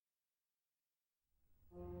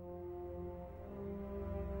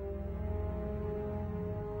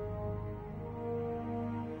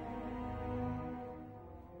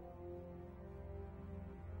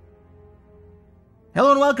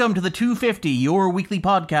Hello and welcome to the 250, your weekly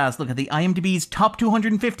podcast look at the IMDb's top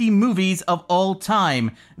 250 movies of all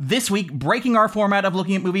time. This week, breaking our format of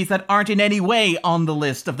looking at movies that aren't in any way on the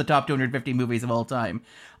list of the top 250 movies of all time.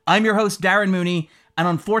 I'm your host, Darren Mooney, and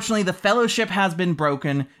unfortunately the fellowship has been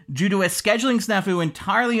broken due to a scheduling snafu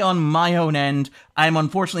entirely on my own end. I'm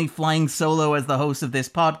unfortunately flying solo as the host of this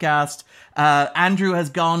podcast. Andrew has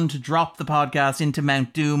gone to drop the podcast into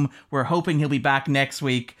Mount Doom. We're hoping he'll be back next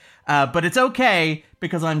week. But it's okay,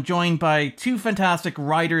 because I'm joined by two fantastic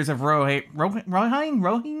writers of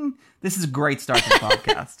Rohine? This is a great start to the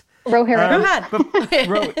podcast.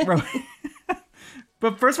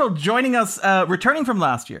 But first of all, joining us, returning from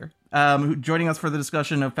last year, joining us for the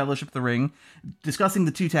discussion of Fellowship of the Ring, discussing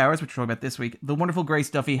The Two Towers, which we're talking about this week, the wonderful Grace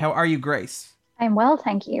Duffy. How are you, Grace? I'm well,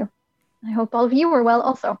 thank you. I hope all of you are well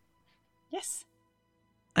also. Yes.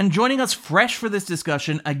 And joining us fresh for this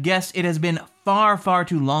discussion, a guest it has been far, far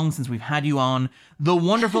too long since we've had you on, the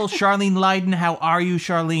wonderful Charlene Lydon. How are you,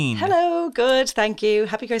 Charlene? Hello, good, thank you.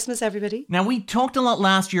 Happy Christmas, everybody. Now, we talked a lot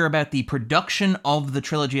last year about the production of the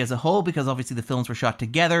trilogy as a whole, because obviously the films were shot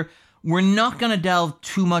together. We're not going to delve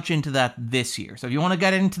too much into that this year. So if you want to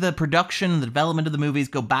get into the production and the development of the movies,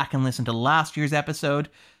 go back and listen to last year's episode.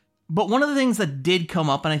 But one of the things that did come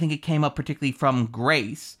up, and I think it came up particularly from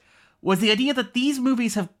Grace, was the idea that these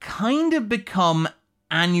movies have kind of become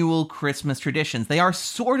annual Christmas traditions. They are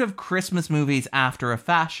sort of Christmas movies after a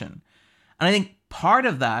fashion. And I think part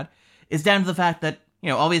of that is down to the fact that, you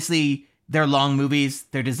know, obviously they're long movies,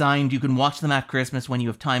 they're designed, you can watch them at Christmas when you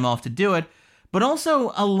have time off to do it, but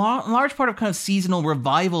also a large part of kind of seasonal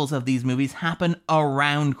revivals of these movies happen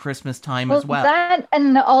around Christmas time as well. That,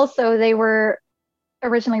 and also they were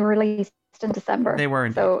originally released in December. They were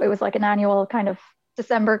indeed. So it was like an annual kind of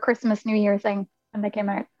December, Christmas, New Year thing when they came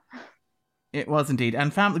out. It was indeed.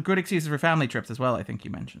 And good excuses for family trips as well, I think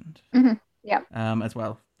you mentioned. Mm-hmm. Yeah. As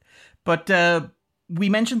well. But we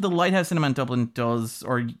mentioned the Lighthouse Cinema in Dublin does,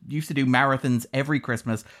 or used to do, marathons every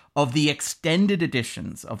Christmas of the extended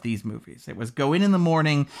editions of these movies. It was go in the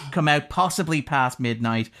morning, come out possibly past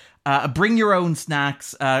midnight, bring your own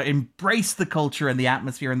snacks, embrace the culture and the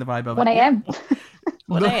atmosphere and the vibe of 1 a.m.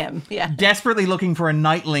 1 a.m., yeah. Desperately looking for a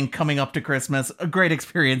night link coming up to Christmas. A great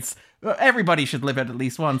experience. Everybody should live it at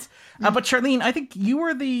least once. But Charlene, I think you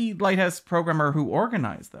were the Lighthouse programmer who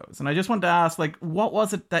organized those. And I just wanted to ask, like, what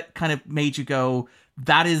was it that kind of made you go,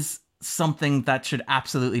 that is something that should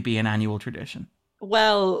absolutely be an annual tradition?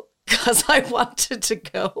 Well, because I wanted to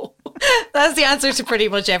go. That's the answer to pretty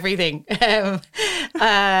much everything. Yeah,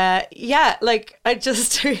 like I'm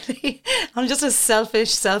just a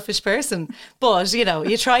selfish person. But, you know,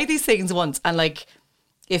 you try these things once and like,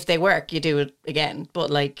 if they work, you do it again, but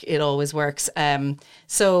like it always works.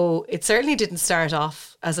 So it certainly didn't start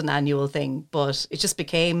off as an annual thing, but it just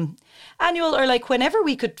became annual, or like whenever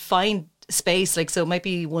we could find space, like, so it might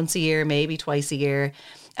be once a year, maybe twice a year.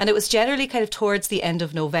 And it was generally kind of towards the end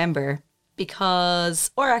of November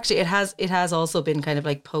because, or actually it has also been kind of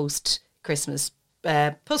like post-Christmas,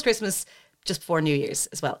 just before New Year's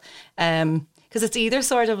as well. Because it's either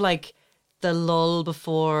sort of like the lull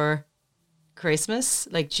before Christmas,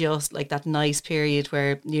 like just like that nice period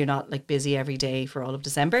where you're not like busy every day for all of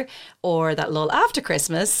December, or that lull after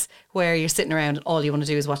Christmas where you're sitting around and all you want to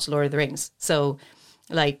do is watch Lord of the Rings. So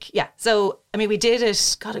like, yeah. So, I mean, we did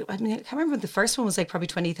it, God, I mean, I can't remember, the first one was like probably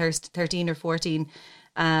 2013 or 14.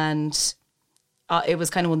 And it was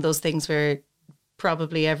kind of one of those things where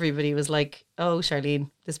probably everybody was like, oh,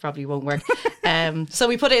 Charlene, this probably won't work. So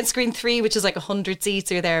we put it in screen 3, which is like 100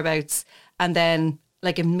 seats or thereabouts. And then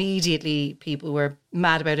like immediately people were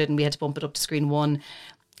mad about it and we had to bump it up to screen 1.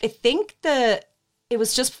 I think it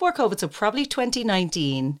was just before COVID, so probably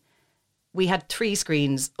 2019, we had 3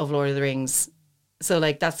 screens of Lord of the Rings. So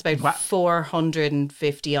like that's about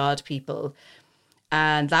 450 odd people.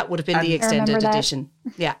 And that would have been the extended edition.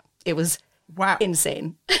 Yeah, it was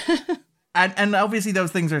insane. And obviously those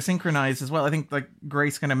things are synchronized as well. I think like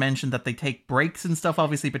Grace kind of mentioned that they take breaks and stuff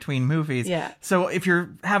obviously between movies. Yeah. So if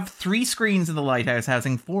you have 3 screens in the Lighthouse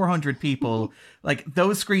housing 400 people, like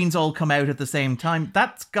those screens all come out at the same time,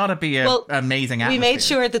 that's got to be an amazing atmosphere. We made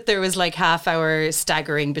sure that there was like half-hour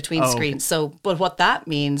staggering between screens. So, but what that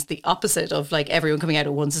means, the opposite of like everyone coming out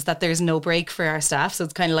at once, is that there's no break for our staff. So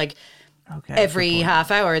it's kind of like every half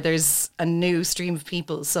hour there's a new stream of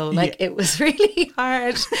people, so like it was really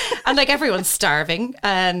hard. And like everyone's starving,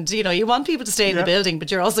 and you know, you want people to stay in the building, but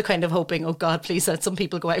you're also kind of hoping, oh God, please let some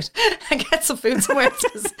people go out and get some food somewhere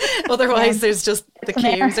else, otherwise there's just The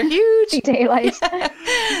queues are huge. Daylight.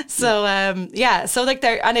 So so like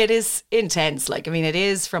there, and it is intense. Like, I mean, it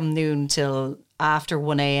is from noon till after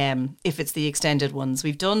 1 a.m. if it's the extended ones.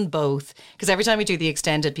 We've done both, because every time we do the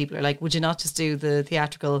extended, people are like, would you not just do the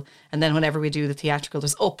theatrical? And then whenever we do the theatrical,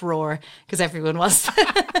 there's uproar because everyone wants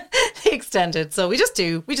the extended. So we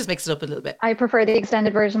just mix it up a little bit. I prefer the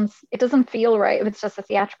extended versions. It doesn't feel right if it's just a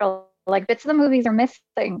theatrical. Like, bits of the movies are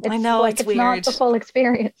missing. I know, like it's it's not weird. the full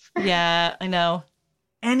experience. Yeah, I know.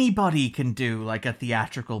 Anybody can do like a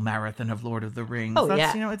theatrical marathon of Lord of the Rings. Oh, That's,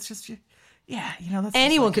 yeah. you know, it's just, yeah, you know, that's just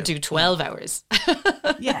Anyone like could do 12 hours.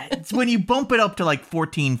 Yeah, it's when you bump it up to like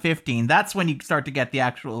 14, 15, that's when you start to get the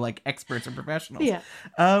actual like experts or professionals. Yeah.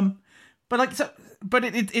 But like, so, but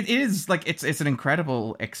it is like, it's an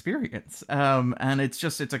incredible experience. And it's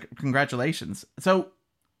a congratulations. So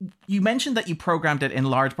you mentioned that you programmed it in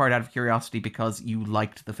large part out of curiosity because you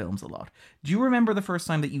liked the films a lot. Do you remember the first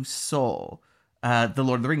time that you saw the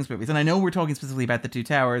Lord of the Rings movies? And I know we're talking specifically about the Two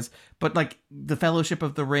Towers, but like the Fellowship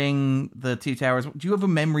of the Ring, the Two Towers, do you have a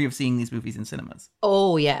memory of seeing these movies in cinemas?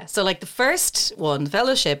 Oh, yeah. So like the first one,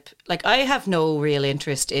 Fellowship, like I have no real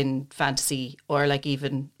interest in fantasy or like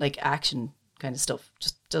even like action kind of stuff.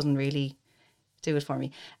 Just doesn't really do it for me.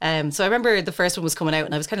 So I remember the first one was coming out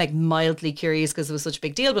and I was kind of like mildly curious because it was such a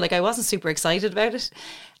big deal, but like I wasn't super excited about it.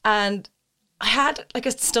 And I had like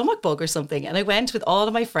a stomach bug or something, and I went with all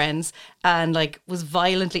of my friends and like was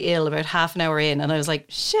violently ill about half an hour in, and I was like,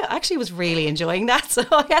 shit, I actually was really enjoying that. So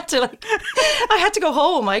I had to go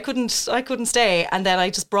home. I couldn't stay. And then I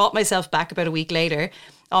just brought myself back about a week later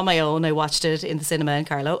on my own. I watched it in the cinema in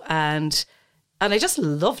Carlow, and I just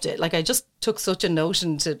loved it. Like I just took such a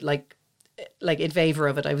notion to like in favor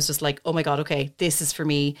of it. I was just like, oh my God, okay, this is for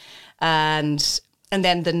me. And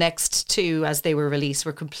then the next two, as they were released,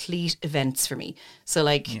 were complete events for me. So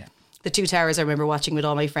like the Two Towers, I remember watching with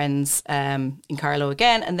all my friends in Carlow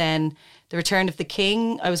again. And then The Return of the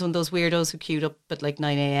King, I was one of those weirdos who queued up at like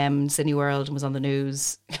 9 a.m. Cine World and was on the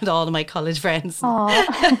news with all of my college friends.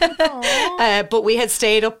 But we had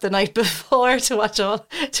stayed up the night before to watch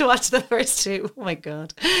the first two. Oh my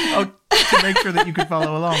God. Oh, to make sure that you could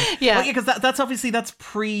follow along. Yeah. Because that's obviously that's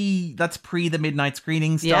pre the midnight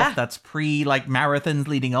screening stuff. Yeah. That's pre like marathons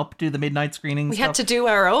leading up to the midnight screening We stuff. had to do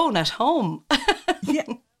our own at home. Yeah.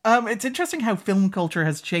 It's interesting how film culture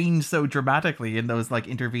has changed so dramatically in those like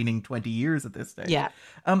intervening 20 years at this stage. Yeah.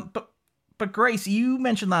 But Grace, you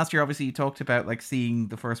mentioned last year, obviously you talked about like seeing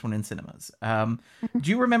the first one in cinemas. Do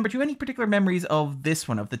you have any particular memories of this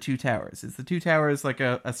one, of the Two Towers? Is the Two Towers like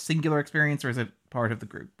a singular experience, or is it part of the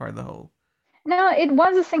group, part of the whole? No, it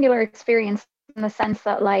was a singular experience in the sense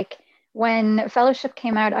that like when Fellowship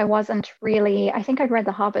came out, I think I'd read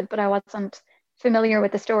The Hobbit, but I wasn't familiar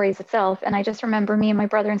with the stories itself. And I just remember me and my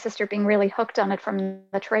brother and sister being really hooked on it from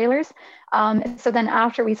the trailers. So then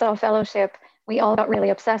after we saw Fellowship, we all got really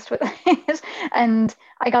obsessed with it. And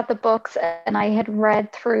I got the books and I had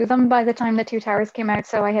read through them by the time the Two Towers came out.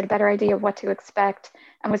 So I had a better idea of what to expect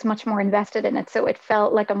and was much more invested in it. So it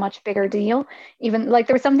felt like a much bigger deal. Even like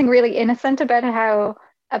there was something really innocent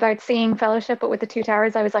about seeing Fellowship, but with the Two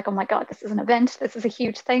Towers, I was like, oh my God, this is an event. This is a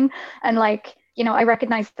huge thing. And like, you know, I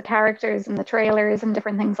recognized the characters and the trailers and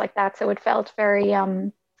different things like that. So it felt very,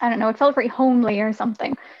 it felt very homely or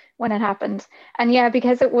something when it happened. And yeah,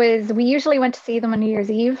 because we usually went to see them on New Year's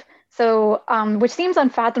Eve. So, which seems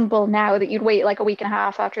unfathomable now that you'd wait like a week and a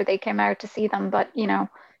half after they came out to see them. But, you know,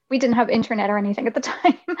 we didn't have internet or anything at the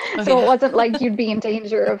time. So it wasn't like you'd be in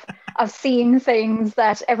danger of seeing things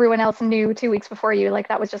that everyone else knew 2 weeks before you. Like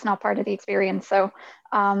that was just not part of the experience. So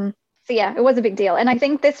yeah, it was a big deal. And I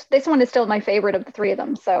think this one is still my favorite of the three of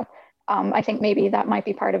them. So I think maybe that might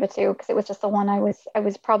be part of it too, because it was just the one I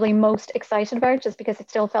was probably most excited about just because it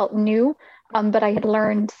still felt new. But I had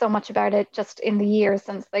learned so much about it just in the years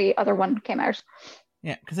since the other one came out.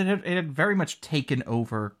 Yeah, because it had very much taken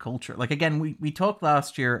over culture. Like, again, we talked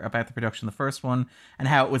last year about the production of the first one and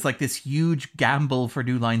how it was like this huge gamble for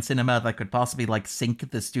New Line Cinema that could possibly like sink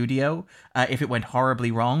the studio if it went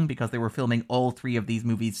horribly wrong, because they were filming all three of these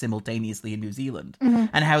movies simultaneously in New Zealand. Mm-hmm.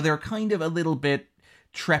 And how they're kind of a little bit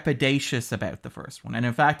trepidatious about the first one. And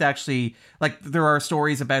in fact, actually, like there are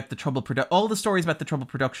stories about all the stories about the troubled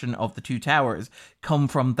production of the Two Towers come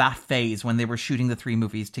from that phase when they were shooting the three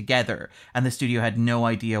movies together and the studio had no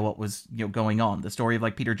idea what was, you know, going on. The story of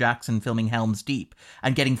like Peter Jackson filming Helm's Deep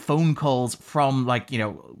and getting phone calls from like, you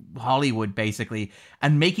know, Hollywood basically,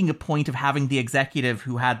 and making a point of having the executive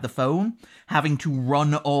who had the phone having to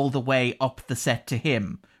run all the way up the set to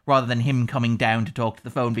him, rather than him coming down to talk to the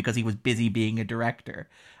phone because he was busy being a director,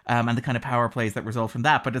 and the kind of power plays that result from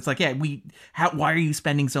that. But it's like, yeah, why are you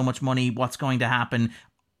spending so much money? What's going to happen?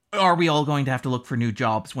 are we all going to have to look for new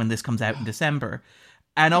jobs when this comes out in December?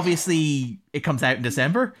 And obviously, it comes out in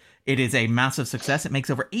December. It is a massive success. It makes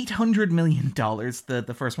over $800 million,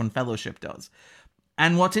 the first one, Fellowship, does.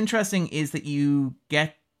 And what's interesting is that you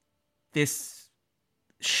get this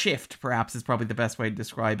shift, perhaps is probably the best way to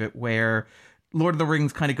describe it, where Lord of the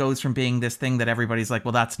Rings kind of goes from being this thing that everybody's like,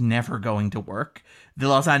 well, that's never going to work. The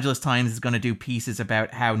Los Angeles Times is going to do pieces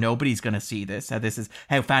about how nobody's going to see this,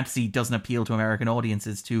 how fantasy doesn't appeal to American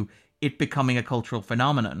audiences, to it becoming a cultural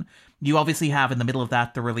phenomenon. You obviously have in the middle of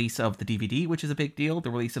that the release of the DVD, which is a big deal, the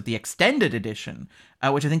release of the extended edition,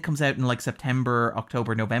 which I think comes out in like September,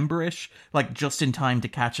 October, November-ish, like just in time to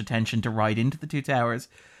catch attention to ride into the Two Towers.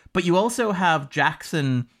 But you also have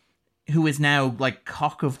Jackson, who is now like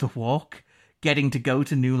cock of the walk, getting to go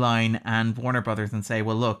to New Line and Warner Brothers and say,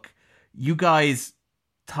 well, look, you guys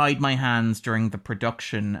tied my hands during the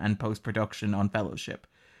production and post-production on Fellowship.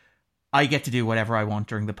 I get to do whatever I want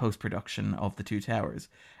during the post-production of The Two Towers.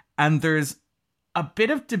 And there's a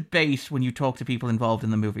bit of debate when you talk to people involved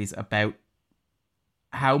in the movies about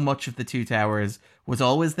how much of The Two Towers was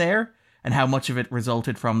always there and how much of it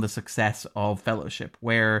resulted from the success of Fellowship,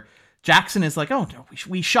 where Jackson is like, oh no,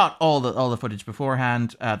 we shot all the footage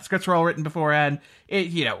beforehand. The scripts were all written beforehand.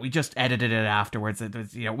 We just edited it afterwards.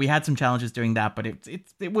 We had some challenges doing that, but it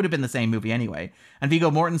would have been the same movie anyway. And Viggo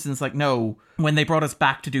Mortensen's like, no, when they brought us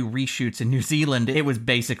back to do reshoots in New Zealand, it was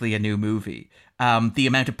basically a new movie. The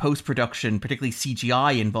amount of post-production, particularly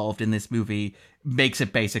CGI involved in this movie, makes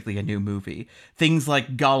it basically a new movie. Things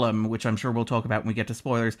like Gollum, which I'm sure we'll talk about when we get to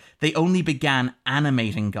spoilers, they only began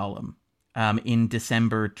animating Gollum in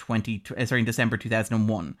December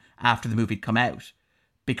 2001, after the movie had come out,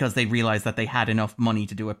 because they realized that they had enough money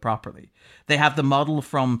to do it properly. They have the model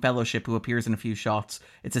from Fellowship who appears in a few shots.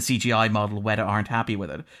 It's a CGI model. Weta aren't happy with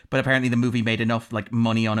it, but apparently the movie made enough like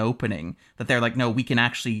money on opening that they're like, no, we can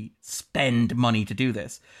actually spend money to do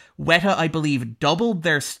this. Weta, I believe, doubled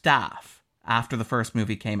their staff after the first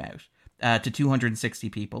movie came out to 260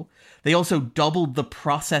 people. They also doubled the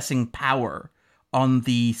processing power on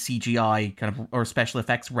the CGI kind of, or special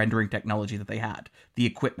effects rendering technology that they had, the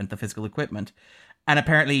equipment, the physical equipment. And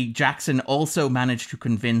apparently Jackson also managed to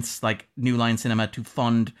convince like New Line Cinema to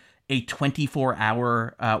fund a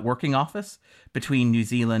 24-hour working office between New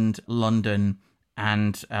Zealand, London,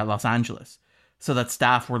 and Los Angeles, so that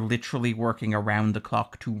staff were literally working around the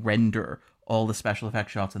clock to render all the special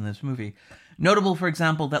effects shots in this movie. Notable, for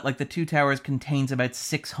example, that like The Two Towers contains about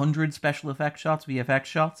 600 special effects shots, VFX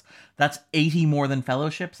shots. That's 80 more than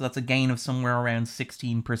Fellowship, so that's a gain of somewhere around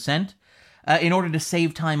 16%. In order to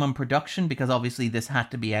save time on production, because obviously this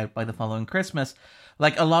had to be out by the following Christmas,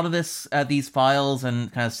 like a lot of these files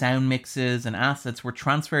and kind of sound mixes and assets were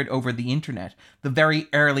transferred over the internet, the very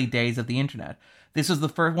early days of the internet. This was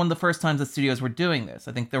one of the first times that studios were doing this.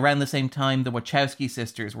 I think around the same time the Wachowski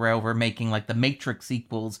sisters were over making like the Matrix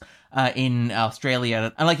sequels in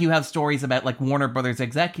Australia. And like you have stories about like Warner Brothers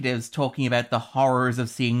executives talking about the horrors of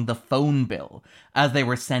seeing the phone bill as they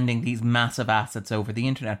were sending these massive assets over the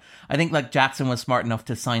internet. I think like Jackson was smart enough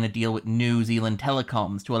to sign a deal with New Zealand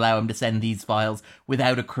Telecoms to allow him to send these files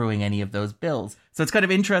without accruing any of those bills. So it's kind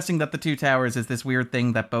of interesting that The Two Towers is this weird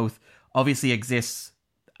thing that both obviously exists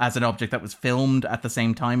as an object that was filmed at the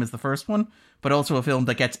same time as the first one, but also a film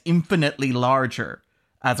that gets infinitely larger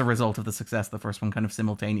as a result of the success of the first one kind of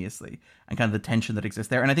simultaneously, and kind of the tension that exists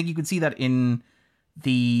there. And I think you can see that in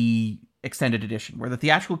the extended edition, where the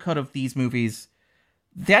theatrical cut of these movies,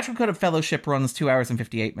 the theatrical cut of Fellowship runs 2 hours and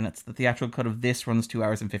 58 minutes. The theatrical cut of this runs 2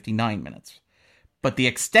 hours and 59 minutes. But the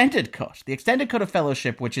extended cut of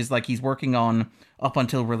Fellowship, which is like he's working on up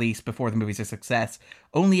until release before the movie's a success,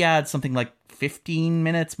 only adds something like 15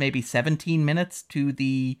 minutes, maybe 17 minutes to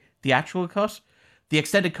the theatrical cut. The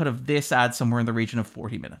extended cut of this adds somewhere in the region of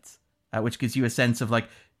 40 minutes, which gives you a sense of like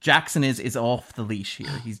Jackson is off the leash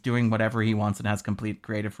here. He's doing whatever he wants and has complete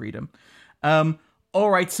creative freedom.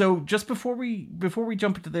 All right, so just before we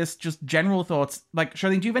jump into this, just general thoughts. Like,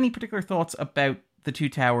 Charlene, do you have any particular thoughts about The Two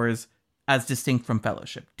Towers as distinct from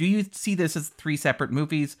Fellowship? Do you see this as 3 separate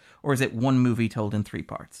movies, or is it one movie told in 3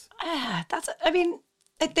 parts?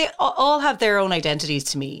 They all have their own identities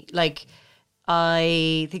to me. Like,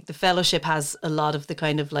 I think The Fellowship has a lot of the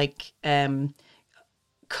kind of like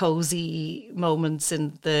cozy moments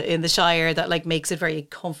in the Shire that like makes it very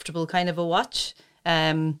comfortable kind of a watch.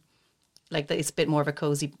 Like it's a bit more of a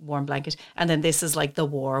cozy, warm blanket. And then this is like the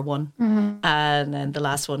war one. Mm-hmm. And then the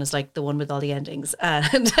last one is like the one with all the endings.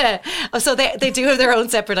 And so they do have their own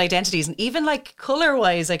separate identities. And even like color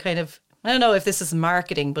wise, I don't know if this is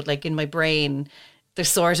marketing, but like in my brain, they're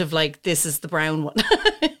sort of like, this is the brown one.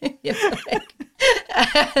 You know, like,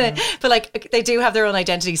 But like they do have their own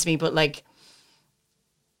identities to me, but like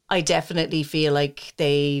I definitely feel like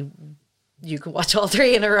you could watch all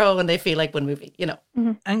three in a row and they feel like one movie, you know.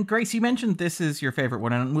 Mm-hmm. And Grace, you mentioned this is your favorite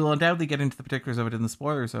one, and we'll undoubtedly get into the particulars of it in the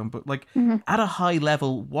spoiler zone, but like at a high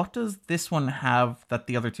level, what does this one have that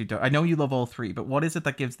the other two don't? I know you love all three, but what is it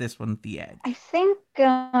that gives this one the edge? I think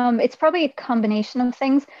it's probably a combination of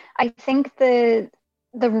things. I think the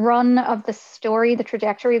run of the story, the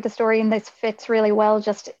trajectory of the story in this fits really well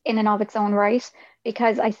just in and of its own right,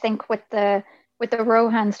 because I think with the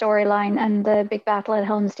Rohan storyline and the big battle at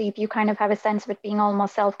Helm's Deep, you kind of have a sense of it being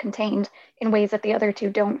almost self-contained in ways that the other two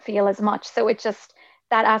don't feel as much. So it just,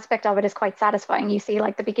 that aspect of it is quite satisfying. You see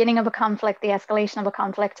like the beginning of a conflict, the escalation of a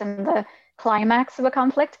conflict, and the climax of a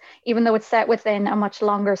conflict, even though it's set within a much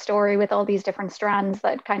longer story with all these different strands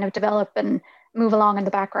that kind of develop and move along in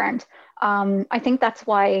the background. I think that's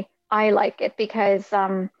why I like it, because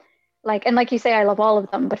like you say, I love all of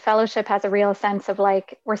them, but Fellowship has a real sense of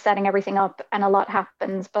like, we're setting everything up and a lot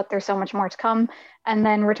happens, but there's so much more to come. And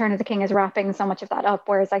then Return of the King is wrapping so much of that up.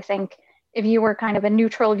 Whereas I think if you were kind of a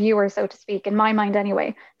neutral viewer, so to speak, in my mind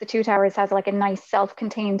anyway, The Two Towers has like a nice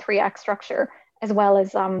self-contained 3-act structure, as well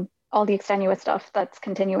as all the extenuous stuff that's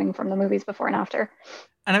continuing from the movies before and after.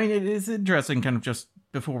 And I mean, it is interesting kind of just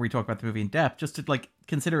before we talk about the movie in depth, just to like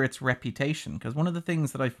consider its reputation. Because one of the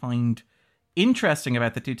things that I find interesting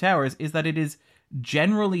about The Two Towers is that it is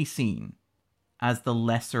generally seen as the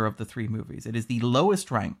lesser of the three movies. It is the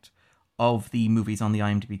lowest ranked of the movies on the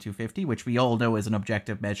IMDb 250, which we all know is an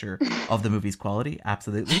objective measure of the movie's quality.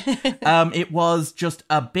 Absolutely. It was just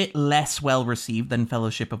a bit less well received than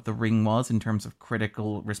Fellowship of the Ring was in terms of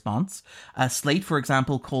critical response. Slate, for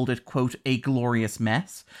example, called it, quote, a glorious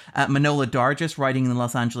mess. Manohla Dargis, writing in the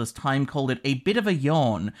Los Angeles Times, called it a bit of a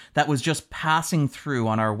yawn that was just passing through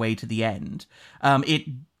on our way to the end.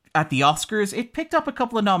 At the Oscars, it picked up a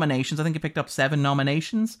couple of nominations. I think it picked up 7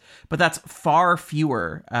 nominations, but that's far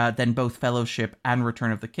fewer than both Fellowship and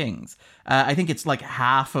Return of the Kings. I think it's like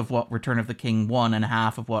half of what Return of the King won and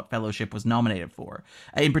half of what Fellowship was nominated for.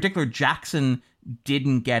 In particular, Jackson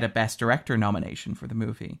didn't get a Best Director nomination for the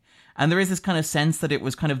movie. And there is this kind of sense that it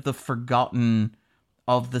was kind of the forgotten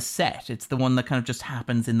of the set. It's the one that kind of just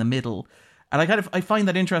happens in the middle. And I find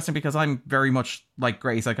that interesting because I'm very much like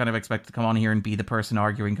Grace. I kind of expect to come on here and be the person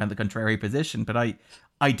arguing kind of the contrary position. But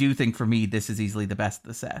I do think for me, this is easily the best of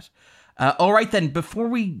the set. All right, then, before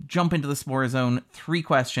we jump into the spoiler zone, 3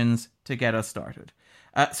 questions to get us started.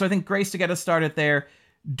 So I think, Grace, to get us started there,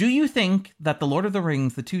 do you think that The Lord of the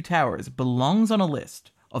Rings, The Two Towers, belongs on a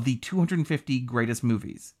list of the 250 greatest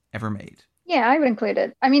movies ever made? Yeah, I would include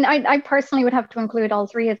it. I mean, I personally would have to include all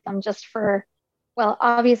 3 of them just for... Well,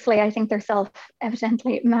 obviously, I think they're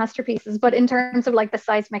self-evidently masterpieces, but in terms of like the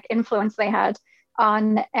seismic influence they had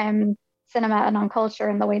on cinema and on culture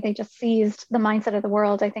and the way they just seized the mindset of the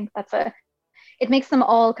world, I think it makes them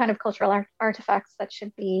all kind of cultural artifacts that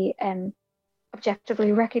should be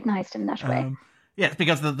objectively recognized in that way. Yes,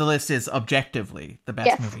 because the list is objectively the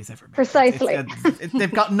best movies ever made. Precisely.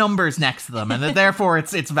 They've got numbers next to them, and therefore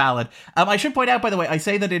it's valid. I should point out, by the way, I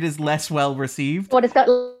say that it is less well received. But it's got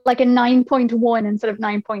like a 9.1 instead of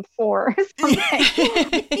 9.4 or something.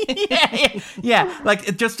 Yeah.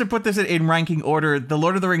 Like, just to put this in ranking order, The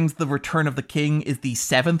Lord of the Rings, The Return of the King is the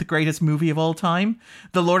 7th greatest movie of all time.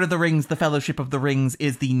 The Lord of the Rings, The Fellowship of the Rings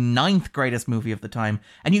is the 9th greatest movie of the time.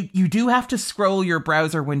 And you do have to scroll your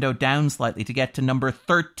browser window down slightly to get to number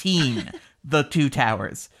 13, The Two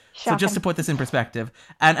Towers. Shocking. So just to put this in perspective,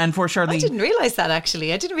 and for Charlene, I didn't realize that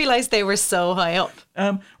actually. I didn't realize they were so high up.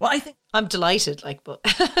 Well, I think I'm delighted, but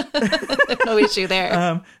no issue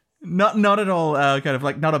there. Not at all. Kind of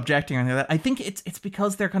like not objecting or anything like that. I think it's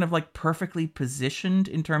because they're kind of like perfectly positioned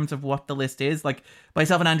in terms of what the list is. Like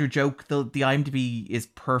myself and Andrew joke the IMDb is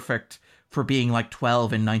perfect for being like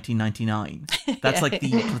 12 in 1999. That's like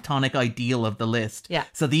the platonic ideal of the list. Yeah.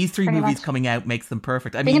 So these 3 Pretty movies much. coming out makes them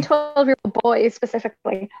perfect. I Being mean, a 12-year-old boy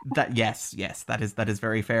specifically. yes, that is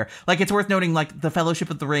very fair. Like, it's worth noting, like, The Fellowship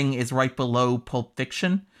of the Ring is right below Pulp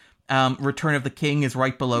Fiction. Return of the King is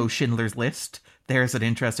right below Schindler's List. There's an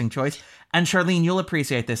interesting choice. And Charlene, you'll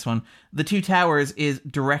appreciate this one. The Two Towers is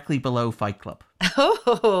directly below Fight Club.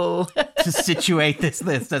 Oh. To situate this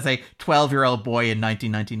list as a 12-year-old boy in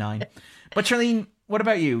 1999. But Charlene, what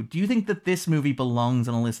about you? Do you think that this movie belongs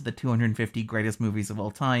on a list of the 250 greatest movies of all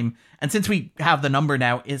time? And since we have the number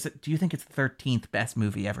now, do you think it's the 13th best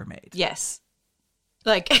movie ever made? Yes.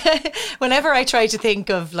 Like, whenever I try to think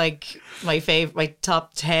of like my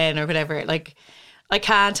top 10 or whatever, like, I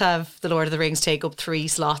can't have The Lord of the Rings take up 3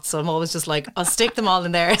 slots. So I'm always just like, I'll stick them all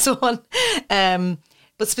in there as one.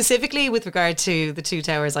 But specifically with regard to The Two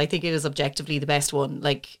Towers, I think it is objectively the best one.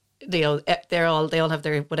 Like, you know, they all have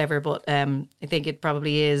their whatever, but I think it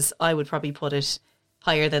probably is. I would probably put it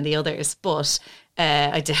higher than the others, but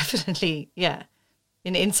I definitely, yeah,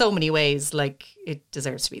 in so many ways, like, it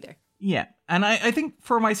deserves to be there. Yeah, and I think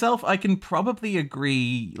for myself, I can probably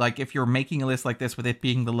agree, like, if you're making a list like this with it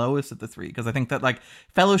being the lowest of the three, because I think that, like,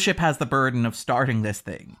 Fellowship has the burden of starting this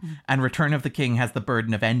thing, and Return of the King has the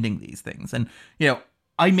burden of ending these things. And, you know,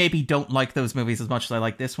 I maybe don't like those movies as much as I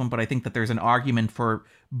like this one, but I think that there's an argument for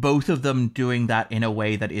both of them doing that in a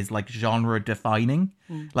way that is, like, genre defining.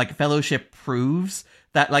 Like, Fellowship proves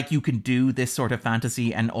that, like, you can do this sort of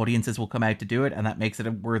fantasy and audiences will come out to do it, and that makes it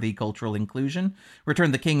a worthy cultural inclusion. Return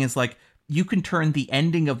of the King is like, you can turn the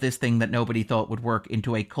ending of this thing that nobody thought would work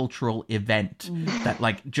into a cultural event that,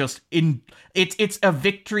 like, just it's a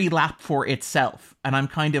victory lap for itself. And I'm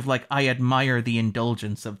kind of like, I admire the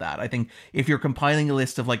indulgence of that. I think if you're compiling a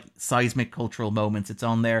list of, like, seismic cultural moments, it's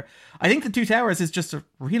on there. I think The Two Towers is just a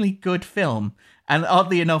really good film. And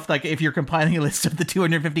oddly enough, like, if you're compiling a list of the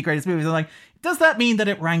 250 greatest movies, I'm like, does that mean that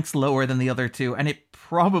it ranks lower than the other two? And it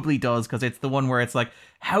probably does, because it's the one where it's like,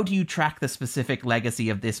 how do you track the specific legacy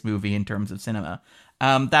of this movie in terms of cinema?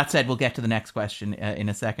 That said, we'll get to the next question in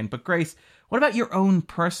a second. But Grace, what about your own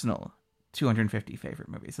personal 250 favorite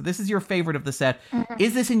movies? So this is your favorite of the set. Mm-hmm.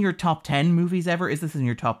 Is this in your top 10 movies ever? Is this in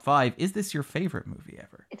your top 5? Is this your favorite movie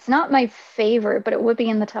ever? It's not my favorite, but it would be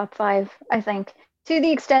in the top 5, I think. To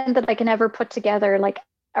the extent that I can ever put together, like,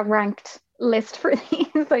 a ranked list for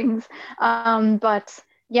these things. But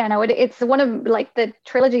yeah, no, it's one of, like, the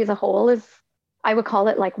trilogy as a whole is, I would call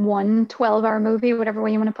it, like, one 12-hour movie, whatever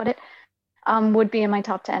way you want to put it, would be in my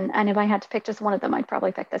top 10. And if I had to pick just one of them, I'd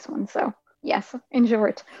probably pick this one. So yes, in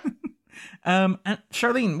short. And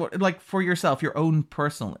Charlene, like, for yourself, your own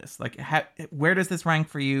personal list, like, where does this rank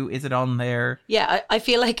for you? Is it on there? Yeah, I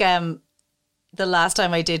feel like the last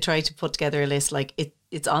time I did try to put together a list, like,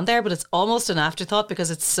 it's on there, but it's almost an afterthought because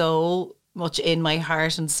it's so much in my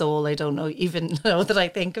heart and soul. I don't even know that I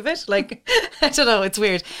think of it. Like, I don't know. It's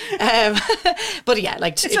weird. But yeah,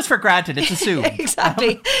 like, it's just for granted. It's assumed.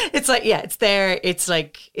 Exactly. It's like, yeah, it's there. It's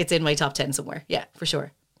like, it's in my top 10 somewhere. Yeah, for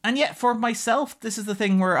sure. And yet, for myself, this is the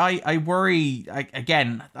thing where I worry.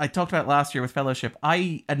 Again, I talked about it last year with Fellowship.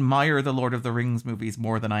 I admire the Lord of the Rings movies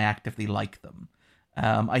more than I actively like them.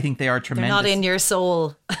 I think they are tremendous. They're not in your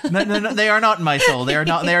soul. No, they are not in my soul. They are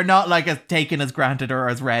not. They are not, like, taken as granted or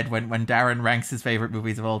as read when Darren ranks his favorite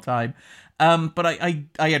movies of all time. But I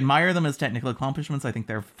admire them as technical accomplishments. I think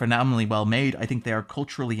they're phenomenally well made. I think they are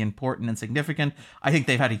culturally important and significant. I think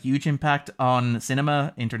they've had a huge impact on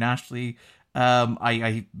cinema internationally.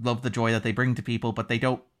 I love the joy that they bring to people, but they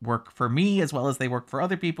don't work for me as well as they work for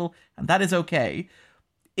other people, and that is okay.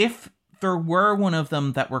 If there were one of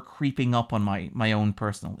them that were creeping up on my own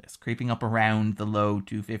personal list, creeping up around the low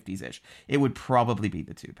 250s-ish, it would probably be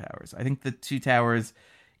The Two Towers. I think The Two Towers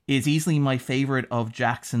is easily my favorite of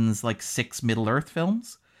Jackson's, like, 6 Middle-earth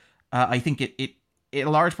films. I think it a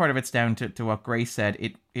large part of it's down to what Grace said.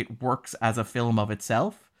 It works as a film of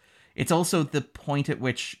itself. It's also the point at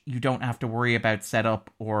which you don't have to worry about setup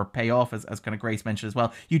or payoff, as kind of Grace mentioned as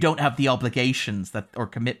well. You don't have the obligations or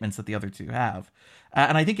commitments that the other two have.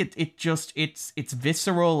 And I think it's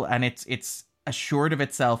visceral, and it's assured of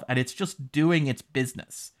itself, and it's just doing its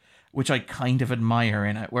business, which I kind of admire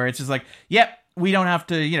in it, where it's just like, yep, we don't have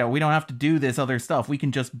to do this other stuff. We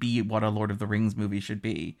can just be what a Lord of the Rings movie should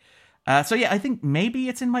be. So yeah, I think maybe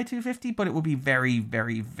it's in my 250, but it will be very,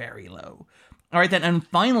 very, very low. All right then, and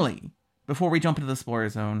finally, before we jump into the spoiler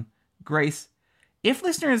zone, Grace, if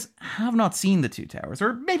listeners have not seen The Two Towers,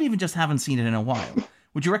 or maybe even just haven't seen it in a while,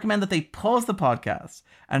 would you recommend that they pause the podcast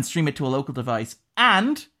and stream it to a local device?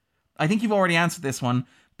 And I think you've already answered this one,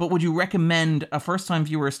 but would you recommend a first-time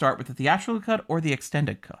viewer start with the theatrical cut or the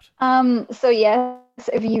extended cut? So yes,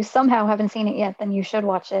 if you somehow haven't seen it yet, then you should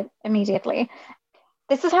watch it immediately.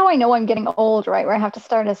 This is how I know I'm getting old, right? Where I have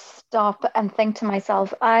to stop and think to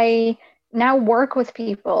myself, I now work with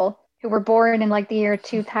people who were born in, like, the year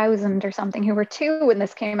 2000 or something, who were 2 when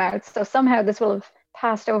this came out. So somehow this will have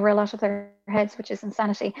passed over a lot of their heads, which is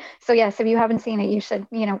insanity. So yes, if you haven't seen it, you should,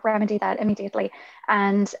 remedy that immediately.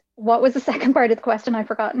 And what was the second part of the question? I've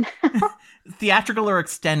forgotten. Theatrical or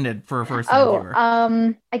extended for a first-time viewer?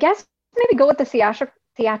 I guess maybe go with the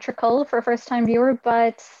theatrical for a first-time viewer,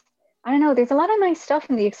 but I don't know. There's a lot of nice stuff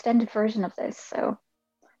in the extended version of this, so...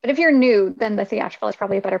 But if you're new, then the theatrical is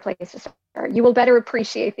probably a better place to start. You will better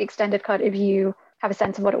appreciate the extended cut if you have a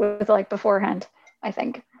sense of what it was like beforehand, I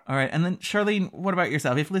think. All right. And then, Charlene, what about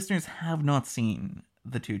yourself? If listeners have not seen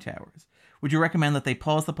The Two Towers, would you recommend that they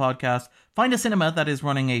pause the podcast, find a cinema that is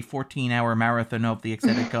running a 14-hour marathon of the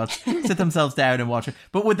extended cuts, sit themselves down and watch it?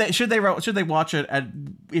 But should they watch it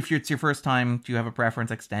if it's your first time? Do you have a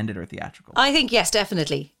preference, extended or theatrical? I think yes,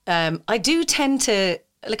 definitely. I do tend to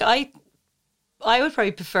I would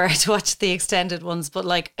probably prefer to watch the extended ones, but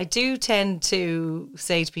like I do tend to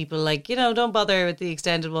say to people like, don't bother with the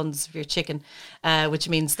extended ones if you're chicken, which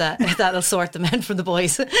means that that'll sort the men from the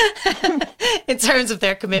boys in terms of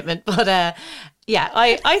their commitment. But I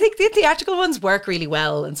think the theatrical ones work really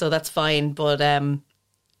well, and so that's fine. But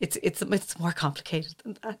it's more complicated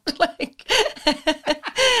than that. Like,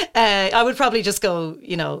 I would probably just go,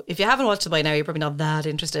 if you haven't watched it by now, you're probably not that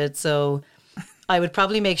interested. So I would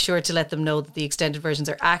probably make sure to let them know that the extended versions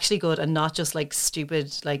are actually good and not just like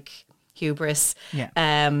stupid, like hubris. Yeah.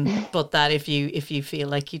 But that if you feel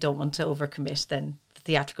like you don't want to overcommit, then the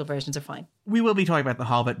theatrical versions are fine. We will be talking about the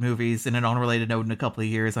Hobbit movies in an unrelated note in a couple of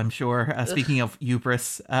years, I'm sure. Speaking of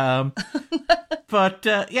hubris. But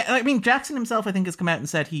I mean, Jackson himself, I think, has come out and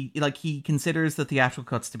said he considers the theatrical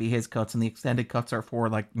cuts to be his cuts and the extended cuts are for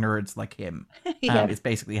like nerds like him. Yeah. Is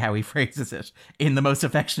basically how he phrases it in the most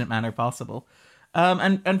affectionate manner possible.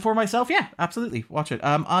 And for myself, yeah, absolutely, watch it.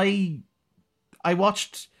 I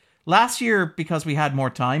watched last year because we had more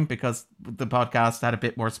time, because the podcast had a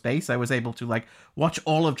bit more space. I was able to like watch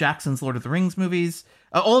all of Jackson's Lord of the Rings movies,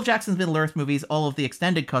 all of Jackson's Middle Earth movies, all of the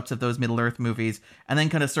extended cuts of those Middle Earth movies, and then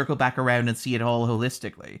kind of circle back around and see it all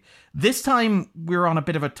holistically. This time we're on a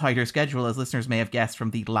bit of a tighter schedule, as listeners may have guessed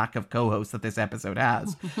from the lack of co-hosts that this episode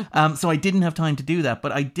has. So I didn't have time to do that,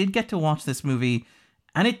 but I did get to watch this movie,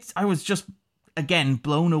 and I was just, again,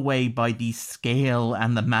 blown away by the scale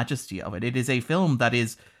and the majesty of it. It is a film that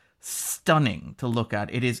is stunning to look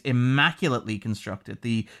at. It is immaculately constructed.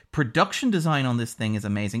 The production design on this thing is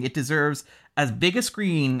amazing. It deserves as big a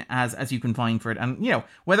screen as you can find for it. And,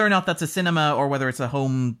 whether or not that's a cinema or whether it's a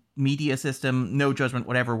home media system, no judgment,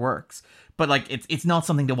 whatever works. But like, it's not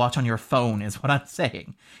something to watch on your phone, is what I'm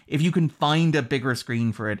saying. If you can find a bigger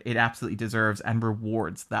screen for it, it absolutely deserves and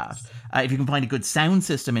rewards that. If you can find a good sound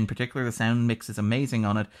system in particular, the sound mix is amazing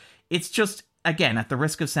on it. It's just, again, at the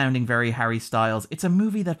risk of sounding very Harry Styles, it's a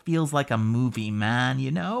movie that feels like a movie, man,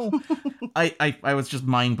 I was just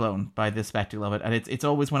mind blown by the spectacle of it. And it's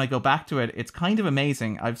always, when I go back to it, it's kind of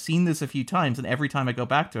amazing. I've seen this a few times, and every time I go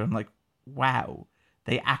back to it, I'm like, wow,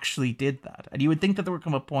 they actually did that. And you would think that there would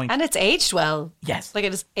come a point. And it's aged well. Yes. Like,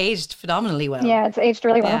 it is aged phenomenally well. Yeah, it's aged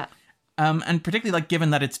really well. Yeah. And particularly, like, given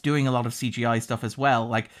that it's doing a lot of CGI stuff as well,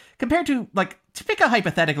 like, compared to, like, to pick a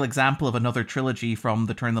hypothetical example of another trilogy from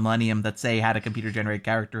the turn of the millennium that, say, had a computer-generated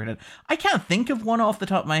character in it, I can't think of one off the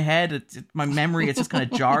top of my head. My memory is just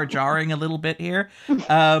kind of jarring a little bit here.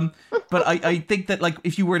 But I think that, like,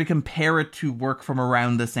 if you were to compare it to work from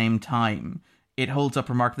around the same time, it holds up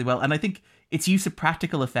remarkably well. And I think its use of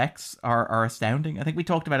practical effects are astounding. I think we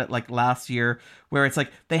talked about it like last year, where it's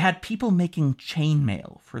like they had people making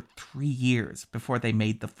chainmail for 3 years before they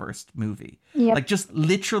made the first movie. Yep. Like, just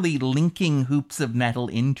literally linking hoops of metal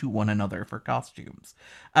into one another for costumes.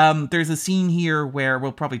 There's a scene here where,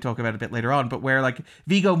 we'll probably talk about it a bit later on, but where like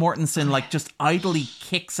Viggo Mortensen like just idly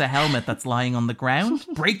kicks a helmet that's lying on the ground,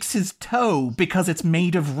 breaks his toe because it's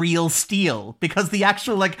made of real steel, because the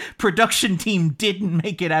actual like production team didn't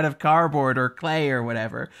make it out of cardboard or clay or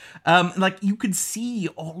whatever. Like, you could see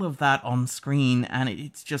all of that on screen, and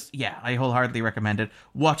it's just, yeah, I wholeheartedly recommend it.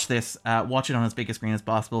 Watch this, watch it on as big a screen as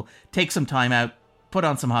possible. Take some time out, put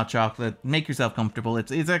on some hot chocolate, make yourself comfortable.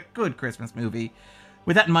 It's a good Christmas movie.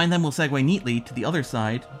 With that in mind, then, we'll segue neatly to the other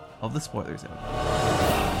side of the spoiler zone.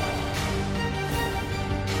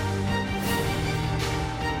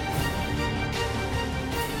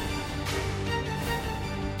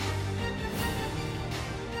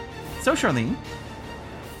 So, Charlene,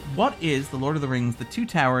 what is The Lord of the Rings, The Two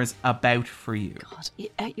Towers about for you? God,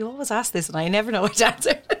 you always ask this and I never know what to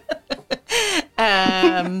answer.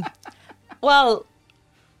 Well,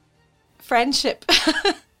 friendship.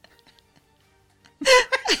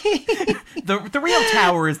 The real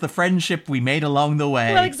tower is the friendship we made along the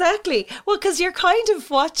way. Well, exactly. Well, because you're kind of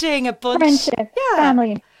watching a bunch... Friendship,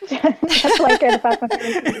 family. That's like it about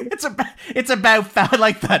it's about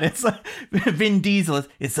like that. It's like Vin Diesel.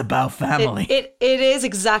 It's about family. It is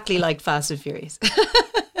exactly like Fast and Furious.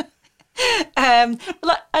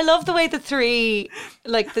 I love the way the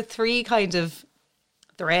three kind of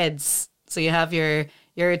threads. So you have your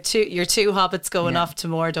two hobbits going off to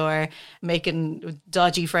Mordor, making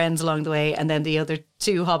dodgy friends along the way, and then the other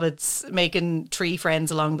two hobbits making tree friends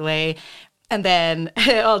along the way, and then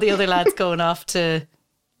all the other lads going off to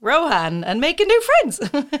Rohan and making new friends.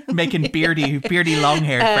 Making beardy,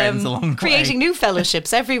 long-haired friends along the way. Creating new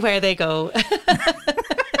fellowships everywhere they go.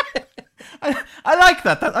 I like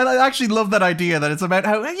that. I actually love that idea that it's about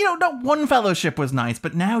how, not one fellowship was nice,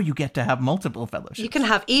 but now you get to have multiple fellowships. You can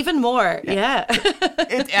have even more. Yeah.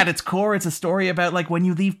 At its core, it's a story about like when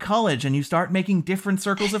you leave college and you start making different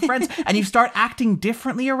circles of friends and you start acting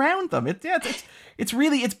differently around them.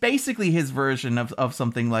 It's basically his version of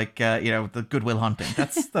something like, the Good Will Hunting.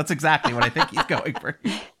 That's exactly what I think he's going for.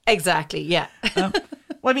 Exactly. Yeah. Well,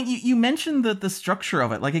 I mean, you mentioned the structure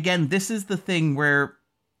of it. Like, again, this is the thing where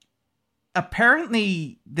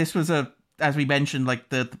apparently this was as we mentioned, like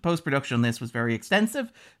the post-production on this was very extensive,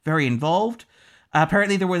 very involved.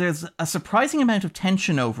 Apparently there's a surprising amount of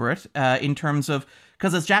tension over it in terms of,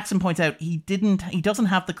 because as Jackson points out, he doesn't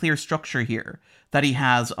have the clear structure here that he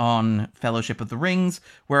has on Fellowship of the Rings,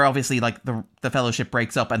 where obviously like the Fellowship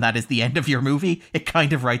breaks up and that is the end of your movie. It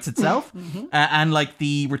kind of writes itself. And like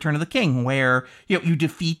the Return of the King, where you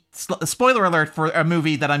defeat, spoiler alert for a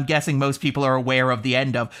movie that I'm guessing most people are aware of the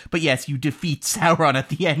end of, but yes, you defeat Sauron at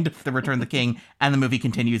the end of the Return of the King, and the movie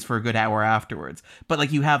continues for a good hour afterwards. But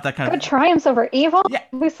like you have that kind of triumphs over evil. Yeah.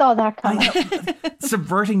 We saw that coming.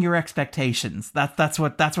 Subverting your expectations. That's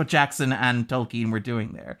what Jackson and Tolkien were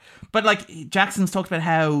doing there. But like Jackson's talked about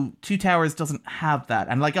how Two Towers doesn't have that,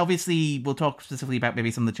 and like obviously we'll talk specifically about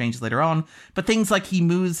maybe some of the changes later on. But things like he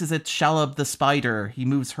moves, is it Shalab the spider? He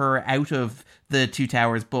moves her out of the Two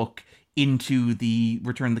Towers book into the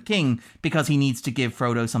Return of the King because he needs to give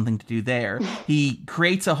Frodo something to do there. He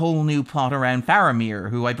creates a whole new plot around Faramir,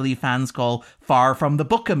 who I believe fans call Far from the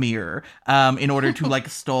Bookemir, in order to like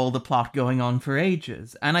stall the plot going on for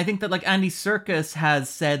ages. And I think that like Andy Serkis has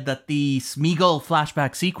said that the Smeagol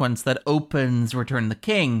flashback sequence that opens Return of the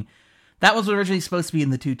King, that was originally supposed to be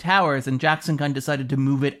in the Two Towers, and Jackson kind of decided to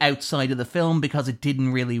move it outside of the film because it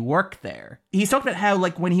didn't really work there. He's talked about how,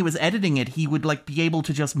 like, when he was editing it, he would, like, be able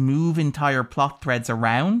to just move entire plot threads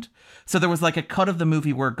around. So there was, like, a cut of the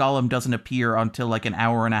movie where Gollum doesn't appear until, like, an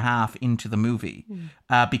hour and a half into the movie,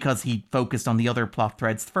 because he focused on the other plot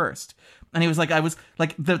threads first. And he was like, that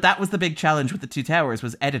was the big challenge with the Two Towers,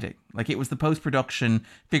 was editing. Like, it was the post-production,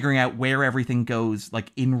 figuring out where everything goes,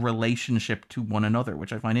 like, in relationship to one another,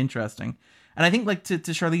 which I find interesting. And I think, like, to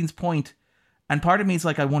Charlene's point, and part of me is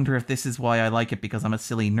like, I wonder if this is why I like it, because I'm a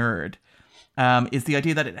silly nerd, is the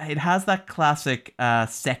idea that it has that classic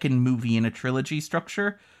second movie in a trilogy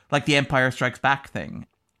structure, like the Empire Strikes Back thing.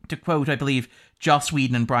 To quote, I believe, Joss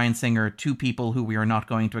Whedon and Bryan Singer, two people who we are not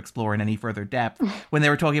going to explore in any further depth, when they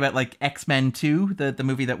were talking about like X-Men 2, the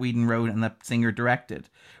movie that Whedon wrote and that Singer directed,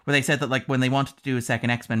 where they said that like when they wanted to do a second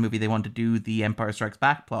X-Men movie, they wanted to do the Empire Strikes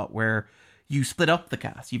Back plot, where you split up the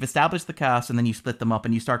cast. You've established the cast and then you split them up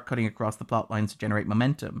and you start cutting across the plot lines to generate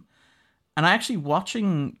momentum. And I actually,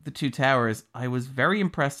 watching The Two Towers, I was very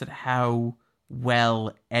impressed at how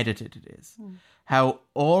well edited it is. How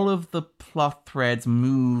all of the plot threads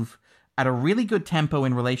move at a really good tempo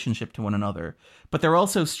in relationship to one another, but they're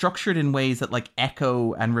also structured in ways that like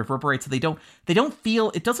echo and reverberate, so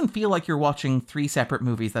it doesn't feel like you're watching three separate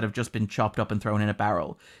movies that have just been chopped up and thrown in a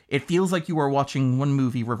barrel. It feels like you are watching one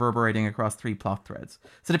movie reverberating across three plot threads.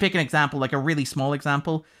 So to pick an example, like a really small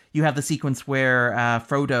example, you have the sequence where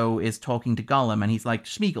Frodo is talking to Gollum and he's like,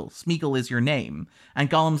 Smeagol is your name. And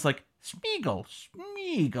Gollum's like, Smeagol,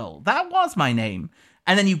 that was my name.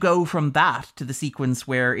 And then you go from that to the sequence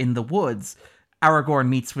where in the woods, Aragorn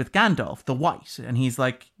meets with Gandalf, the White, and he's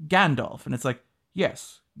like, Gandalf. And it's like,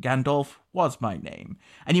 yes, Gandalf was my name.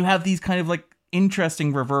 And you have these kind of like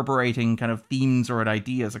interesting reverberating kind of themes or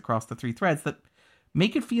ideas across the three threads that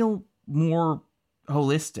make it feel more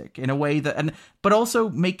holistic in a way that, but also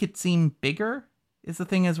make it seem bigger is the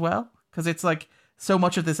thing as well. Because it's like, so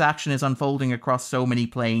much of this action is unfolding across so many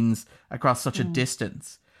planes, across such a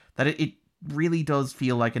distance, that it really does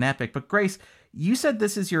feel like an epic. But Grace, you said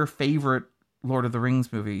this is your favorite Lord of the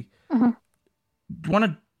Rings movie. Do you want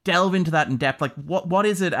to delve into that in depth? Like, what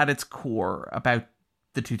is it at its core about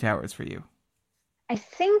The Two Towers for you? I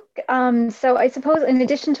think, so I suppose in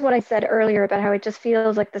addition to what I said earlier about how it just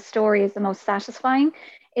feels like the story is the most satisfying,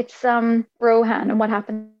 it's Rohan and what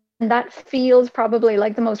happened. And that feels probably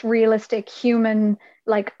like the most realistic human,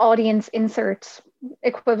 like audience insert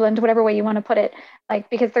equivalent, whatever way you want to put it, like,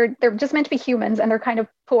 because they're just meant to be humans and they're kind of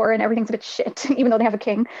poor and everything's a bit shit, even though they have a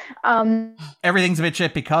king. Everything's a bit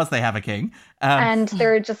shit because they have a king. And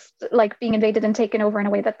they're just like being invaded and taken over in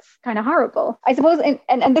a way that's kind of horrible. I suppose,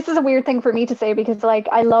 and this is a weird thing for me to say because like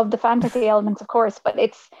I love the fantasy elements, of course, but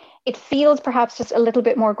it feels perhaps just a little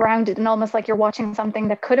bit more grounded and almost like you're watching something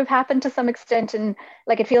that could have happened to some extent, and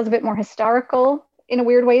like it feels a bit more historical in a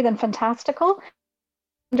weird way than fantastical.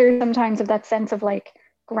 wonder sometimes of that sense of like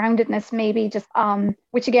groundedness, maybe just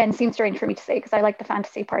which again seems strange for me to say because I like the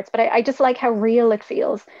fantasy parts, but I just like how real it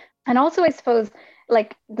feels. And also, I suppose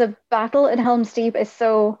like the battle in Helm's Deep is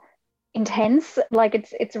so intense. Like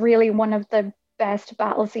it's really one of the best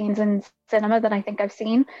battle scenes in cinema that I think I've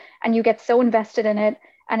seen, and you get so invested in it,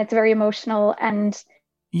 and it's very emotional. And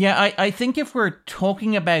yeah, I think if we're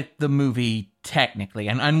talking about the movie technically,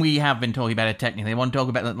 and we have been talking about it technically, I want to talk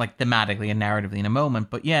about it like thematically and narratively in a moment,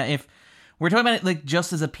 but yeah, if we're talking about it like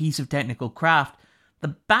just as a piece of technical craft, the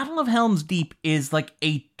Battle of Helm's Deep is like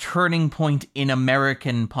a turning point in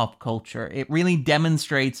American pop culture. It really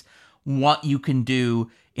demonstrates what you can do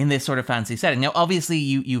in this sort of fantasy setting. Now, obviously,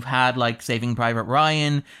 you've had like Saving Private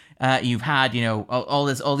Ryan, you've had, you know, all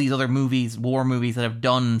these other movies, war movies that have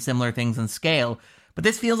done similar things in scale. But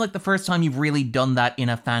this feels like the first time you've really done that in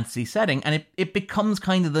a fantasy setting, and it becomes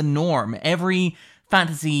kind of the norm. Every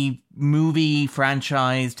fantasy movie,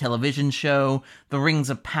 franchise, television show, The Rings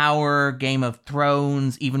of Power, Game of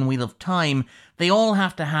Thrones, even Wheel of Time, they all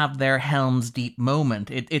have to have their Helm's Deep moment.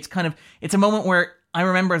 It's a moment where I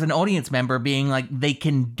remember as an audience member being like, they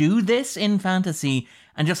can do this in fantasy,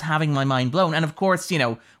 and just having my mind blown. And of course, you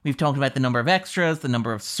know, we've talked about the number of extras, the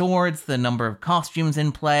number of swords, the number of costumes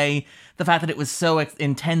in play, the fact that it was so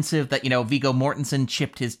intensive that, you know, Viggo Mortensen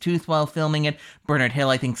chipped his tooth while filming it. Bernard Hill,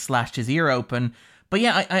 I think, slashed his ear open. But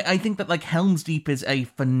yeah, I think that like Helm's Deep is a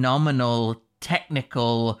phenomenal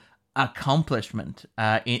technical accomplishment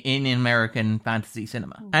in American fantasy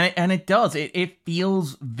cinema, and it does. It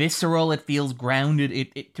feels visceral. It feels grounded.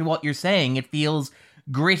 It to what you're saying. It feels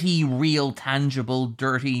gritty, real, tangible,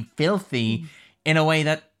 dirty, filthy, in a way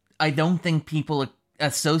that I don't think people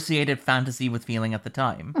associated fantasy with feeling at the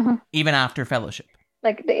time, even after Fellowship.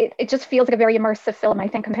 Like it just feels like a very immersive film, I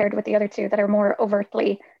think, compared with the other two that are more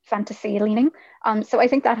overtly fantasy leaning. So I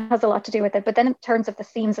think that has a lot to do with it. But then in terms of the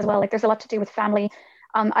themes as well, like there's a lot to do with family.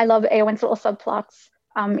 I love Eowyn's little subplots,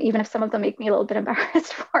 even if some of them make me a little bit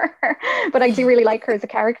embarrassed for her. But I do really like her as a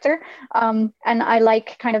character. And I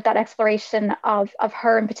like kind of that exploration of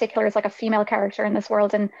her in particular as like a female character in this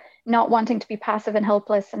world and not wanting to be passive and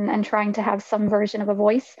helpless and trying to have some version of a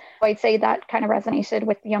voice. So I'd say that kind of resonated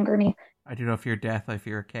with the younger me. I do not fear death, I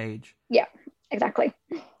fear a cage. Yeah, exactly.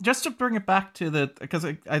 Just to bring it back to because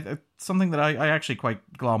something that I actually quite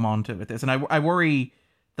glom onto with this, and I worry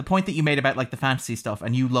the point that you made about like the fantasy stuff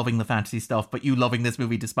and you loving the fantasy stuff, but you loving this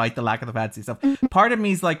movie despite the lack of the fantasy stuff. Part of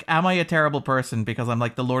me is like, am I a terrible person? Because I'm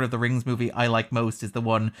like, the Lord of the Rings movie I like most is the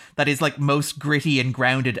one that is like most gritty and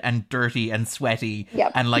grounded and dirty and sweaty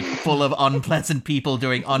and like full of unpleasant people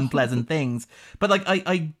doing unpleasant things. But like,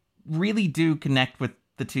 I really do connect with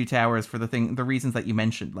the Two Towers for the reasons that you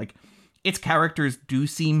mentioned. Like, its characters do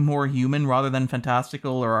seem more human rather than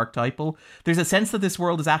fantastical or archetypal. There's a sense that this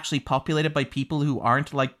world is actually populated by people who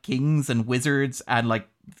aren't like kings and wizards and like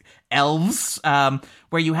elves,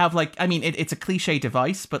 where you have like, I mean, it's a cliche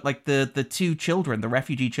device, but like the two children, the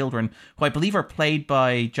refugee children, who I believe are played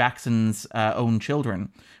by Jackson's own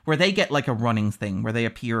children, where they get like a running thing where they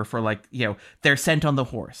appear for like, you know, they're sent on the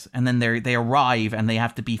horse and then they arrive and they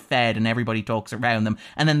have to be fed and everybody talks around them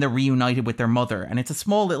and then they're reunited with their mother, and it's a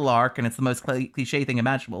small little arc and it's the most cliche thing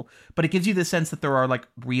imaginable, but it gives you the sense that there are like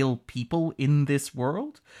real people in this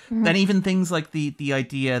world. And even things like the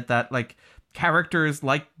idea that like characters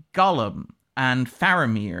like Gollum and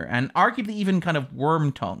Faramir and arguably even kind of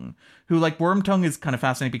Wormtongue, who like Wormtongue is kind of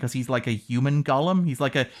fascinating because he's like a human Gollum. He's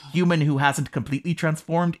like a human who hasn't completely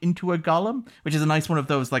transformed into a Gollum, which is a nice one of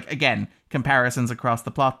those, like, again, comparisons across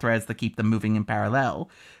the plot threads that keep them moving in parallel.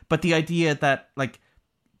 But the idea that like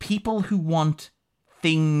people who want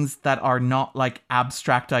things that are not like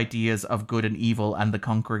abstract ideas of good and evil and the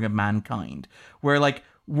conquering of mankind, where like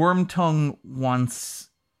Wormtongue wants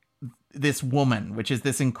this woman, which is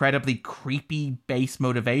this incredibly creepy base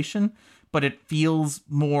motivation, but it feels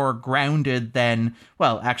more grounded than,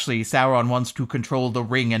 well, actually Sauron wants to control the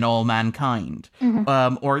ring and all mankind.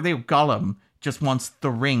 Or Gollum just wants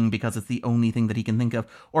the ring because it's the only thing that he can think of.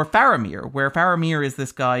 Or Faramir, where Faramir is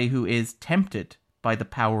this guy who is tempted by the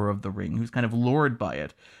power of the ring, who's kind of lured by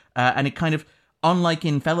it. And it kind of, unlike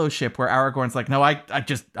in Fellowship, where Aragorn's like, no,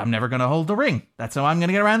 I'm never going to hold the ring. That's how I'm going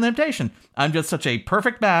to get around the temptation. I'm just such a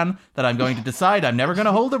perfect man that I'm going to decide I'm never going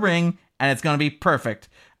to hold the ring, and it's going to be perfect.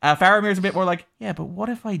 Faramir's a bit more like, yeah, but what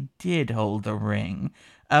if I did hold the ring?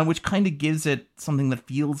 Which kind of gives it something that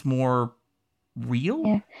feels more real.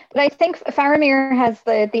 Yeah, but I think Faramir has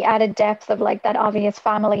the added depth of like that obvious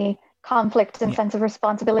family conflict and sense of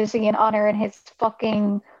responsibility and honor, and his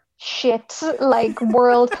fucking shit, like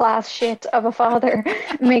world-class shit of a father,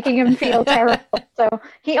 making him feel terrible. So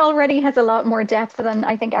he already has a lot more depth than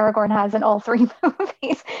I think Aragorn has in all three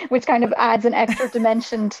movies, which kind of adds an extra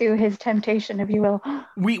dimension to his temptation, if you will.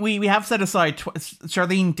 We have set aside,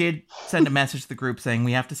 Charlene did send a message to the group saying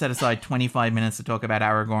we have to set aside 25 minutes to talk about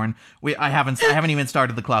Aragorn. I haven't even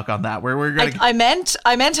started the clock on that. We're gonna... I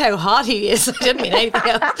meant how hot he is. I didn't mean anything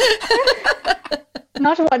else.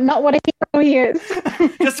 Not what a hero he is.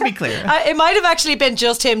 Just to be clear. It might have actually been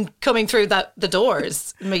just him coming through the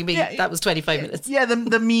doors. Maybe that was 25 minutes. Yeah,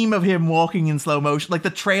 the meme of him walking in slow motion, like the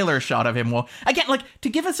trailer shot of him again, like to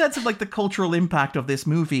give a sense of like the cultural impact of this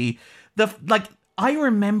movie. I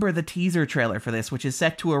remember the teaser trailer for this, which is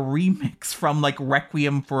set to a remix from like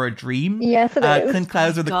Requiem for a Dream. Yes, it is. Clint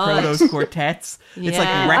Clauser, the Kronos Quartets. It's like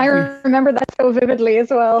I remember that so vividly as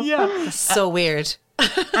well. Yeah, so weird.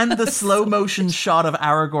 And the slow motion shot of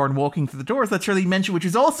Aragorn walking through the doors that Shirley mentioned, which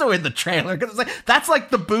is also in the trailer, because it's like that's like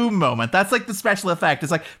the boom moment. That's like the special effect.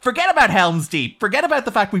 It's like, forget about Helm's Deep. Forget about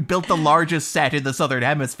the fact we built the largest set in the Southern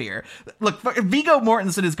Hemisphere. Look, Viggo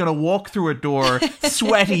Mortensen is going to walk through a door,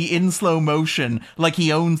 sweaty in slow motion, like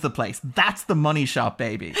he owns the place. That's the money shot,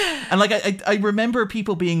 baby. And like I remember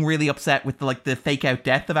people being really upset with the fake out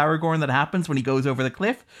death of Aragorn that happens when he goes over the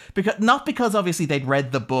cliff, not because obviously they'd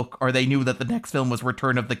read the book or they knew that the next film was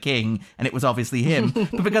Return of the King and it was obviously him,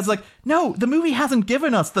 but because like, no, the movie hasn't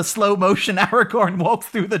given us the slow motion Aragorn walks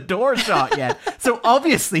through the door shot yet, so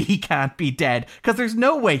obviously he can't be dead, because there's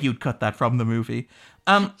no way you'd cut that from the movie.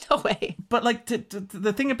 No way. But like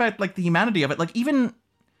the thing about like the humanity of it, like even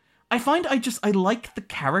I find I like the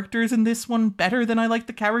characters in this one better than I like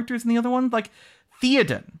the characters in the other one. Like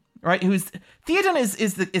Theoden, right?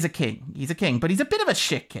 Theoden is a king. He's a king, but he's a bit of a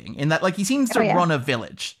shit king in that like he seems to run a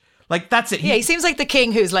village. Like, that's it. He seems like the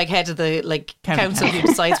king who's like head of the like council who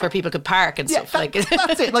decides where people could park and stuff.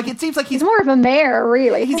 That's it. Like, it seems like he's more of a mayor,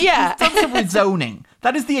 really. He's done some rezoning.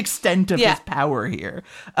 That is the extent of his power here.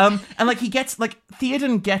 And like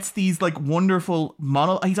Theoden gets these like wonderful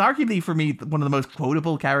he's arguably for me one of the most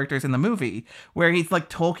quotable characters in the movie, where he's like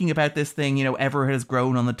talking about this thing, ever has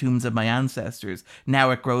grown on the tombs of my ancestors, now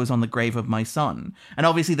it grows on the grave of my son. And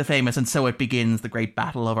obviously the famous, and so it begins, the great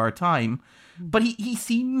battle of our time. But he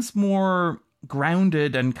seems more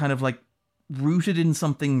grounded and kind of like rooted in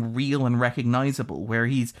something real and recognizable, where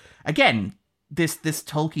he's, again, this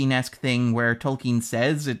Tolkien-esque thing where Tolkien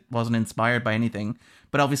says it wasn't inspired by anything,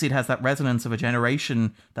 but obviously it has that resonance of a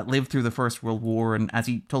generation that lived through the First World War, and as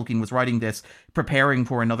Tolkien was writing this, preparing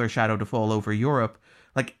for another shadow to fall over Europe,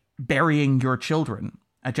 like burying your children,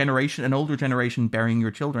 an older generation burying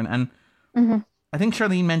your children. And I think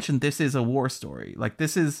Charlene mentioned this is a war story. Like,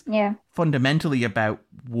 this is fundamentally about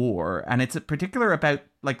war, and it's particular about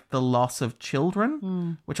like the loss of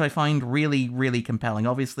children, which I find really, really compelling.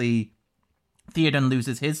 Obviously, Theoden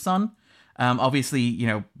loses his son. Obviously,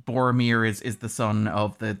 Boromir is the son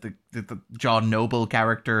of the John Noble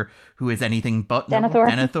character, who is anything but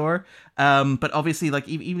Denethor. But obviously, like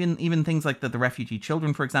even things like the refugee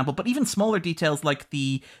children, for example, but even smaller details like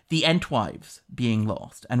the Entwives being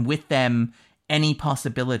lost, and with them any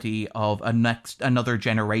possibility of another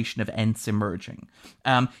generation of Ents emerging.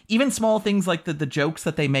 Even small things like the jokes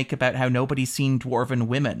that they make about how nobody's seen dwarven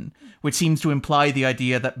women, which seems to imply the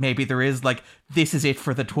idea that maybe there is like, this is it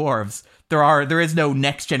for the dwarves. There is no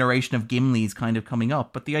next generation of Gimlis kind of coming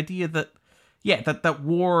up, but the idea that, that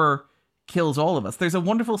war kills all of us. There's a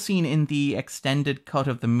wonderful scene in the extended cut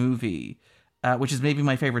of the movie, which is maybe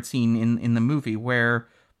my favorite scene in the movie, where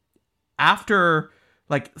after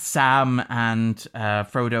like Sam and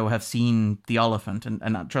Frodo have seen the elephant,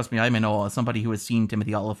 and trust me, I'm in awe as somebody who has seen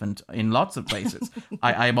Timothy Olyphant in lots of places.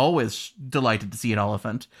 I'm always delighted to see an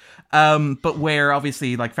elephant. But where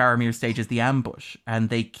obviously like Faramir stages the ambush and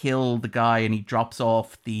they kill the guy and he drops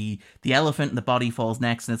off the elephant and the body falls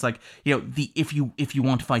next, and it's like, if you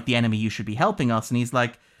want to fight the enemy, you should be helping us. And he's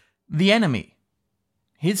like, the enemy.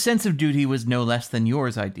 His sense of duty was no less than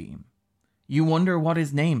yours, I deem. You wonder what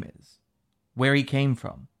his name is, where he came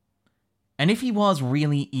from, and if he was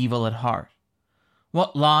really evil at heart,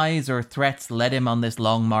 what lies or threats led him on this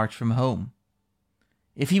long march from home,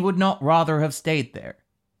 if he would not rather have stayed there,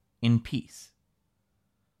 in peace.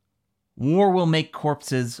 War will make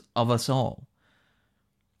corpses of us all.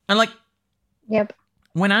 And like,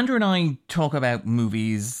 when Andrew and I talk about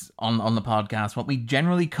movies on the podcast, what we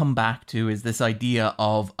generally come back to is this idea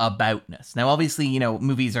of aboutness. Now, obviously,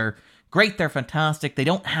 movies are great, they're fantastic, they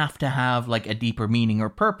don't have to have like a deeper meaning or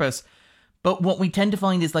purpose, but what we tend to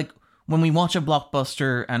find is like when we watch a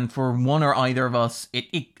blockbuster and for one or either of us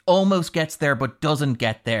it almost gets there but doesn't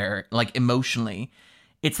get there, like emotionally,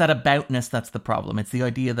 it's that aboutness that's the problem. It's the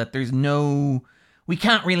idea that we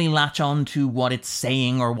can't really latch on to what it's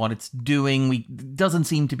saying or what it's doing. It doesn't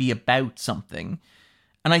seem to be about something.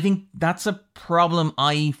 And I think that's a problem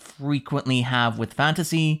I frequently have with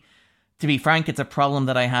fantasy. To be frank, it's a problem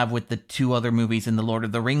that I have with the two other movies in the Lord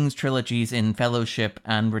of the Rings trilogies, in Fellowship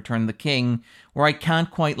and Return of the King, where I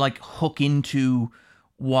can't quite hook into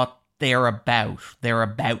what they're about, their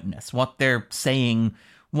aboutness, what they're saying,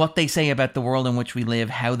 what they say about the world in which we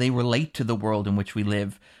live, how they relate to the world in which we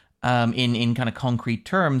live, in kind of concrete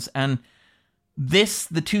terms. And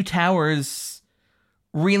The Two Towers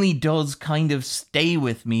really does kind of stay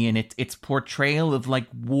with me in its portrayal of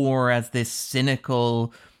war as this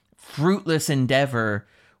cynical, fruitless endeavor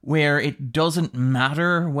where it doesn't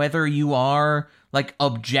matter whether you are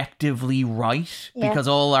objectively right, because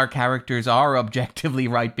all our characters are objectively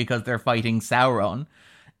right because they're fighting Sauron.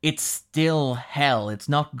 It's still hell. It's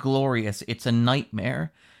not glorious. It's a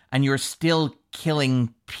nightmare. And you're still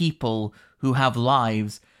killing people who have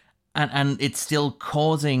lives, and it's still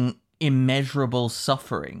causing immeasurable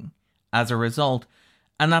suffering as a result.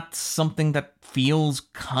 And that's something that feels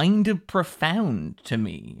kind of profound to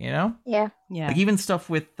me, you know? Yeah. Even stuff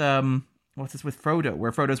with with Frodo,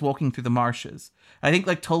 where Frodo's walking through the marshes. I think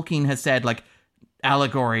Tolkien has said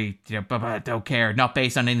allegory, don't care, not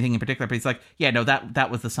based on anything in particular, but he's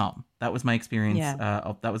that was the psalm. That was my experience.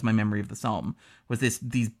 That was my memory of the psalm, was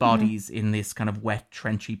these bodies in this kind of wet,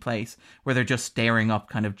 trenchy place where they're just staring up,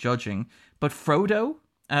 kind of judging. But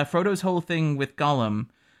Frodo's whole thing with Gollum,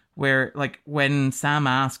 where when Sam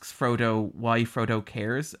asks Frodo why Frodo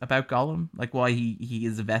cares about Gollum, why he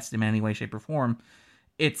is invested in any way, shape or form,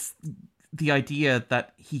 it's the idea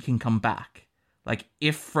that he can come back.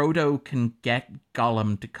 If Frodo can get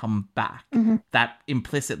Gollum to come back, that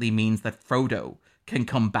implicitly means that Frodo can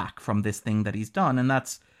come back from this thing that he's done. And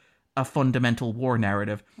that's a fundamental war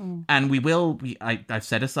narrative. And I've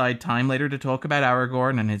set aside time later to talk about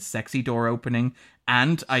Aragorn and his sexy door opening.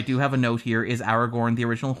 And I do have a note here, is Aragorn the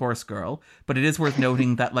original horse girl? But it is worth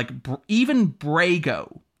noting that even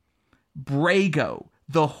Brago,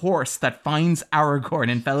 the horse that finds Aragorn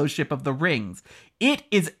in Fellowship of the Rings, it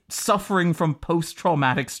is suffering from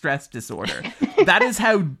post-traumatic stress disorder. That is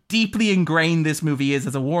how deeply ingrained this movie is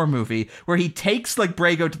as a war movie, where he takes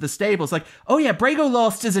Brago to the stables. Oh yeah, Brago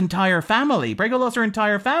lost his entire family. Brago lost her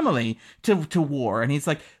entire family to war. And he's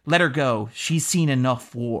let her go. She's seen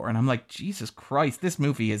enough war. And I'm Jesus Christ, this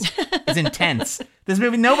movie is intense. This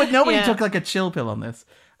movie, nobody took a chill pill on this.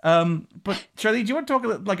 But Charlie, do you want to talk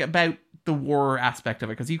about the war aspect of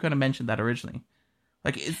it? Because you kind of mentioned that originally.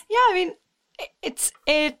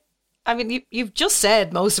 You've just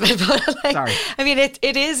said most of it, but sorry.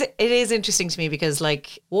 It is interesting to me because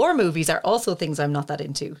war movies are also things I'm not that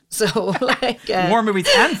into. So war movies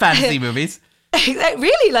and fantasy movies.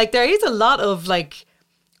 Really, there is a lot of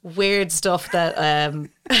weird stuff that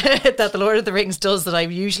that the Lord of the Rings does that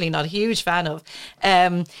I'm usually not a huge fan of.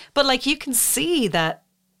 But you can see that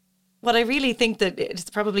what I really think that it's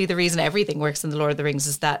probably the reason everything works in the Lord of the Rings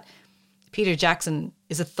is that Peter Jackson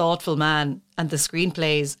is a thoughtful man, and the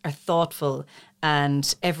screenplays are thoughtful,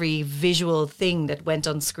 and every visual thing that went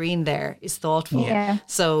on screen there is thoughtful. Yeah.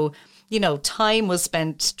 So, time was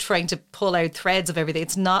spent trying to pull out threads of everything.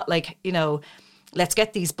 It's not let's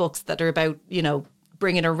get these books that are about,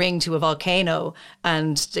 bringing a ring to a volcano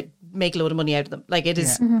and to make a load of money out of them. It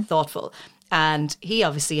is thoughtful. And he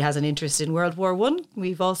obviously has an interest in World War I.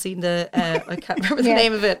 We've all seen the I can't remember the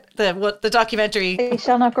name of it. The documentary. They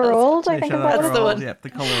Shall Not Grow Old. I think that's the one. Yeah, the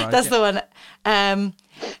color. That's the one.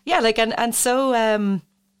 And so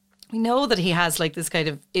we know that he has this kind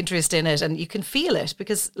of interest in it, and you can feel it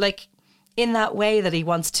because in that way that he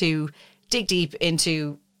wants to dig deep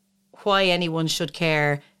into why anyone should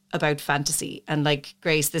care about fantasy. And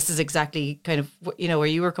Grace, this is exactly kind of where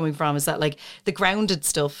you were coming from, is that the grounded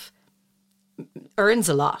stuff earns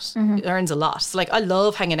a lot. It earns a lot. So, I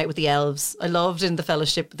love hanging out with the elves. I loved in the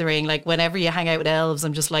Fellowship of the Ring. Whenever you hang out with elves,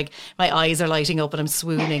 I'm just my eyes are lighting up and I'm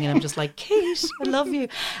swooning and I'm just Kate, I love you.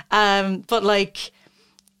 But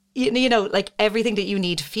everything that you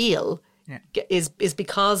need to feel is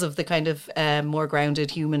because of the kind of more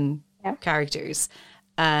grounded human characters.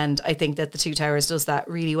 And I think that The Two Towers does that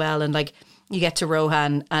really well. And you get to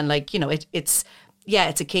Rohan and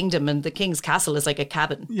it's a kingdom, and the king's castle is a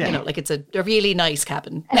cabin. Yeah. It's a really nice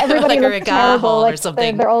cabin. And everybody or looks a gah hall terrible, or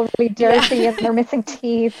something. They're all really dirty and they're missing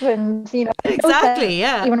teeth, and exactly,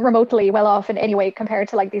 yeah. Even remotely well off in any way compared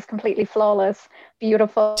to these completely flawless,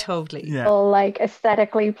 beautiful, totally,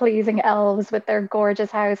 aesthetically pleasing elves with their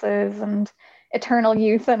gorgeous houses, and eternal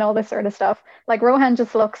youth and all this sort of stuff. Like Rohan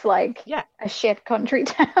just looks like a shit country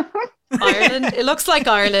town. Ireland. It looks like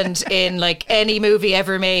Ireland in like any movie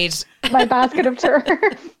ever made. My basket of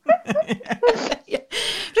turf. Yeah.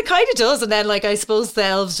 It kind of does. And then like I suppose the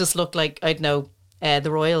elves just look like, I don't know,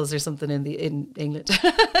 the royals or something in England.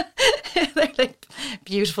 They're like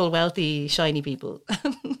beautiful, wealthy, shiny people.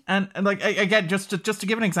 And like again, just to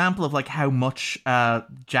give an example of like how much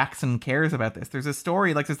Jackson cares about this, there's a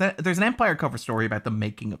story like there's an Empire cover story about the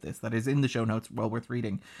making of this that is in the show notes, well worth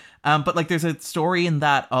reading. But like there's a story in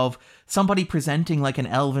that of somebody presenting like an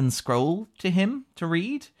elven scroll to him to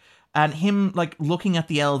read. And him, like, looking at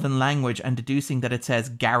the elven language and deducing that it says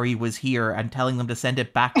Gary was here and telling them to send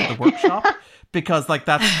it back to the workshop. Because, like,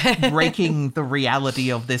 that's breaking the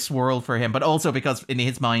reality of this world for him. But also because, in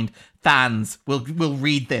his mind, fans will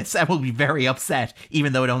read this and will be very upset,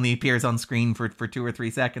 even though it only appears on screen for 2 or 3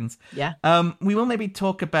 seconds. Yeah. We will maybe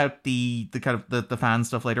talk about the kind of the fan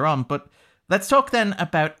stuff later on, but let's talk then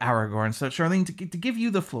about Aragorn. So, Charlene, to give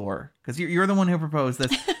you the floor, because you're the one who proposed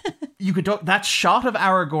this. You could talk that shot of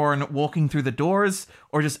Aragorn walking through the doors,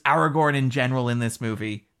 or just Aragorn in general in this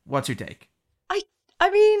movie. What's your take? I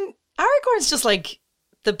mean, Aragorn's just like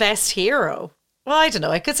the best hero. Well, I don't know.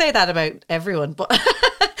 I could say that about everyone, but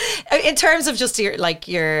in terms of just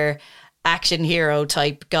your action hero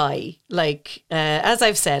type guy, like as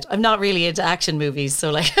I've said, I'm not really into action movies, so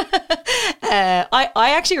like.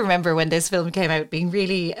 I actually remember when this film came out being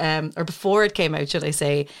really, or before it came out, should I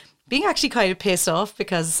say, being actually kind of pissed off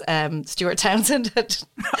because Stuart Townsend had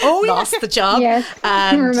lost the job. Yes,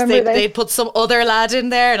 and they'd put some other lad in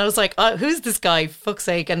there. And I was like, oh, who's this guy? Fuck's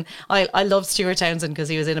sake. And I loved Stuart Townsend because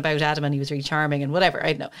he was in About Adam and he was really charming and whatever.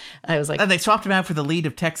 I don't know. I was like... And they swapped him out for the lead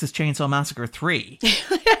of Texas Chainsaw Massacre 3.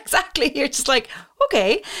 Exactly. You're just like,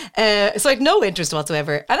 okay. So I had no interest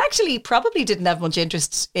whatsoever. And actually probably didn't have much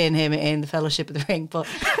interest in him in The Fellowship of the Ring. But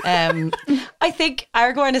I think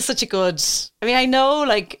Aragorn is such a good... I mean, I know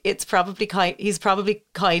like he's probably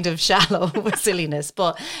kind of shallow with silliness,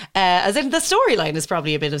 but as in the storyline is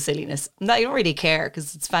probably a bit of silliness. I don't really care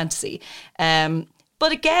because it's fantasy.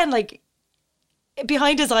 But again, like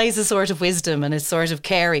behind his eyes is sort of wisdom and his sort of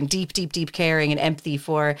caring, deep caring and empathy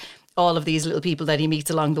for all of these little people that he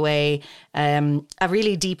meets along the way. A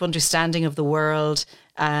really deep understanding of the world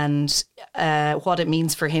and what it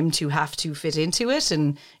means for him to have to fit into it,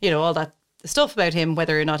 and you know all that stuff about him,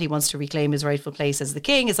 whether or not he wants to reclaim his rightful place as the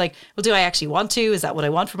king. Is like, well, do I actually want to? Is that what I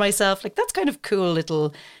want for myself? Like that's kind of cool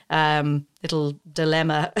little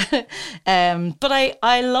dilemma. But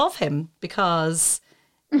I love him because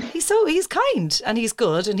he's kind and he's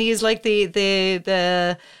good and he's like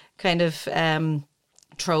the kind of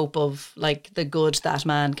trope of like the good that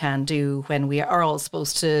man can do when we are all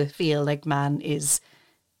supposed to feel like man is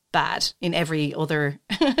bad in every other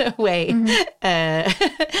way.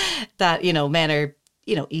 That, you know, men are,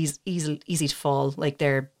 you know, easy to fall, like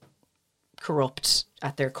they're corrupt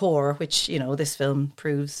at their core, which, you know, this film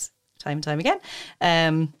proves time and time again.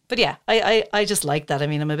 But yeah, I just like that. I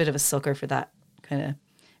mean, I'm a bit of a sucker for that kind of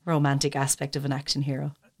romantic aspect of an action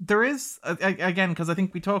hero. There is, again, because I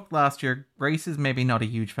think we talked last year, Grace is maybe not a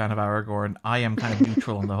huge fan of Aragorn. I am kind of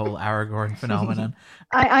neutral on the whole Aragorn phenomenon.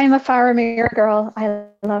 I'm a Faramir girl. I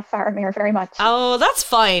love Faramir very much. Oh, that's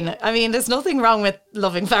fine. I mean, there's nothing wrong with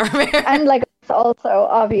loving Faramir. And like also,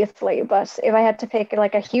 obviously, but if I had to pick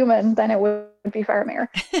like a human, then it would be Faramir.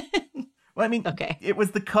 Well, I mean, okay. It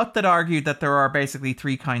was the cut that argued that there are basically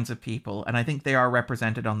 3 kinds of people, and I think they are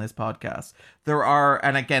represented on this podcast. There are,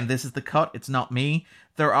 and again, this is the cut, it's not me.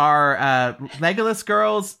 There are Legolas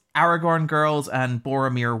girls, Aragorn girls, and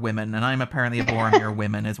Boromir women, and I'm apparently a Boromir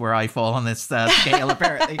woman is where I fall on this scale,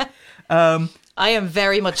 apparently. I am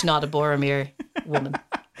very much not a Boromir woman.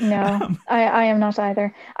 No, I am not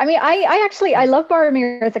either. I mean, I love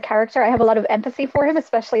Boromir as a character. I have a lot of empathy for him,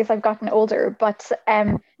 especially as I've gotten older. But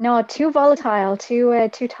no, too volatile, too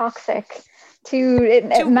toxic, too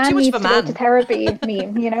man needs to go to therapy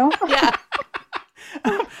meme, you know? Yeah.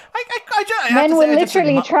 Men will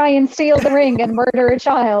literally try and steal the ring and murder a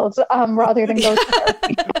child rather than go to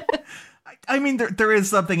therapy. I mean, there is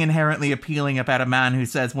something inherently appealing about a man who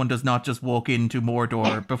says one does not just walk into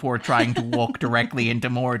Mordor before trying to walk directly into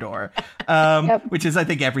Mordor, which is, I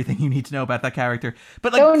think, everything you need to know about that character.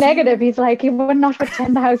 But like, so negative. He's like, not with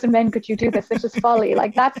 10,000 men could you do this. It's just folly.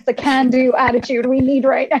 Like, that's the can-do attitude we need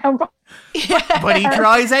right now. But he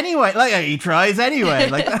tries anyway. Like, he tries anyway.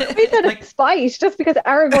 Like, he said it's spite just because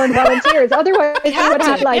Aragorn volunteers. Otherwise, he would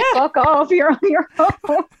have like, fuck off. You're on your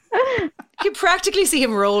own. You practically see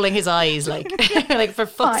him rolling his eyes, like, like for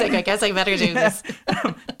fuck's sake, I guess I better do this.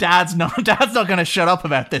 Dad's not going to shut up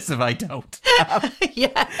about this if I don't.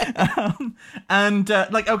 Yeah.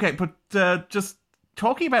 Okay, but just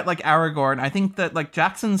talking about like Aragorn, I think that like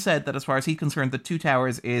Jackson said that as far as he's concerned, The Two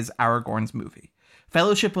Towers is Aragorn's movie.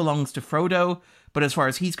 Fellowship belongs to Frodo, but as far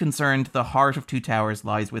as he's concerned, the heart of Two Towers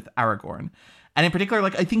lies with Aragorn. And in particular,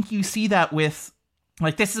 like I think you see that with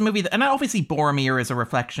like this is a movie that, and obviously Boromir is a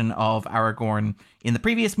reflection of Aragorn in the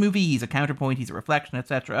previous movie. He's a counterpoint, he's a reflection,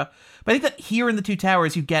 etc. But I think that here in The Two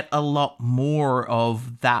Towers, you get a lot more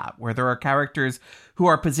of that, where there are characters who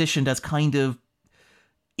are positioned as kind of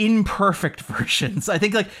imperfect versions. I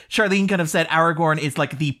think like Charlene kind of said Aragorn is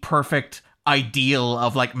like the perfect ideal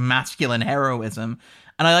of like masculine heroism.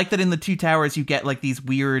 And I like that in The Two Towers, you get like these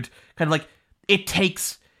weird kind of like, it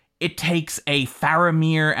takes a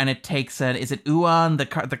Faramir and it takes is it Uan,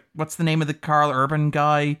 the what's the name of the Carl Urban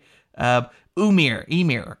guy? Éomer.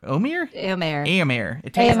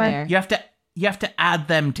 It takes Éomer. You have to add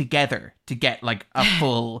them together to get like a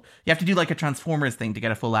full. You have to do like a Transformers thing to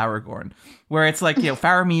get a full Aragorn. Where it's like,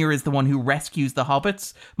 Faramir is the one who rescues the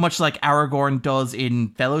hobbits, much like Aragorn does in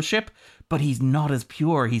Fellowship. But he's not as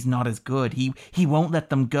pure. He's not as good. He won't let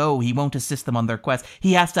them go. He won't assist them on their quest.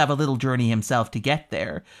 He has to have a little journey himself to get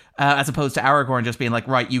there, as opposed to Aragorn just being like,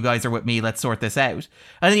 right, you guys are with me. Let's sort this out.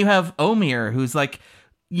 And then you have Éomer, who's like,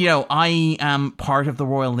 I am part of the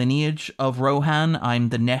royal lineage of Rohan. I'm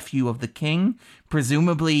the nephew of the king.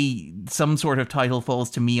 Presumably, some sort of title falls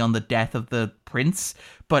to me on the death of the prince.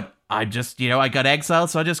 But I just, I got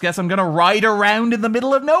exiled, so I just guess I'm going to ride around in the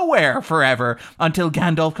middle of nowhere forever until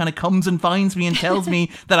Gandalf kind of comes and finds me and tells me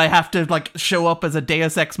that I have to, like, show up as a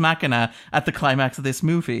deus ex machina at the climax of this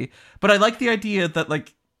movie. But I like the idea that,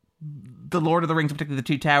 like, the Lord of the Rings, particularly The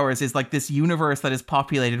Two Towers, is, like, this universe that is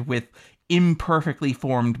populated with imperfectly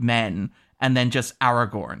formed men and then just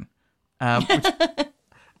Aragorn,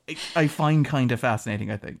 which I find kind of fascinating,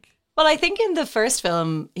 I think. Well, I think in the first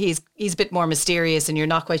film, he's a bit more mysterious and you're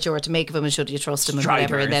not quite sure what to make of him and should you trust him and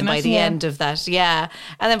whatever. And then by the end of that, and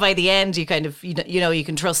then by the end, you kind of, you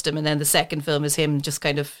can trust him. And then the second film is him just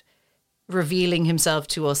kind of revealing himself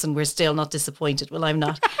to us and we're still not disappointed. Well, I'm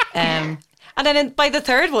not. And then by the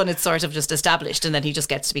third one, it's sort of just established and then he just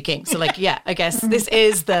gets to be king. So like, I guess this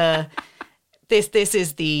is the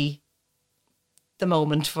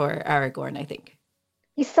moment for Aragorn, I think.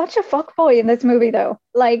 He's such a fuckboy in this movie, though.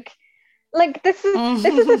 Like this is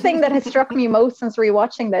the thing that has struck me most since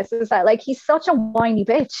rewatching this, is that like he's such a whiny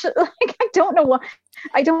bitch. Like I don't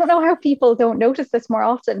know how people don't notice this more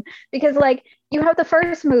often, because like you have the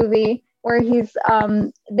first movie where he's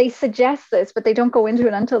they suggest this, but they don't go into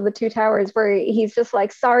it until The Two Towers, where he's just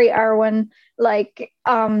like, sorry, Arwen, like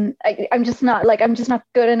I'm just not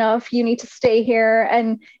good enough, you need to stay here.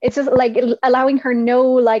 And it's just like allowing her no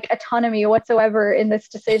like autonomy whatsoever in this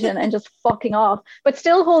decision and just fucking off, but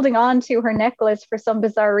still holding on to her necklace for some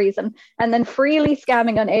bizarre reason, and then freely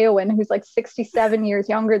scamming on Éowyn, who's like 67 years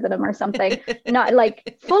younger than him or something, not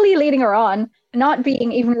like fully leading her on, not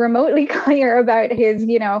being even remotely clear about his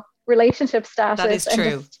relationship status. That is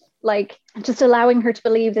true. And just allowing her to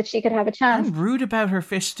believe that she could have a chance. And rude about her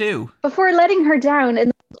fish stew. Before letting her down in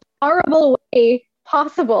the most horrible way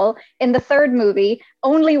possible in the third movie,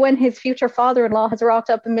 only when his future father-in-law has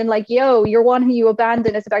rocked up and been like, yo, your one who you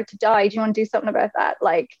abandoned is about to die. Do you want to do something about that?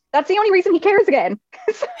 Like, that's the only reason he cares again.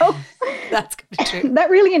 So that's true.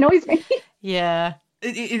 That really annoys me. Yeah.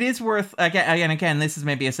 It is worth, again, this is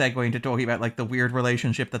maybe a segue into talking about like the weird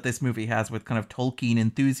relationship that this movie has with kind of Tolkien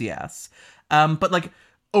enthusiasts. But like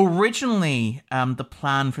originally, the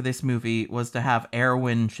plan for this movie was to have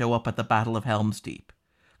Éowyn show up at the Battle of Helm's Deep.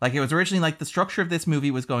 Like it was originally like the structure of this movie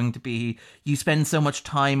was going to be, you spend so much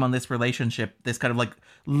time on this relationship, this kind of like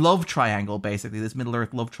love triangle, basically, this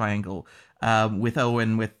Middle-earth love triangle, with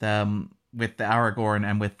Owen, with Aragorn,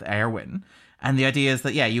 and with Éowyn. And the idea is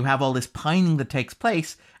that, you have all this pining that takes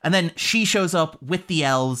place, and then she shows up with the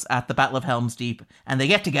elves at the Battle of Helm's Deep, and they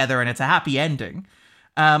get together, and it's a happy ending.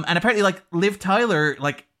 And apparently, like, Liv Tyler,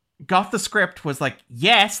 like, got the script, was like,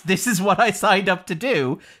 yes, this is what I signed up to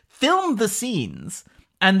do, filmed the scenes,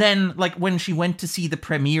 and then, like, when she went to see the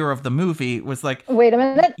premiere of the movie, was like, wait a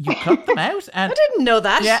minute, you cut them out? And I didn't know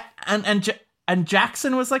that. Yeah, and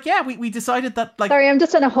Jackson was like, we decided that, like... Sorry, I'm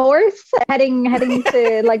just on a horse heading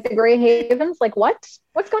to, like, the Grey Havens. Like, what?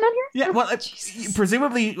 What's going on here? Yeah, well,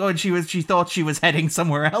 presumably when she thought she was heading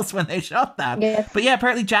somewhere else when they shot that. Yes. But yeah,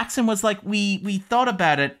 apparently Jackson was like, we thought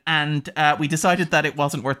about it, and we decided that it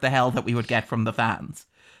wasn't worth the hell that we would get from the fans.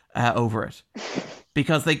 over it.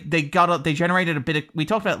 Because they generated a bit of, we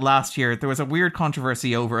talked about it last year, there was a weird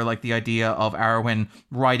controversy over like the idea of Arwen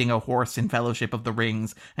riding a horse in Fellowship of the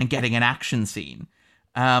Rings and getting an action scene.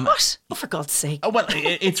 What? Oh, for God's sake. Oh, well,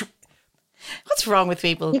 it's... What's wrong with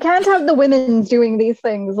people? You can't have the women doing these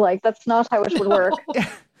things. Like, that's not how it would work.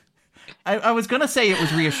 I was going to say it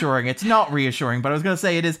was reassuring. It's not reassuring, but I was going to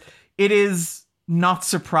say it is not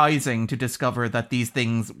surprising to discover that these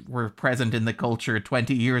things were present in the culture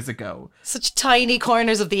 20 years ago. Such tiny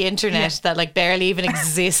corners of the internet that like barely even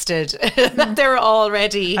existed. They're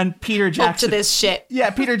already and Peter Jackson up to this shit. Yeah,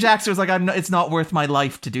 Peter Jackson was like, it's not worth my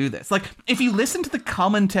life to do this. Like, if you listen to the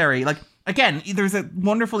commentary, like, again, there's a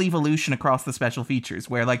wonderful evolution across the special features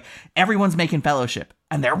where like everyone's making Fellowship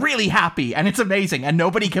and they're really happy and it's amazing and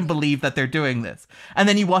nobody can believe that they're doing this. And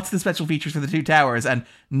then you watch the special features for the Two Towers and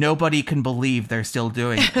nobody can believe they're still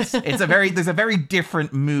doing this. There's a very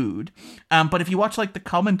different mood. But if you watch like the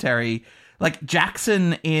commentary, like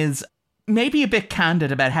Jackson is maybe a bit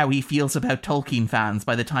candid about how he feels about Tolkien fans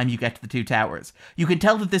by the time you get to the Two Towers. You can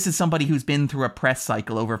tell that this is somebody who's been through a press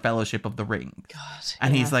cycle over Fellowship of the Ring. God,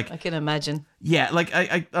 and he's like, I can imagine. Yeah, like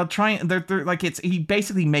I'll try. They're like he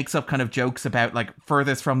basically makes up kind of jokes about like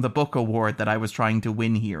furthest from the book award that I was trying to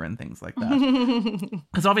win here and things like that.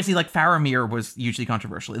 Because obviously, like Faramir was hugely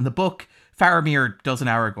controversial in the book. Faramir does an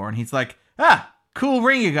Aragorn. He's like, cool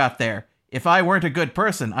ring you got there. If I weren't a good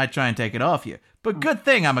person, I'd try and take it off you. But good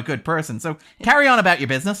thing I'm a good person. So carry on about your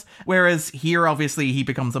business. Whereas here, obviously, he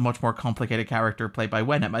becomes a much more complicated character played by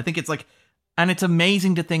Wenham. I think it's like, and it's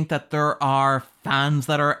amazing to think that there are fans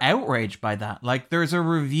that are outraged by that. Like, there's a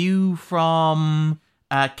review from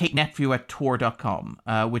Kate Netview at Tor.com,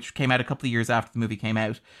 which came out a couple of years after the movie came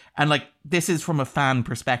out. And, like, this is from a fan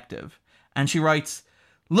perspective. And she writes,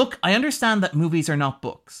 "Look, I understand that movies are not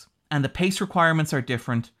books, and the pace requirements are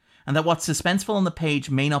different, and that what's suspenseful on the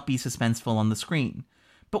page may not be suspenseful on the screen.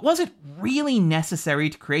 But was it really necessary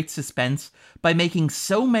to create suspense by making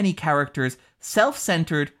so many characters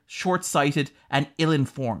self-centered, short-sighted, and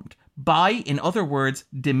ill-informed? By, in other words,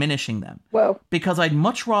 diminishing them. Whoa. Because I'd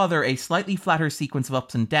much rather a slightly flatter sequence of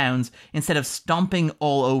ups and downs instead of stomping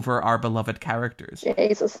all over our beloved characters."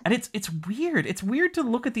 Jesus. And it's weird. It's weird to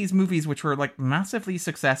look at these movies which were like massively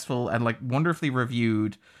successful and like wonderfully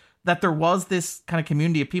reviewed, that there was this kind of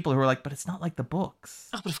community of people who were like, but it's not like the books.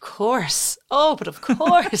 Oh, but of course.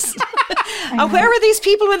 And where were these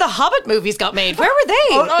people when the Hobbit movies got made? Where were they?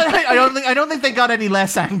 I don't think they got any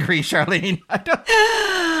less angry, Charlene.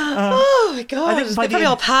 Oh my God. They probably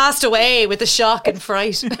all passed away with the shock and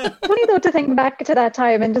fright. Funny though to think back to that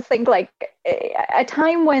time and just think like a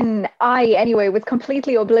time when I, anyway, was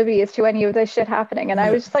completely oblivious to any of this shit happening. And I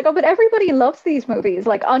was just like, oh, but everybody loves these movies,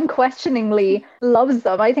 like unquestioningly loves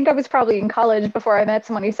them. I think I was probably in college before I met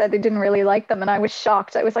someone who said they didn't really like them. And I was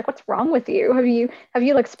shocked. I was like, what's wrong with you? Have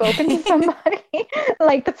you like spoken to somebody?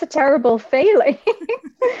 Like, that's a terrible failing.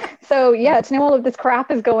 So yeah, to know all of this crap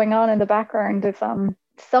is going on in the background is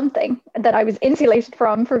something that I was insulated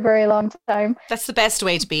from for a very long time. That's the best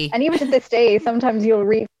way to be. And even to this day, sometimes you'll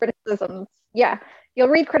read criticisms. Yeah, you'll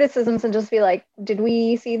read criticisms and just be like, did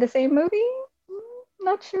we see the same movie?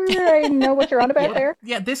 Not sure I know what you're on about there.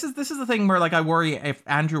 Yeah, this is the thing where like I worry if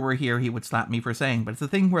Andrew were here, he would slap me for saying, but it's the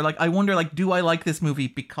thing where like I wonder, like, do I like this movie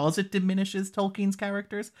because it diminishes Tolkien's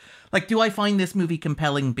characters? Like, do I find this movie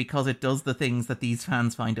compelling because it does the things that these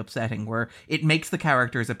fans find upsetting, where it makes the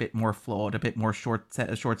characters a bit more flawed, a bit more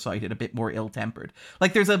short-sighted, a bit more ill-tempered?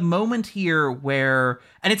 Like, there's a moment here where,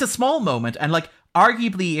 and it's a small moment, and like,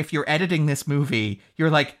 arguably, if you're editing this movie, you're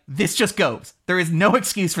like, this just goes. There is no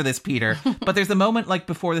excuse for this, Peter. But there's a moment like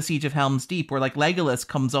before the Siege of Helm's Deep where like Legolas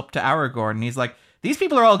comes up to Aragorn and he's like, these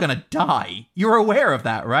people are all gonna die. You're aware of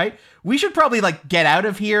that, right? We should probably like get out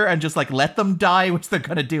of here and just like let them die, which they're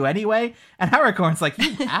gonna do anyway. And Aragorn's like,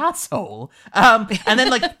 you asshole. And then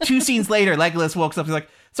like 2 scenes later, Legolas walks up and he's like,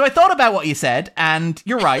 so I thought about what you said, and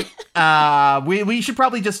you're right. We should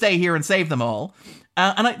probably just stay here and save them all.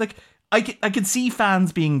 And I can see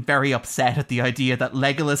fans being very upset at the idea that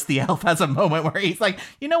Legolas the elf has a moment where he's like,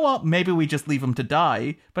 you know what, maybe we just leave him to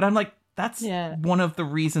die. But I'm like, that's one of the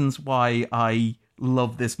reasons why I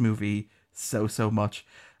love this movie so much.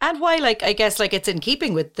 And why, like, I guess, like, it's in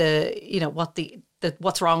keeping with the, you know,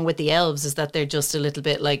 what's wrong with the elves is that they're just a little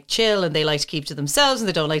bit like chill and they like to keep to themselves and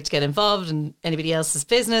they don't like to get involved in anybody else's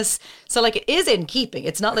business. So like it is in keeping.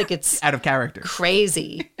 It's not like it's out of character,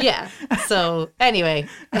 crazy. Yeah. So anyway,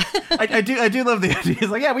 I do love the idea.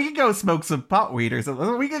 It's like, yeah, we can go smoke some pot weed or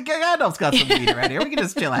something. We can get Gandalf's got some weed around here. We can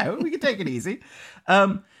just chill out. We can take it easy.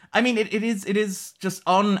 I mean, it is just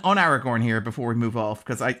on Aragorn here before we move off,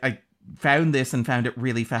 because found this and found it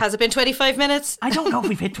really fast. Has it been 25 minutes? I don't know if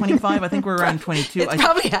we've hit 25. I think we're around 22. It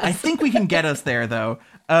probably has. I think we can get us there, though.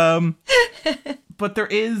 But there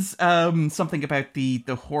is something about the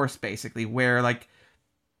horse, basically, where, like,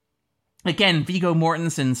 again, Viggo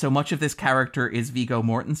Mortensen, so much of this character is Viggo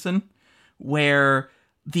Mortensen, where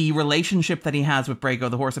the relationship that he has with Brago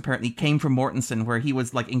the horse apparently came from Mortensen, where he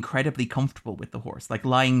was, like, incredibly comfortable with the horse, like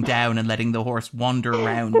lying down and letting the horse wander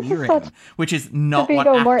around near him, which is not what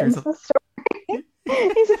actors... Story.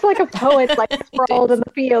 He's just like a poet, like sprawled in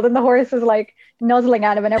the field, and the horse is like nuzzling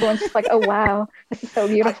at him, and everyone's just like, "Oh wow, this is so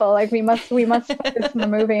beautiful! Like we must put this in the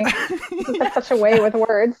movie." That's such a way with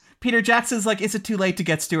words. Peter Jackson's like, "Is it too late to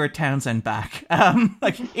get Stuart Townsend back?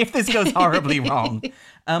 Like if this goes horribly wrong."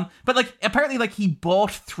 But like apparently, like he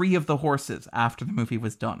bought 3 of the horses after the movie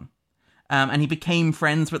was done. And he became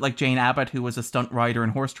friends with like Jane Abbott, who was a stunt rider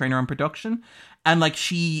and horse trainer in production, and like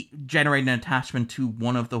she generated an attachment to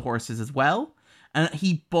one of the horses as well. And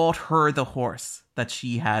he bought her the horse that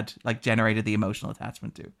she had like generated the emotional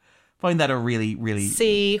attachment to. Find that a really, really...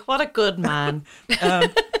 See, what a good man.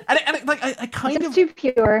 I kind of... too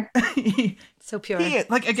pure. So pure. Yeah,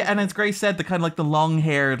 like, again, and as Grace said, the kind of like the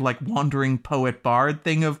long-haired, like wandering poet bard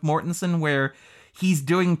thing of Mortensen, where he's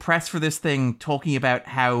doing press for this thing, talking about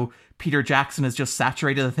how Peter Jackson has just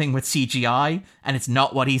saturated the thing with CGI and it's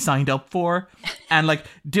not what he signed up for. And like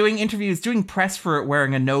doing interviews, doing press for it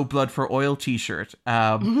wearing a No Blood for Oil t-shirt,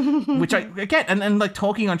 which I get, and like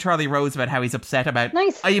talking on Charlie Rose about how he's upset about.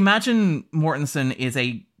 Nice. I imagine Mortensen is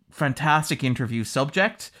a fantastic interview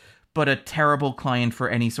subject, but a terrible client for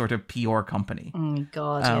any sort of PR company. Oh,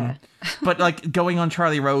 God, yeah. But like going on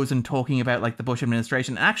Charlie Rose and talking about like the Bush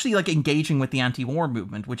administration, and actually like engaging with the anti-war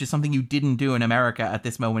movement, which is something you didn't do in America at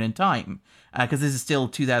this moment in time. Because this is still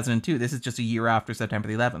 2002. This is just a year after September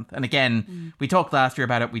the 11th. And again, we talked last year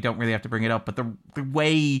about it. We don't really have to bring it up. But the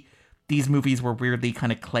way these movies were weirdly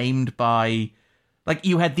kind of claimed by... Like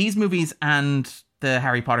you had these movies and the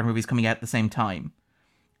Harry Potter movies coming out at the same time.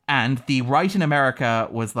 And the right in America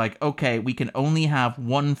was like, okay, we can only have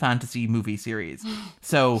one fantasy movie series.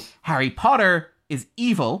 So Harry Potter is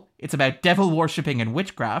evil. It's about devil worshipping and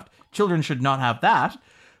witchcraft. Children should not have that.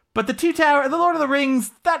 But the the Lord of the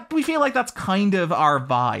Rings, that we feel like that's kind of our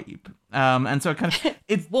vibe. And so it kind of...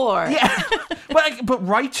 It's war. Yeah. but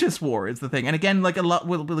righteous war is the thing. And again, like a lot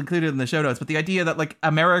we'll include it in the show notes. But the idea that like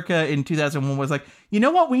America in 2001 was like, you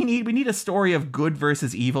know what we need? We need a story of good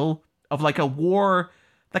versus evil. Of like a war...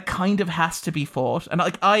 that kind of has to be fought. And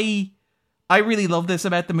like I really love this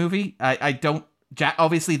about the movie. I don't...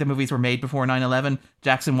 obviously, the movies were made before 9/11.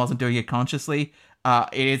 Jackson wasn't doing it consciously.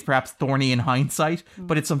 It is perhaps thorny in hindsight,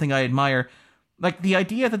 but it's something I admire. Like, the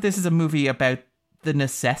idea that this is a movie about the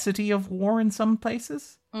necessity of war in some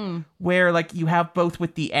places. Where, like, you have both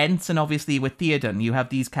with the Ents and obviously with Theoden, you have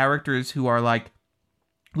these characters who are like,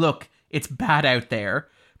 look, it's bad out there,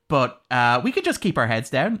 but we could just keep our heads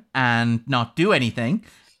down and not do anything,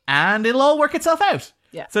 and it'll all work itself out.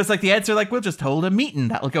 Yeah. So it's like the Ents are like, we'll just hold a meeting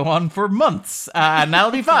that'll go on for months, and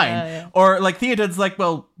that'll be fine. Yeah. Or like Theoden's like,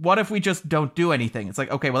 well, what if we just don't do anything? It's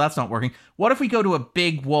like, okay, well, that's not working. What if we go to a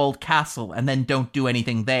big walled castle and then don't do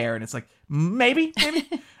anything there? And it's like, maybe.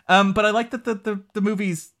 But I like that the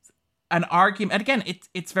movie's an argument. And again,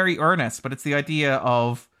 it's very earnest, but it's the idea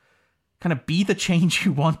of kind of be the change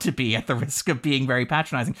you want to be at the risk of being very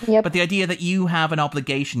patronizing. Yep. But the idea that you have an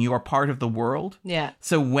obligation, you are part of the world. Yeah.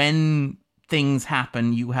 So when things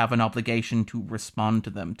happen, you have an obligation to respond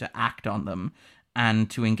to them, to act on them,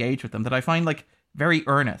 and to engage with them, that I find like very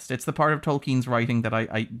earnest. It's the part of Tolkien's writing that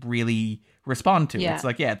I really respond to. Yeah. It's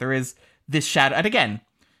like, yeah, there is this shadow. And again,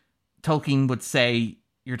 Tolkien would say,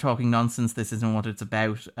 you're talking nonsense, this isn't what it's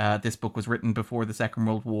about. This book was written before the Second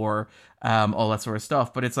World War, all that sort of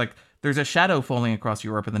stuff. But it's like, there's a shadow falling across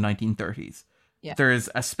Europe in the 1930s. Yeah. There's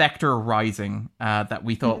a spectre rising that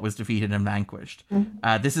we thought was defeated and vanquished.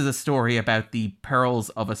 This is a story about the perils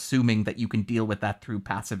of assuming that you can deal with that through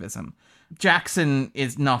pacifism. Jackson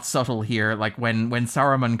is not subtle here. Like when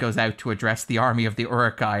Saruman goes out to address the army of the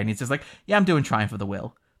Uruk-hai, and he's just like, yeah, I'm doing Triumph of the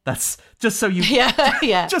Will. That's just so you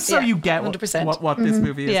just so you get what this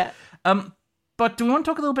movie is. Yeah. But do we want to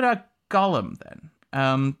talk a little bit about Gollum then?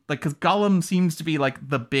 Like, because Gollum seems to be like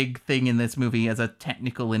the big thing in this movie as a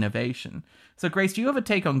technical innovation. So Grace, do you have a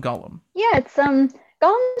take on Gollum? Yeah, it's Gollum's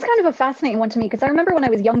kind of a fascinating one to me, because I remember when I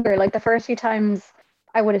was younger, like the first few times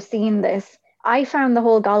I would have seen this, I found the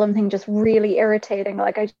whole Gollum thing just really irritating.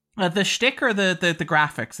 Like the shtick or the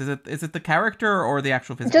graphics? Is it the character or the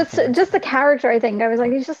actual physical? just the character. I think I was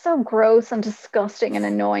like, he's just so gross and disgusting and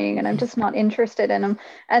annoying, and I'm just not interested in him.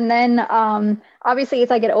 And then obviously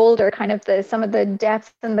as I get older, kind of some of the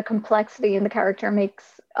depth and the complexity in the character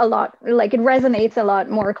makes a lot, like it resonates a lot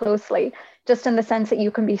more closely. Just in the sense that you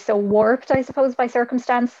can be so warped, I suppose, by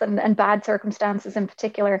circumstance and bad circumstances in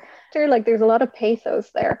particular. Like there's a lot of pathos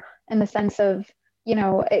there in the sense of,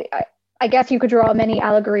 I guess you could draw many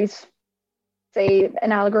allegories, say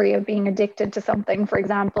an allegory of being addicted to something, for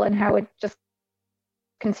example, and how it just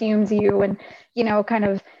consumes you and, kind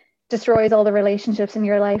of destroys all the relationships in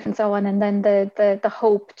your life and so on. And then the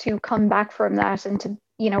hope to come back from that and to,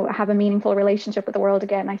 have a meaningful relationship with the world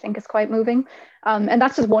again, I think is quite moving. And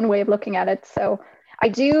that's just one way of looking at it. So I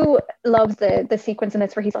do love the sequence in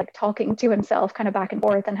this where he's like talking to himself kind of back and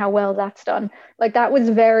forth, and how well that's done. Like that was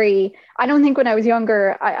I don't think when I was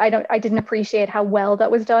younger, I didn't appreciate how well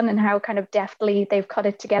that was done and how kind of deftly they've cut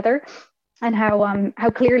it together, and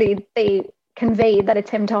how clearly they conveyed that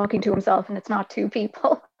it's him talking to himself and it's not two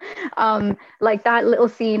people. Like that little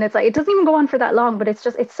scene, it's like, it doesn't even go on for that long, but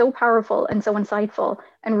it's so powerful and so insightful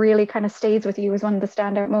and really kind of stays with you as one of the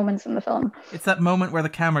standout moments in the film. It's that moment where the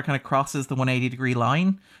camera kind of crosses the 180-degree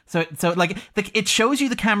line. So like it shows you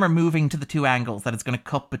the camera moving to the two angles that it's going to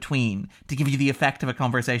cut between to give you the effect of a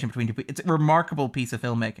conversation between two people. It's a remarkable piece of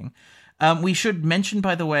filmmaking. We should mention,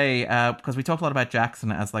 by the way, because we talked a lot about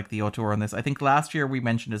Jackson as like the auteur on this. I think last year we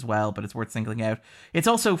mentioned as well, but it's worth singling out. It's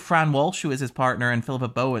also Fran Walsh, who is his partner, and Philippa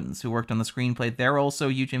Bowens, who worked on the screenplay. They're also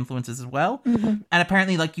huge influences as well. Mm-hmm. And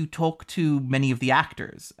apparently, like, you talk to many of the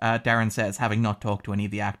actors. Darren says, having not talked to any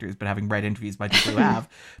of the actors, but having read interviews by people who have.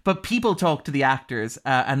 But people talk to the actors,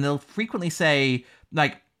 and they'll frequently say,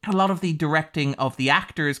 like, a lot of the directing of the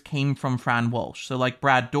actors came from Fran Walsh. So like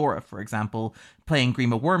Brad Dourif, for example, playing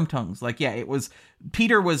Grima Wormtongues. Like, yeah,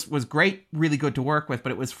 Peter was great, really good to work with,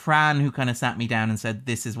 but it was Fran who kind of sat me down and said,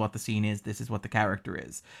 this is what the scene is, this is what the character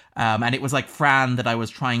is. And it was like Fran that I was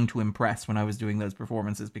trying to impress when I was doing those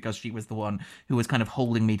performances, because she was the one who was kind of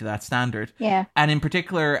holding me to that standard. Yeah. And in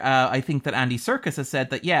particular, I think that Andy Serkis has said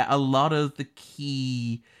that, yeah, a lot of the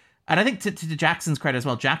key... And I think to Jackson's credit as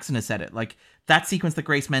well, Jackson has said it, like, that sequence that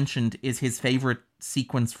Grace mentioned is his favorite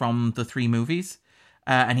sequence from the three movies.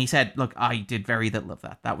 And he said, look, I did very little of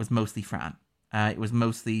that. That was mostly Fran. It was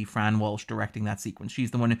mostly Fran Walsh directing that sequence.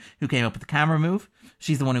 She's the one who came up with the camera move.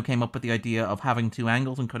 She's the one who came up with the idea of having two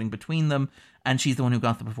angles and cutting between them. And she's the one who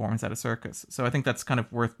got the performance out of Serkis. So I think that's kind of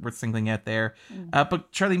worth singling out there.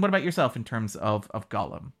 But Charlene, what about yourself in terms of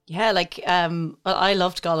Gollum? Yeah, like, well, I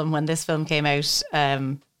loved Gollum when this film came out.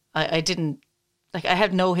 I didn't, like, I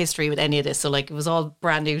had no history with any of this, so like it was all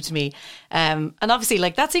brand new to me. And obviously,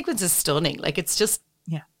 like, that sequence is stunning. Like, it's just,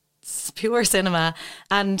 yeah, it's pure cinema.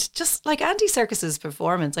 And just like Andy Serkis's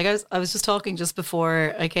performance, like I was just talking just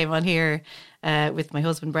before I came on here with my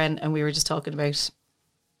husband Brent, and we were just talking about,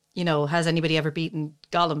 has anybody ever beaten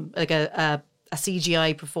Gollum? Like a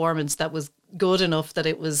CGI performance that was good enough that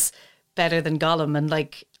it was better than Gollum. And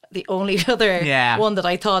like, the only other one that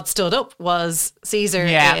I thought stood up was Caesar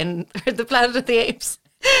in The Planet of the Apes.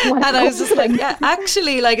 And I was just like, yeah,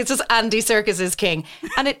 actually, like, it's just Andy Serkis is king.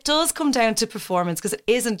 And it does come down to performance, because it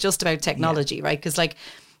isn't just about technology, right? Because, like,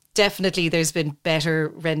 definitely there's been better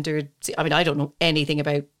rendered... I mean, I don't know anything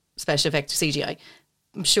about special effects or CGI.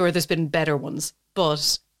 I'm sure there's been better ones.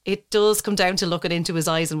 But it does come down to looking into his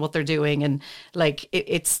eyes and what they're doing. And, like,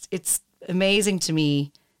 it's amazing to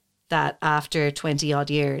me that after 20 odd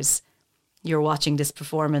years, you're watching this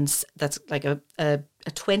performance that's like a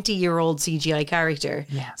 20-year-old CGI character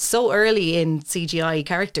so early in CGI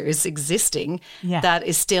characters existing that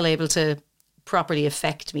is still able to properly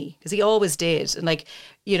affect me, because he always did. And like,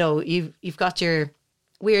 you've got your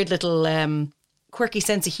weird little quirky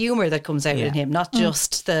sense of humor that comes out in him, not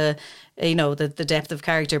just the depth of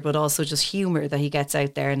character, but also just humor that he gets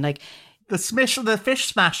out there. And like, the fish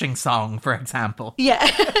smashing song, for example. Yeah.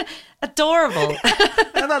 Adorable.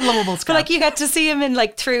 And that lovable stuff. But like, you get to see him in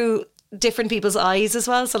like through different people's eyes as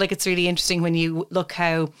well. So like, it's really interesting when you look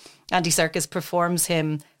how Andy Serkis performs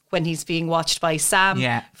him when he's being watched by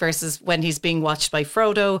Sam versus when he's being watched by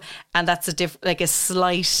Frodo. And that's a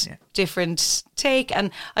slight different take. And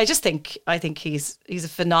I think he's a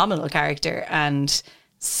phenomenal character, and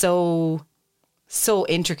so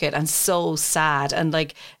intricate and so sad. And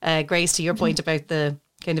like, Grace, to your point about the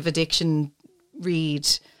kind of addiction read,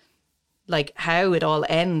 like how it all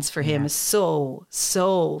ends for him is so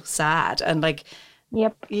sad. And like,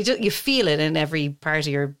 you feel it in every part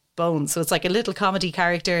of your bones. So it's like a little comedy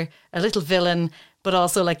character, a little villain, but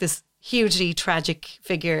also like this hugely tragic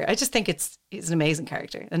figure. I just think he's an amazing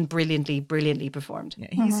character and brilliantly performed. Yeah,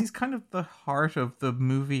 he's kind of the heart of the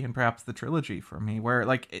movie and perhaps the trilogy for me, where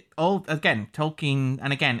like again, Tolkien,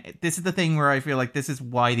 and again, this is the thing where I feel like this is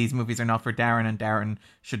why these movies are not for Darren, and Darren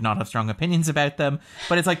should not have strong opinions about them.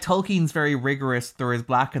 But it's like Tolkien's very rigorous. There is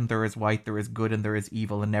black and there is white, there is good and there is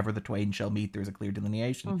evil, and never the twain shall meet. There's a clear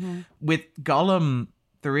delineation. With Gollum,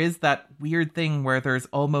 there is that weird thing where there's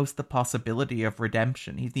almost the possibility of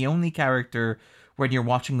redemption. He's the only character when you're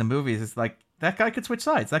watching the movies, it's like, that guy could switch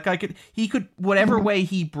sides. He could, whatever way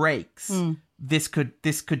he breaks, this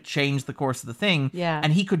could change the course of the thing. Yeah.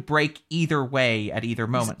 And he could break either way at either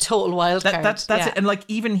moment. He's a total wild card. That's it. And like,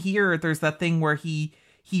 even here, there's that thing where he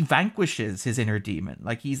vanquishes his inner demon.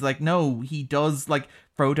 Like, he's like, no, he does, like,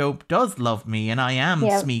 Frodo does love me, and I am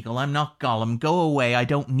Smeagol. I'm not Gollum. Go away. I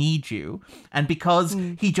don't need you. And because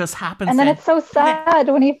he just happens And then it's so sad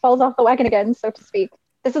when he falls off the wagon again, so to speak.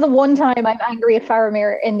 This is the one time I'm angry at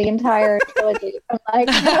Faramir in the entire trilogy. I'm like,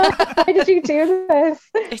 no, why did you do this?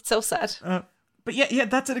 It's so sad. But yeah,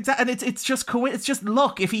 that's it exactly. And it's just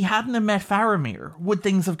luck. If he hadn't have met Faramir, would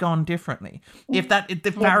things have gone differently? If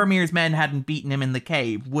Faramir's men hadn't beaten him in the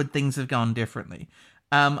cave, would things have gone differently?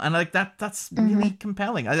 And like that's really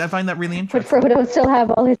compelling. I find that really interesting. Would Frodo still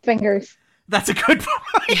have all his fingers? That's a good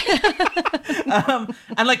point.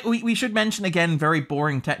 And like we should mention again, very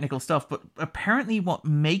boring technical stuff, but apparently what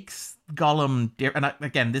makes Gollum and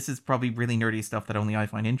again, this is probably really nerdy stuff that only I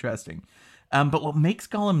find interesting. But what makes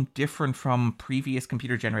Gollum different from previous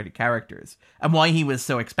computer-generated characters, and why he was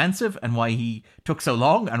so expensive, and why he took so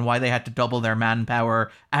long, and why they had to double their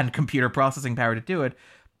manpower and computer processing power to do it,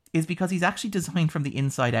 is because he's actually designed from the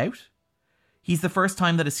inside out. He's the first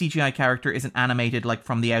time that a CGI character isn't animated like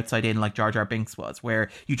from the outside in, like Jar Jar Binks was,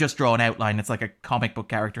 where you just draw an outline. It's like a comic book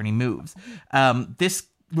character and he moves. This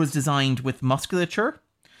was designed with musculature,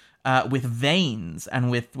 with veins,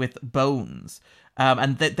 and with bones.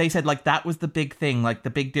 And they said like that was the big thing, like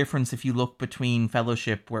the big difference if you look between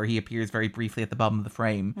Fellowship, where he appears very briefly at the bottom of the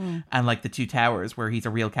frame, and like the Two Towers, where he's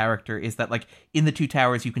a real character, is that like in the Two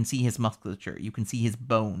Towers you can see his musculature, you can see his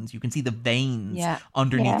bones, you can see the veins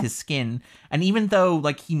underneath his skin. And even though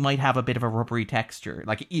like he might have a bit of a rubbery texture,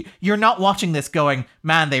 like you're not watching this going,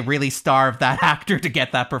 man, they really starved that actor to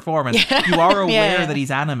get that performance. You are aware that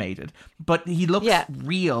he's animated, but he looks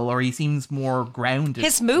real, or he seems more grounded.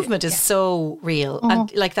 His movement is so real.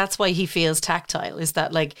 And like that's why he feels tactile, is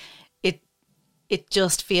that like it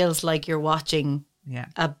just feels like you're watching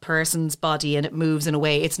a person's body and it moves in a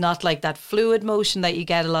way. It's not like that fluid motion that you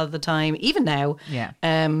get a lot of the time, even now.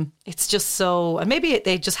 It's just so, and maybe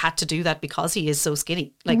they just had to do that because he is so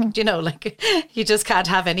skinny. Like, you know, like you just can't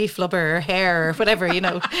have any flubber or hair or whatever, you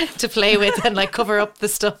know, to play with and like cover up the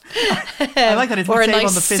stuff. I like that it's or we a save nice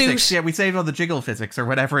on the physics. suit. Yeah, we save on the jiggle physics or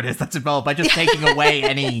whatever it is that's involved by just taking away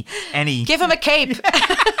any. Give him a cape.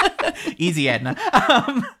 Easy, Edna.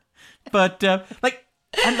 But like,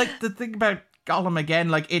 and like the thing about Gollum again,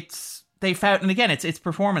 like they found, and again it's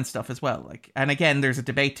performance stuff as well. Like, and again, there's a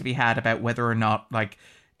debate to be had about whether or not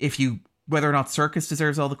Serkis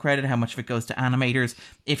deserves all the credit, how much of it goes to animators.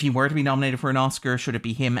 If he were to be nominated for an Oscar, should it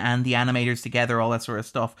be him and the animators together, all that sort of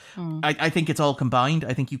stuff. I think it's all combined.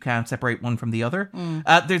 I think you can't separate one from the other.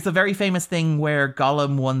 There's the very famous thing where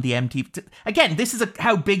Gollum won the MTV. Again, this is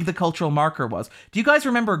how big the cultural marker was. Do you guys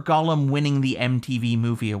remember Gollum winning the MTV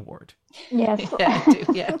Movie Award? Yes. Yeah, I do,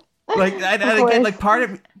 yeah. Like, and again, like part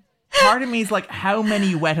of me is like, how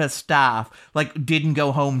many Weta staff like didn't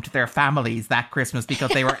go home to their families that Christmas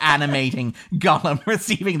because they were animating Gollum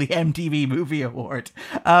receiving the MTV Movie Award?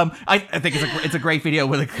 I think it's a great video.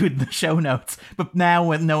 We'll include in the show notes. But now,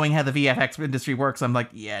 with knowing how the VFX industry works, I'm like,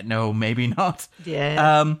 yeah, no, maybe not.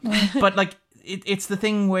 Yeah. But like, it's the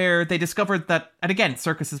thing where they discovered that, and again,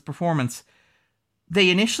 Serkis's performance. They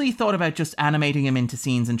initially thought about just animating him into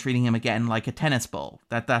scenes and treating him again like a tennis ball.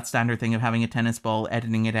 That standard thing of having a tennis ball,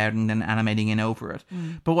 editing it out, and then animating in over it.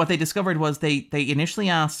 But what they discovered was they initially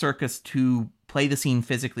asked Serkis to play the scene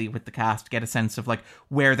physically with the cast, get a sense of like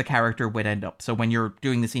where the character would end up. So when you're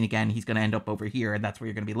doing the scene again, he's going to end up over here, and that's where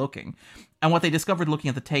you're going to be looking. And what they discovered looking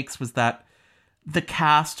at the takes was that the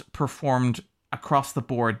cast performed across the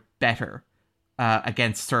board better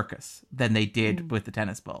against Serkis than they did with the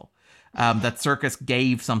tennis ball. That Serkis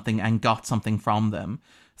gave something and got something from them,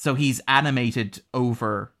 so he's animated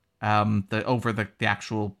over the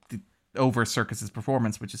actual over Serkis's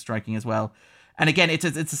performance, which is striking as well. And again, it's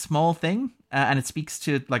a small thing, and it speaks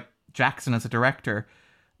to like Jackson as a director.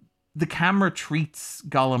 The camera treats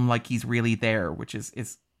Gollum like he's really there, which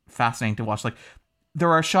is fascinating to watch. Like,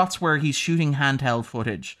 there are shots where he's shooting handheld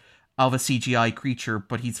footage of a CGI creature,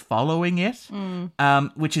 but he's following it,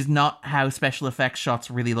 which is not how special effects shots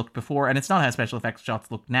really looked before, and it's not how special effects shots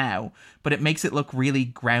look now, but it makes it look really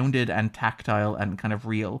grounded and tactile and kind of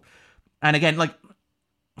real. And again, like,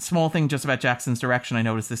 small thing just about Jackson's direction I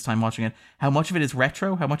noticed this time watching it, how much of it is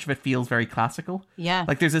retro, how much of it feels very classical. Yeah.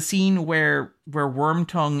 Like, there's a scene where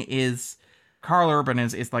Wormtongue is... Carl Urban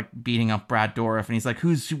is like beating up Brad Dourif, and he's like,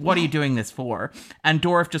 what are you doing this for? And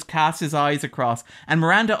Dourif just casts his eyes across, and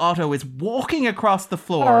Miranda Otto is walking across the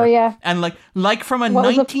floor. Oh, yeah. And like from a what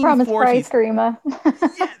 1940s... was a promise price, Karima?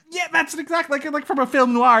 yeah, that's exactly like from a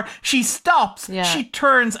film noir. She stops, she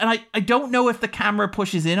turns, and I don't know if the camera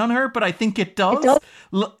pushes in on her, but I think it does. It does.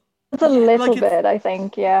 It's a little bit, I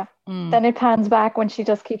think, yeah. Then it pans back when she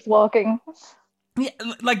just keeps walking. Yeah,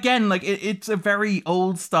 again, like it's a very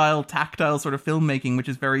old style, tactile sort of filmmaking, which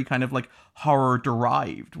is very kind of like horror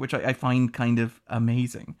derived, which I find kind of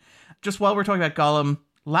amazing. Just while we're talking about Gollum,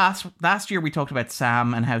 last year we talked about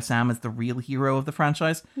Sam and how Sam is the real hero of the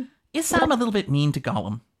franchise. Is Sam a little bit mean to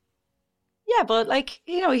Gollum? Yeah, but like,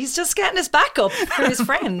 you know, he's just getting his back up for his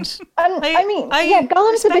friend. And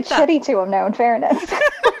Gollum's a bit shitty to him now, in fairness.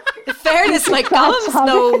 In fairness, like, Gollum's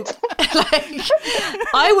no... Like,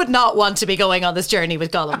 I would not want to be going on this journey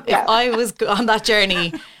with Gollum. If I was on that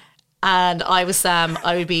journey and I was Sam,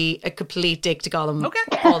 I would be a complete dick to Gollum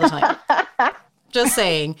all the time. Just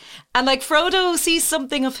saying. And like, Frodo sees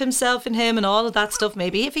something of himself in him and all of that stuff.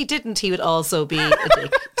 Maybe if he didn't, he would also be a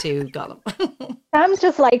dick to Gollum. Sam's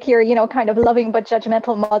just like your, you know, kind of loving but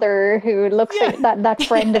judgmental mother who looks at that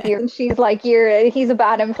friend of yours. She's like, he's a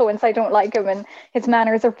bad influence. I don't like him, and his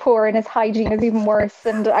manners are poor, and his hygiene is even worse.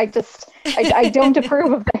 And I don't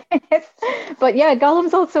approve of this. But yeah,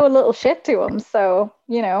 Gollum's also a little shit to him. So,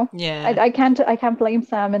 you know, I can't blame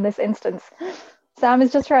Sam in this instance. Sam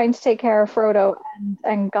is just trying to take care of Frodo,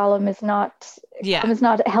 and Gollum is not. Gollum is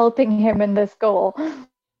not helping him in this goal.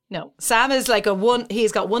 No, Sam is like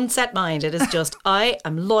he's got one set mind. It is just, I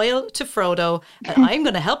am loyal to Frodo, and I'm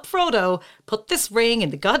going to help Frodo put this ring in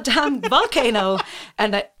the goddamn volcano,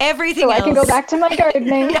 and everything else. So I can go back to my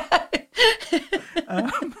gardening.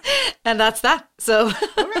 And that's that. So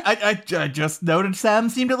I just noted Sam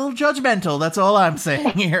seemed a little judgmental. That's all I'm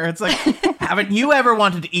saying here. It's like, haven't you ever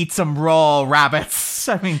wanted to eat some raw rabbits?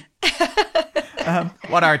 I mean...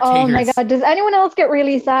 what are taters? Oh my god, does anyone else get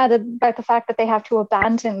really sad about the fact that they have to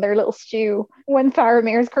abandon their little stew when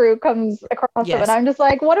Faramir's crew comes across them? And I'm just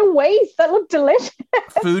like, what a waste. That looked delicious.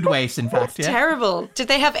 Food waste, in fact. Yeah. Terrible. Did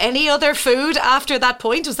they have any other food after that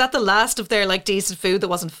point? Was that the last of their like decent food that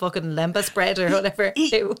wasn't fucking lembas bread or whatever?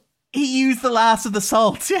 He used the last of the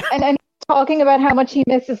salt. Yeah. And talking about how much he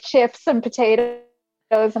misses chips and potatoes,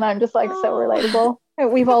 and I'm just like, so relatable.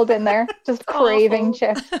 We've all been there, just craving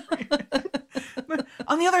chips.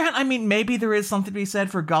 On the other hand, I mean, maybe there is something to be said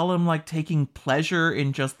for Gollum, like, taking pleasure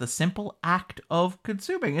in just the simple act of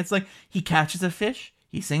consuming. It's like, he catches a fish,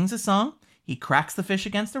 he sings a song, he cracks the fish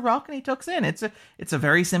against a rock, and he tucks in. It's a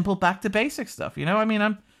very simple back to basics stuff, you know? I mean,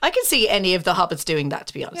 I can see any of the hobbits doing that,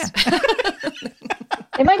 to be honest. Yeah.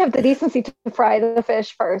 They might have the decency to fry the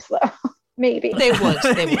fish first, though. Maybe. They would,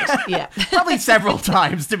 yeah. Probably several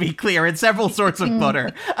times, to be clear, in several sorts of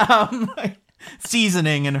butter.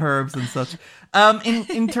 Seasoning and herbs and such.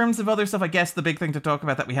 In terms of other stuff, I guess the big thing to talk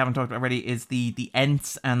about that we haven't talked about already is the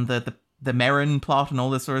Ents and the Merrin plot and all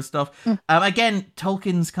this sort of stuff. Again,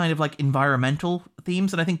 Tolkien's kind of like environmental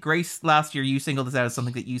themes, and I think, Grace, last year you singled this out as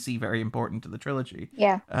something that you see very important to the trilogy.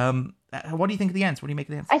 Yeah. What do you think of the Ents? What do you make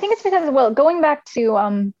of the Ents? I think it's because, well, going back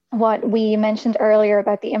to what we mentioned earlier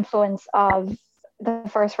about the influence of the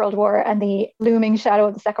First World War and the looming shadow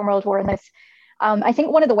of the Second World War in this, I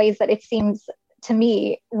think one of the ways that it seems to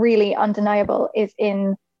me really undeniable is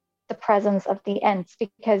in the presence of the Ents,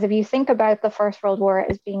 because if you think about the First World War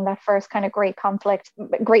as being that first kind of great conflict,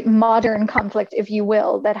 great modern conflict, if you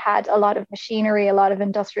will, that had a lot of machinery, a lot of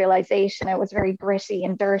industrialization, it was very gritty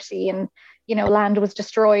and dirty, and you know, land was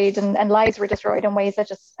destroyed and lives were destroyed in ways that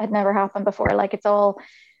just had never happened before. Like, it's all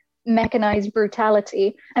mechanized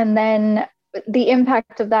brutality. And then the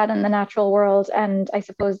impact of that in the natural world, and I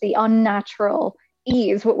suppose the unnatural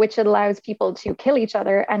ease with which it allows people to kill each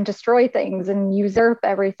other and destroy things and usurp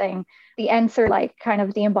everything. The Ents are like kind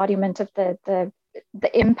of the embodiment of the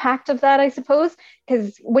impact of that, I suppose,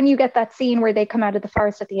 because when you get that scene where they come out of the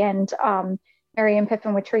forest at the end, Merry and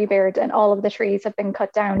Pippin with Treebeard, and all of the trees have been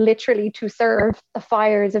cut down literally to serve the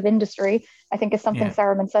fires of industry, I think is something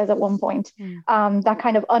Saruman says at one point. That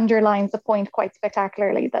kind of underlines the point quite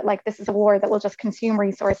spectacularly, that like, this is a war that will just consume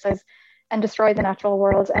resources and destroy the natural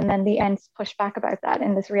world. And then the Ents push back about that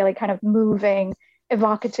in this really kind of moving,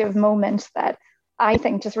 evocative moment that I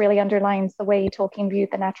think just really underlines the way Tolkien viewed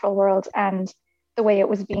the natural world and the way it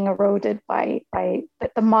was being eroded by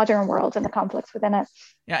the modern world and the conflicts within it.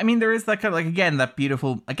 Yeah, I mean, there is that kind of like, again, that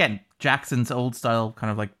beautiful, again, Jackson's old style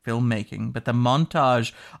kind of like filmmaking, but the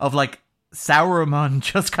montage of like Sauron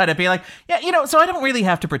just kind of be like, yeah, you know, so I don't really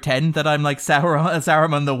have to pretend that I'm like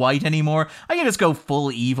Sauron the White anymore. I can just go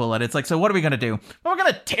full evil. And it's like, so what are we going to do? Well, we're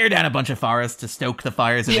going to tear down a bunch of forests to stoke the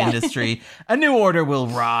fires of industry. A new order will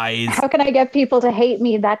rise. How can I get people to hate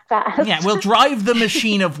me that fast? Yeah, we'll drive the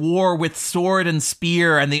machine of war with sword and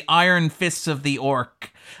spear and the iron fists of the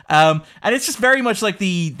orc. And it's just very much like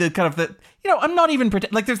the kind of the, you know, I'm not even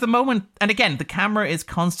like there's the moment, and again, the camera is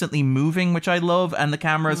constantly moving, which I love, and the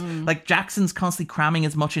camera's like Jackson's constantly cramming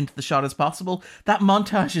as much into the shot as possible. That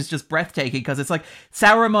montage is just breathtaking because it's like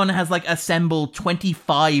Saruman has like assembled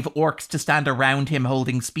 25 orcs to stand around him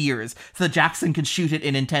holding spears so that Jackson can shoot it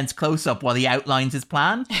in intense close-up while he outlines his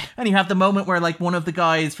plan. And you have the moment where like one of the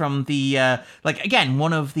guys from the like again,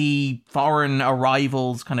 one of the foreign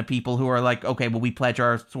arrivals kind of people who are like, okay, well, we pledge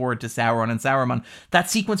our sword to Sauron and Saruman. That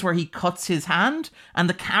sequence where he cuts his hand and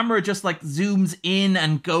the camera just like zooms in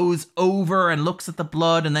and goes over and looks at the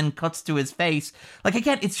blood and then cuts to his face. Like,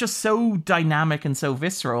 again, it's just so dynamic and so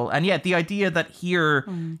visceral. And yet the idea that here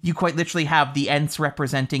you quite literally have the Ents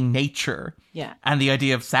representing nature. Yeah. And the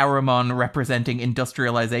idea of Saruman representing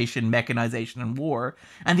industrialization, mechanization, and war.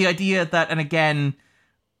 And the idea that, and again,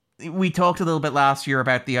 we talked a little bit last year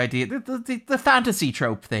about the idea, the fantasy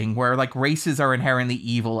trope thing, where like races are inherently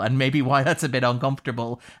evil, and maybe why that's a bit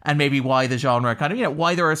uncomfortable, and maybe why the genre kind of, you know,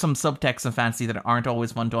 why there are some subtexts of fantasy that aren't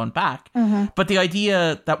always fun to unpack. But the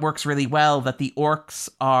idea that works really well, that the orcs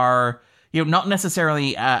are, you know, not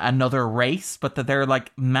necessarily another race, but that they're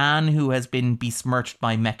like man who has been besmirched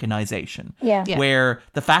by mechanization. Yeah. Where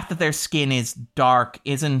the fact that their skin is dark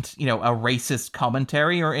isn't, you know, a racist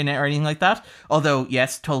commentary or anything like that. Although,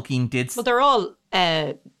 yes, Tolkien did. Well, they're all,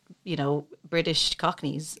 you know, British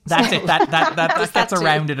Cockneys. That's it. That gets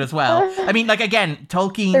around it as well. I mean, like, again,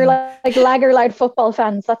 Tolkien. They're like Lagerloud football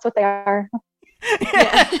fans. That's what they are.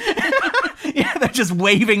 Yeah, they're just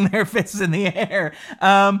waving their fists in the air.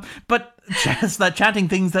 But just that chanting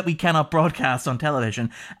things that we cannot broadcast on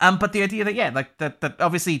television. But the idea that, yeah, like that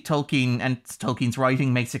obviously Tolkien and Tolkien's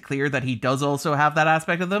writing makes it clear that he does also have that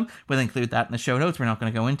aspect of them. We'll include that in the show notes. We're not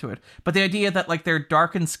going to go into it. But the idea that like their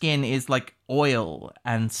darkened skin is like oil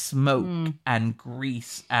and smoke and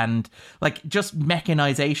grease and like just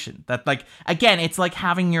mechanization. That like, again, it's like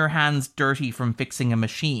having your hands dirty from fixing a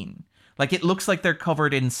machine. Like, it looks like they're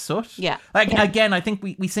covered in soot. Yeah. Like, again, I think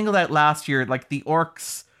we singled out last year, like, the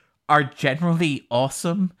orcs are generally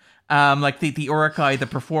awesome. Like, the Uruk-hai, the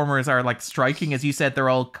performers are, like, striking. As you said, they're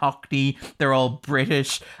all Cockney. They're all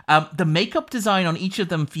British. The makeup design on each of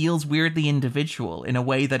them feels weirdly individual in a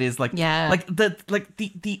way that is, like... Yeah. Like,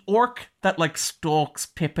 the orc that, like, stalks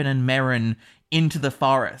Pippin and Merrin into the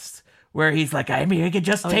forest... where he's like, I mean, we could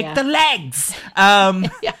just take the legs.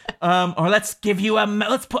 Or let's give you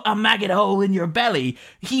let's put a maggot hole in your belly.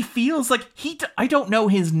 He feels like I don't know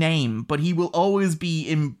his name, but he will always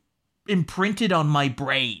be imprinted on my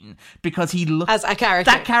brain because he looks as a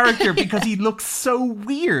character. That character, because he looks so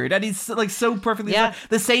weird and he's like so perfectly. Yeah.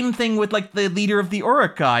 The same thing with like the leader of the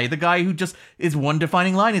Uruk-hai, the guy who just is one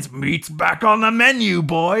defining line is meat's back on the menu,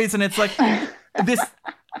 boys, and it's like this.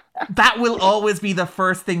 That will always be the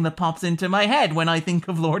first thing that pops into my head when I think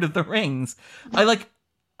of Lord of the Rings. I like,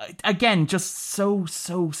 again, just so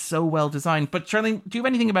well designed. But Charlene, do you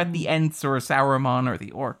have anything about the Ents or Saruman or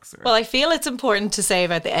the orcs? Or... Well, I feel it's important to say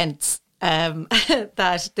about the Ents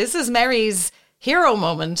that this is Merry's hero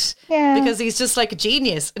moment because he's just like a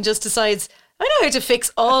genius and just decides, I know how to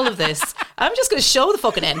fix all of this. I'm just going to show the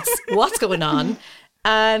fucking Ents what's going on.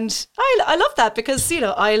 And I love that because, you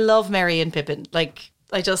know, I love Merry and Pippin. Like,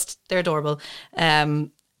 they're adorable.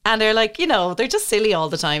 And they're like, you know, they're just silly all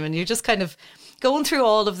the time. And you're just kind of going through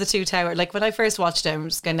all of the Two Towers. Like when I first watched them, I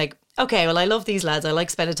was kind of like, okay, well, I love these lads. I like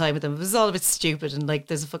spending time with them. It was all a bit stupid. And like,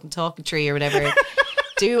 there's a fucking talking tree or whatever.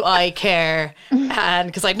 Do I care? And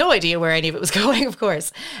because I had no idea where any of it was going, of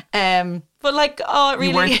course. But like, oh, really?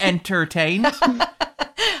 You weren't entertained?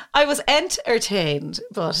 I was entertained,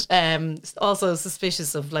 but also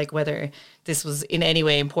suspicious of like whether this was in any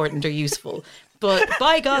way important or useful. But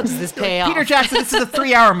by God, does this pay off? Peter Jackson, this is a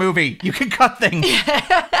 3-hour movie. You can cut things.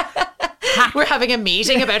 We're having a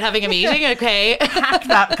meeting about having a meeting, okay? Hack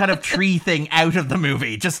that kind of tree thing out of the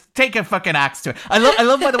movie. Just take a fucking axe to it. I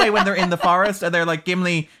love, by the way, when they're in the forest and they're like,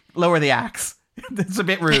 Gimli, lower the axe. It's a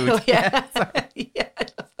bit rude. Oh, yeah. Yeah, I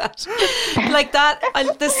love that. Like that,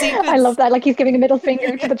 the sequence. I love that. Like he's giving a middle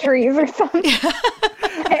finger to the trees or something.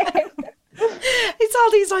 It's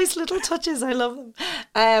all these nice little touches. I love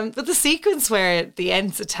them. But the sequence where the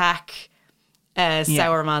Ents attack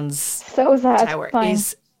Sauron's So tower satisfying.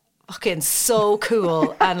 is fucking so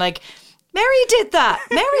cool. And like, Mary did that.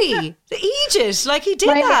 Mary, the Aegis, like he did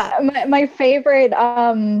that. My favorite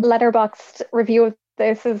letterboxed review of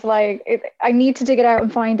this is like, I need to dig it out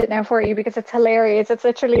and find it now for you because it's hilarious. It's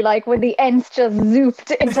literally like when the Ents just zooped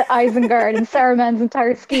into Isengard and Saruman's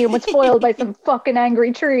entire scheme was foiled by some fucking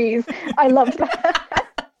angry trees. I loved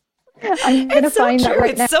that. I'm gonna It's so find that true.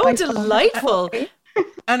 right now. It's so delightful.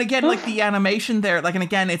 And again, like the animation there, like, and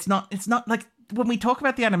again, it's not like when we talk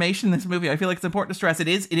about the animation in this movie, I feel like it's important to stress it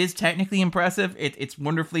is technically impressive. It's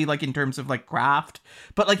wonderfully, like, in terms of like craft,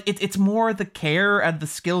 but like it's more the care and the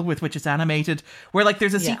skill with which it's animated. Where like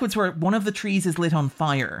there's a sequence where one of the trees is lit on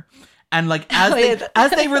fire. And like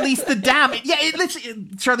as they release the dam, it literally,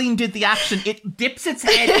 Charlene did the action. It dips its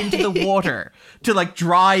head into the water to like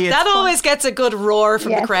dry it. That always gets a good roar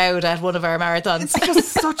from the crowd at one of our marathons. It's just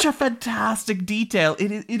such a fantastic detail.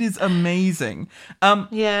 It is amazing.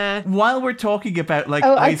 While we're talking about like,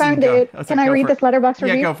 I found it. Can I read this letterbox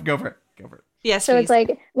review? Yeah, go for it. Yes, so please. it's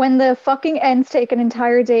like when the fucking Ents take an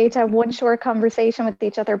entire day to have one short conversation with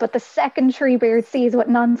each other, but the second Treebeard sees what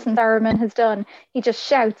nonsense Saruman has done, he just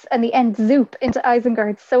shouts and the Ents zoop into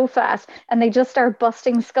Isengard so fast and they just start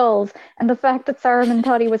busting skulls. And the fact that Saruman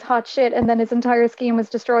thought he was hot shit and then his entire scheme was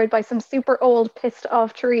destroyed by some super old pissed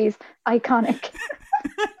off trees. Iconic.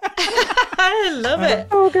 I love it.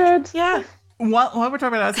 Oh good. Yeah. While we're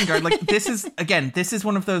talking about Isengard, like this is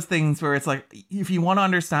one of those things where it's like, if you want to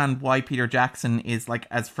understand why Peter Jackson is like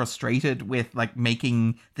as frustrated with like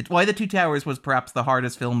making why The Two Towers was perhaps the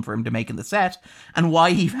hardest film for him to make in the set, and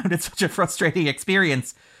why he found it such a frustrating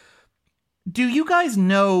experience. Do you guys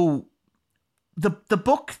know the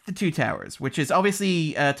book, The Two Towers, which is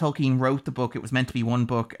obviously Tolkien wrote the book. It was meant to be one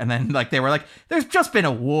book, and then like they were like, "There's just been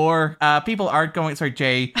a war. People aren't going." Sorry,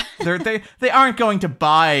 Jay. They aren't going to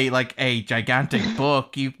buy like a gigantic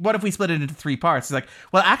book. What if we split it into 3 parts? He's like,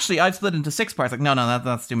 "Well, actually, I've split it into 6 parts." Like, no,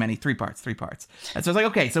 that's too many. 3 parts. And so it's like,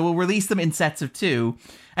 okay, so we'll release them in sets of 2.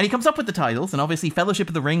 And he comes up with the titles, and obviously Fellowship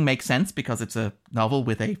of the Ring makes sense because it's a novel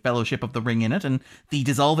with a Fellowship of the Ring in it, and the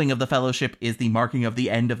dissolving of the Fellowship is the marking of the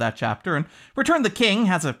end of that chapter. And Return the King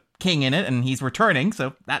has a king in it, and he's returning,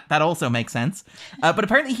 so that also makes sense. But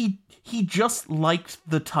apparently he just liked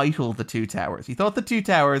the title The Two Towers. He thought The Two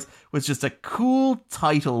Towers was just a cool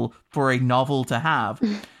title for a novel to have.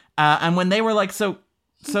 And when they were like, so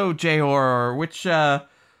J.R.,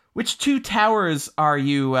 which 2 towers are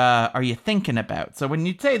you thinking about? So when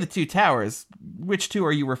you say The Two Towers, which 2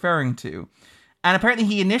 are you referring to? And apparently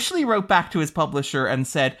he initially wrote back to his publisher and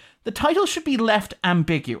said the title should be left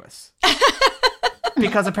ambiguous.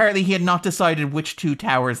 Because apparently he had not decided which 2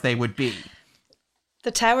 towers they would be. The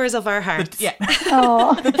towers of our hearts.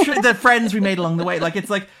 The friends we made along the way. Like, it's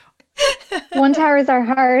like, one tower is our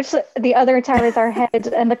heart, the other tower is our head,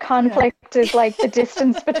 and the conflict is like the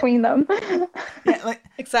distance between them. Yeah, like,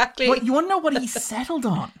 exactly. But you want to know what he settled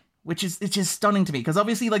on? Which is, it's just stunning to me, because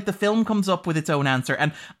obviously, like, the film comes up with its own answer,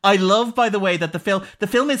 and I love, by the way, that the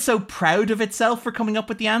film is so proud of itself for coming up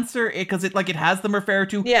with the answer, because it has them refer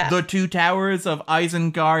to the 2 towers of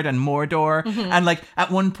Isengard and Mordor, and like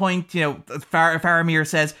at one point, Faramir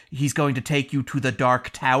says he's going to take you to the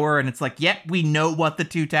Dark Tower, and it's like, we know what the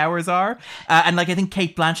 2 towers are, and like I think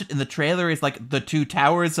Cate Blanchett in the trailer is like the 2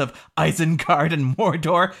 towers of Isengard and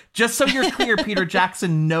Mordor. Just so you're clear, Peter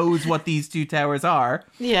Jackson knows what these 2 towers are.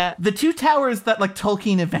 Yeah. The 2 towers that like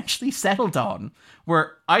Tolkien eventually settled on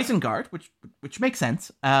were Isengard, which makes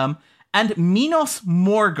sense, and Minos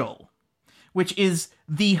Morgul, which is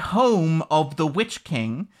the home of the Witch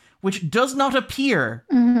King, which does not appear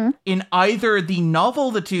in either the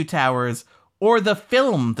novel The Two Towers or the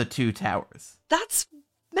film The Two Towers. That's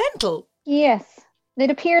mental. Yes.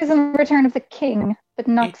 It appears in Return of the King, but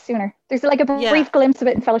not sooner. There's like a brief glimpse of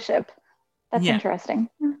it in Fellowship. That's interesting.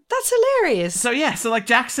 That's hilarious. So like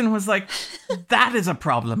Jackson was like, that is a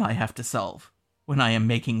problem I have to solve when I am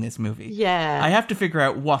making this movie. Yeah. I have to figure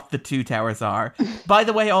out what the 2 towers are. By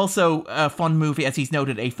the way, also a fun movie, as he's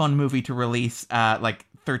noted, a fun movie to release like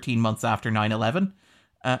 13 months after 9/11.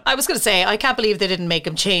 I was going to say, I can't believe they didn't make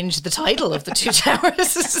him change the title of The Two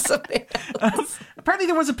Towers to something else. Apparently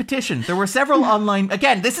there was a petition. There were several online...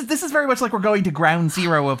 Again, this is very much like we're going to ground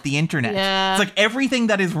zero of the internet. Yeah. It's like everything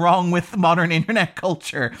that is wrong with modern internet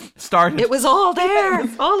culture started... It was all there,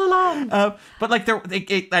 all along. But like,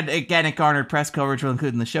 it garnered press coverage, we'll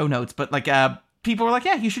include in the show notes, but like... people were like,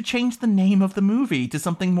 yeah, you should change the name of the movie to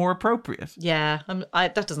something more appropriate. Yeah,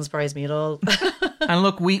 that doesn't surprise me at all. And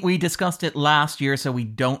look, we discussed it last year, so we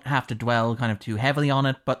don't have to dwell kind of too heavily on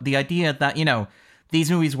it. But the idea that, you know, these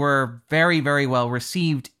movies were very, very well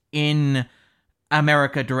received in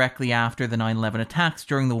America directly after the 9/11 attacks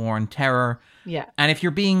during the War on Terror. Yeah. And if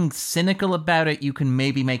you're being cynical about it, you can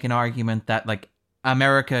maybe make an argument that, like,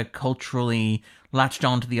 America culturally latched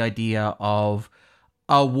onto the idea of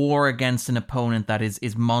a war against an opponent that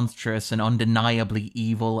is monstrous and undeniably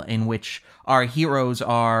evil, in which our heroes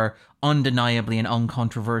are undeniably and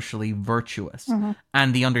uncontroversially virtuous.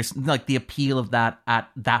 And the appeal of that at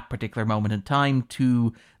that particular moment in time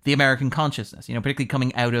to the American consciousness, you know, particularly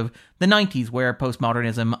coming out of the 90s, where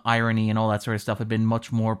postmodernism, irony, and all that sort of stuff had been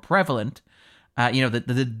much more prevalent. You know,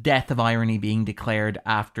 the death of irony being declared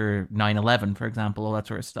after 9/11, for example, all that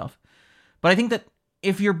sort of stuff. But I think that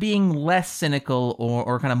if you're being less cynical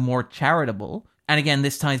or kind of more charitable, and again,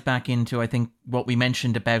 this ties back into, I think, what we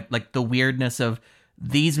mentioned about, like, the weirdness of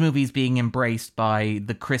these movies being embraced by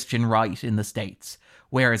the Christian right in the States,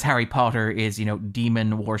 whereas Harry Potter is, you know,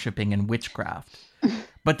 demon worshipping and witchcraft.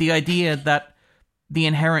 But the idea that the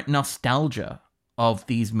inherent nostalgia of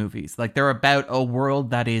these movies, like, they're about a world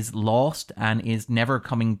that is lost and is never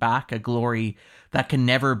coming back, a glory that can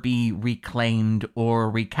never be reclaimed or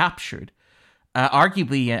recaptured.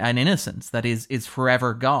 Arguably an innocence that is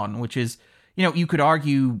forever gone, which is, you know, you could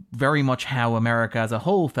argue very much how America as a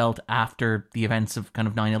whole felt after the events of kind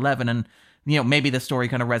of 9/11. And, you know, maybe the story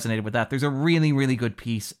kind of resonated with that. There's a really, really good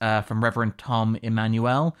piece from Reverend Tom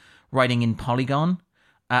Emanuel writing in Polygon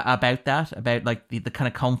about that, about, like, the kind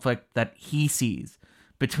of conflict that he sees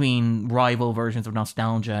between rival versions of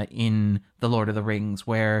nostalgia in The Lord of the Rings,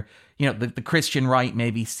 where, you know, the Christian right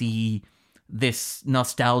maybe see this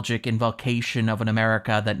nostalgic invocation of an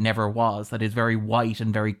America that never was, that is very white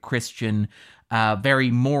and very Christian,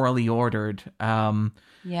 very morally ordered. And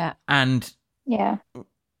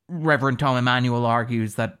Reverend Tom Emanuel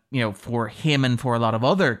argues that, you know, for him and for a lot of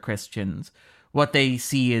other Christians, what they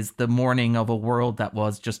see is the mourning of a world that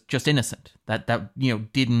was just innocent, that you know,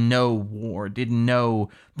 didn't know war, didn't know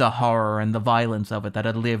the horror and the violence of it, that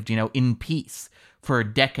had lived, you know, in peace for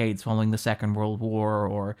decades following the Second World War,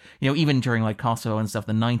 or, you know, even during, like, Kosovo and stuff,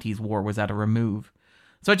 the 90s war was at a remove.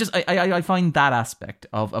 So I find that aspect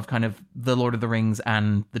of kind of The Lord of the Rings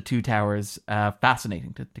and The Two Towers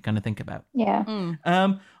fascinating to kind of think about.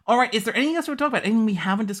 Yeah. All right, is there anything else we're talking about? Anything we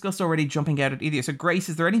haven't discussed already jumping out at either? So, Grace,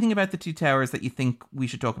 is there anything about The Two Towers that you think we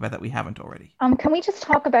should talk about that we haven't already? Can we just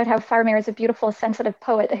talk about how Faramir is a beautiful, sensitive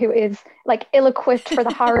poet who is, like, ill-equipped for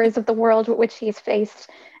the horrors of the world with which he's faced?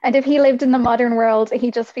 And if he lived in the modern world,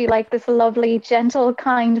 he'd just be like this lovely, gentle,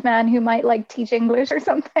 kind man who might, like, teach English or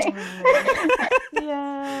something.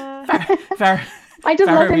 Yeah. I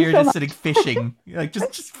just love him you're so just much. sitting fishing, like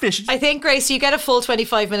just fishing. I think, Grace, you get a full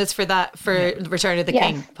 25 minutes for that for Return of the Yes.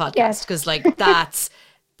 King podcast, Yes. because, like, that's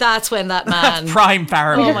when that man. Prime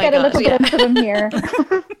Faramir. We Oh just my get a God, little yeah. glimpse of him here.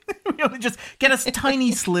 You know, just get a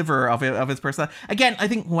tiny sliver of his personality. Again, I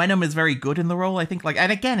think Wenham is very good in the role. I think, like,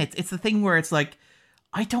 and again, it's the thing where it's like,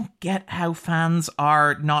 I don't get how fans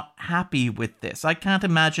are not happy with this. I can't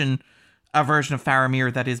imagine a version of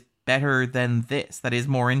Faramir that is better than this, that is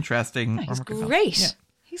more interesting. He's or more great. Yeah.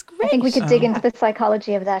 He's great. I think we could dig into the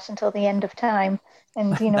psychology of that until the end of time.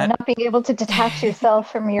 And, you know, not being able to detach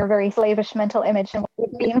yourself from your very slavish mental image and what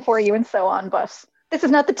it would mean for you and so on. But this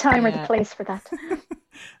is not the time or the place for that.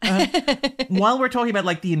 While we're talking about,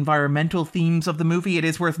 like, the environmental themes of the movie, it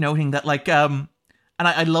is worth noting that, like, and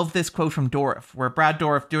I love this quote from Dourif, where Brad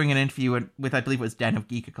Dourif, doing an interview with, I believe it was Den of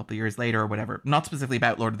Geek a couple of years later or whatever, not specifically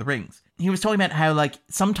about Lord of the Rings, he was talking about how, like,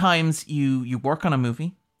 sometimes you work on a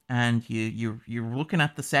movie and you're looking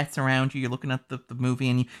at the sets around you, you're looking at the movie,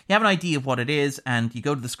 and you have an idea of what it is, and you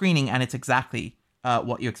go to the screening and it's exactly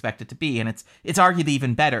what you expect it to be, and it's arguably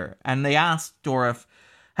even better. And they asked Dourif,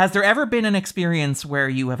 has there ever been an experience where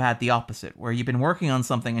you have had the opposite, where you've been working on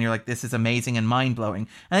something and you're like, this is amazing and mind-blowing,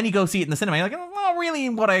 and then you go see it in the cinema, you're like, oh, not really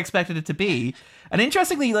what I expected it to be. And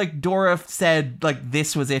interestingly, like, Dourif said, like,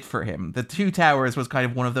 this was it for him. The Two Towers was kind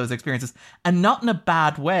of one of those experiences, and not in a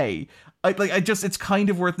bad way. It's kind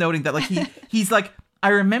of worth noting that, like, he's like, I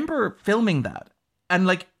remember filming that, and,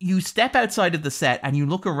 like, you step outside of the set and you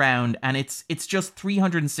look around and it's just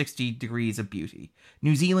 360 degrees of beauty.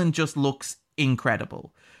 New Zealand just looks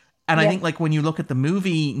incredible. And I think, like, when you look at the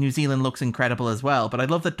movie, New Zealand looks incredible as well. But I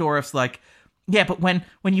love that Dourif's like, yeah, but when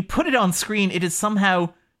you put it on screen, it is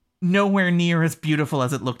somehow nowhere near as beautiful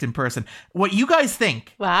as it looked in person. What you guys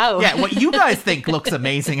think? Wow. Yeah, what you guys think looks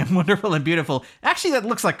amazing and wonderful and beautiful. Actually, that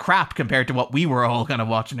looks like crap compared to what we were all kind of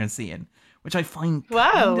watching and seeing, which I find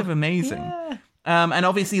kind of amazing. Yeah. And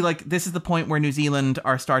obviously, like, this is the point where New Zealand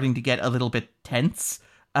are starting to get a little bit tense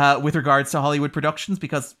with regards to Hollywood productions,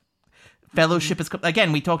 because Fellowship is...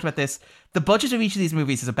 Again, we talked about this. The budget of each of these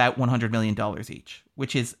movies is about $100 million each,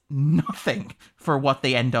 which is nothing for what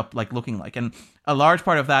they end up, like, looking like. And a large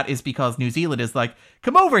part of that is because New Zealand is like,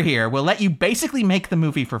 come over here. We'll let you basically make the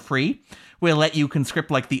movie for free. We'll let you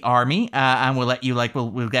conscript, like, the army, and we'll let you, like,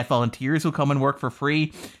 we'll get volunteers who'll come and work for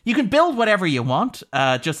free. You can build whatever you want,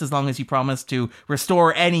 just as long as you promise to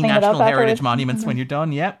restore any Clean it national up heritage afterwards. monuments when you're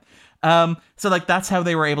done. Yep. So, like, that's how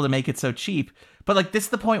they were able to make it so cheap. But, like, this is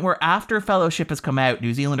the point where after Fellowship has come out,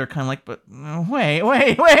 New Zealand are kind of like, but wait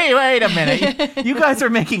a minute. You guys are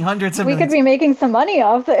making hundreds of We millions. could be making some money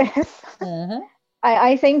off this. Mm-hmm.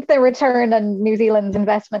 I think the return on New Zealand's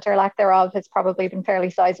investment or lack thereof has probably been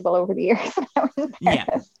fairly sizable over the years. Yeah.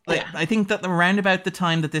 Like, I think that around about the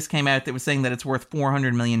time that this came out, they were saying that it's worth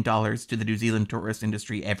 $400 million to the New Zealand tourist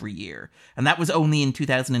industry every year. And that was only in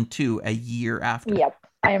 2002, a year after. Yep.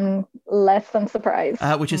 I'm less than surprised.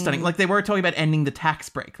 Which is stunning. Like, they were talking about ending the tax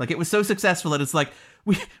break. Like, it was so successful that it's like,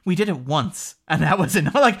 we did it once, and that was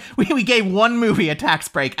enough. Like, we gave one movie a tax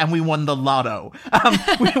break, and we won the lotto.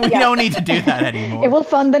 We don't need to do that anymore. It will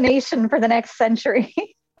fund the nation for the next century.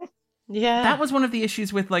 Yeah. That was one of the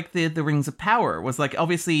issues with, like, the Rings of Power, was, like,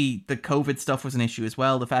 obviously the COVID stuff was an issue as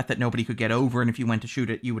well. The fact that nobody could get over, and if you went to shoot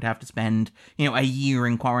it, you would have to spend, a year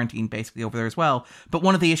in quarantine basically over there as well. But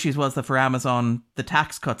one of the issues was that for Amazon, the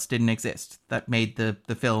tax cuts didn't exist that made the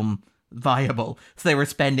film viable. So they were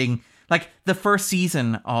spending, like, the first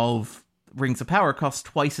season of Rings of Power cost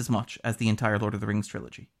twice as much as the entire Lord of the Rings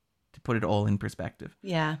trilogy, to put it all in perspective.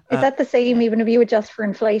 Yeah. Is that the same even if you adjust for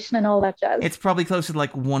inflation and all that jazz? It's probably closer to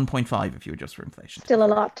like 1.5 if you adjust for inflation. Still a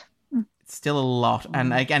lot. It's still a lot.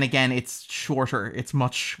 And again, it's shorter. It's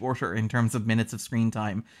much shorter in terms of minutes of screen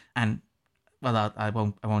time. And, well, I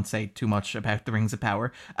won't say too much about the Rings of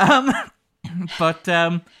Power. But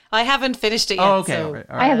I haven't finished it yet. oh, okay. So All right.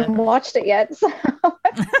 I haven't watched it yet, so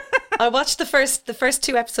I watched the first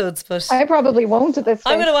 2 episodes, but I probably won't at this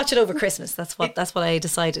I'm point. going to watch it over Christmas. That's what I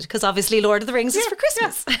decided, because obviously Lord of the Rings is for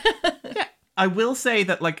Christmas. Yeah. I will say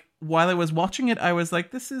that, like, while I was watching it, I was like,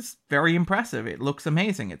 this is very impressive. It looks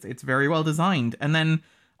amazing. It's very well designed. And then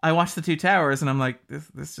I watched The Two Towers and I'm like,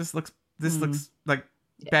 this just looks like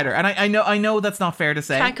better. And I know that's not fair to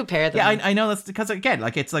say. Can't compare them. Yeah, I know that's because, again,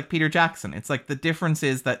 like, it's like Peter Jackson. It's like the difference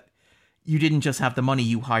is that you didn't just have the money,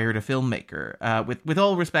 you hired a filmmaker. With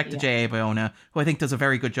all respect to J.A. Bayona, who I think does a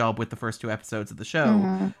very good job with the first 2 episodes of the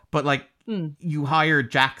show. But, like, you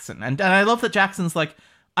hired Jackson. And I love that Jackson's like,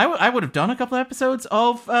 I would have done a couple of episodes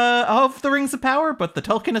of The Rings of Power, but the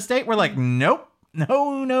Tolkien estate were like, nope,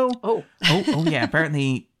 no. Oh yeah,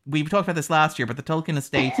 apparently... We talked about this last year, but the Tolkien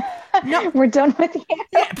estate... No. We're done with you.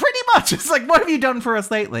 Yeah, pretty much. It's like, what have you done for us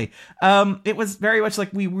lately? It was very much like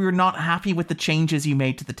we were not happy with the changes you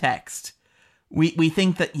made to the text. We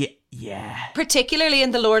think that, yeah. Particularly in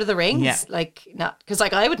the Lord of the Rings. Yeah. Like, not because,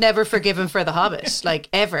 like, I would never forgive him for The Hobbit, like,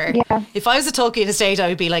 ever. Yeah. If I was a Tolkien estate, I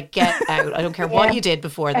would be like, get out. I don't care what you did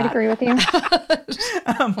before that. I'd agree with you.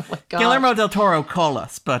 Oh my God. Guillermo del Toro, call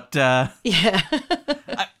us, but... Yeah.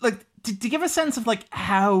 like, to give a sense of, like,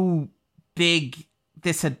 how big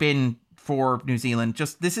this had been for New Zealand,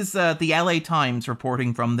 this is the LA Times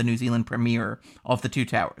reporting from the New Zealand premiere of The Two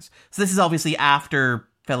Towers. So this is obviously after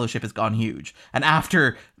Fellowship has gone huge, and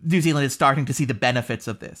after New Zealand is starting to see the benefits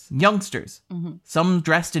of this. Youngsters, some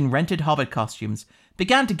dressed in rented Hobbit costumes,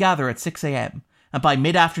 began to gather at 6 a.m, and by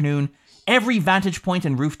mid-afternoon, every vantage point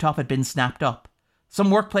and rooftop had been snapped up. Some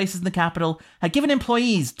workplaces in the capital had given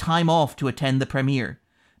employees time off to attend the premiere.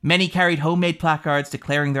 Many carried homemade placards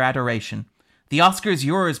declaring their adoration. The Oscar's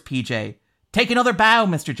yours, PJ. Take another bow,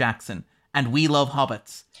 Mr. Jackson. And we love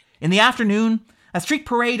hobbits. In the afternoon, a street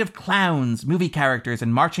parade of clowns, movie characters,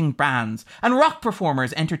 and marching bands, and rock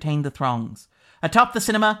performers entertained the throngs. Atop the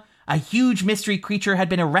cinema, a huge mystery creature had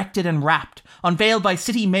been erected and wrapped, unveiled by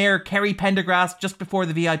City Mayor Kerry Pendergrass just before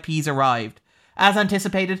the VIPs arrived. As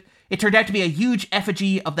anticipated, it turned out to be a huge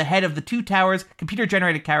effigy of the head of the Two Towers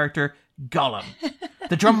computer-generated character, Gollum.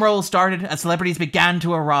 The drum roll started as celebrities began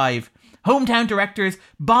to arrive. Hometown directors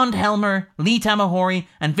Bond Helmer, Lee Tamahori,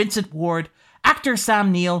 and Vincent Ward, actor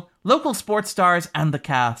Sam Neill, local sports stars, and the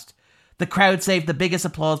cast. The crowd saved the biggest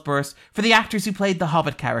applause burst for the actors who played the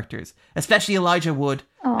Hobbit characters, especially Elijah Wood,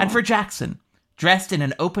 and for Jackson, dressed in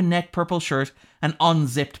an open-neck purple shirt and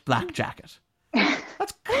unzipped black jacket.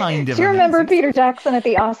 That's kind of Do you remember amazing. Peter Jackson at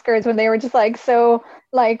the Oscars when they were just like, so,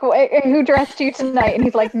 like, who dressed you tonight? And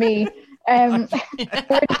he's like, me.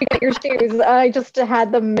 Where did you get your shoes? I just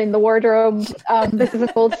had them in the wardrobe. This is an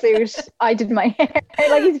old suit. I did my hair.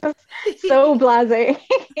 Like, he's just so blasé.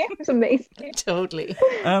 It's amazing. Totally.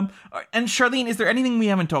 And Charlene, is there anything we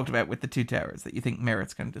haven't talked about with the Two Towers that you think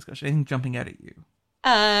merits kind of discussion? Anything jumping out at you?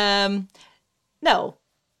 No.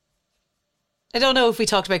 I don't know if we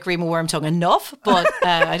talked about Grima Wormtongue enough, but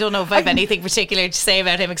I don't know if I have anything particular to say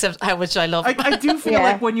about him except how much I love him. I do feel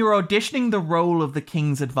like when you're auditioning the role of the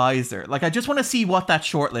King's advisor, like I just want to see what that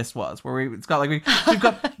shortlist was. Where it's got like we've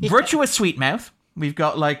got virtuous Sweetmouth, we've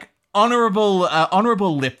got like honorable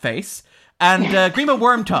lip face, and Grima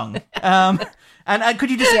Wormtongue. And could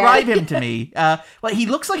you describe him to me? Well, he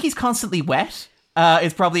looks like he's constantly wet.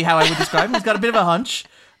 Is probably how I would describe him. He's got a bit of a hunch.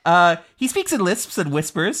 He speaks in lisps and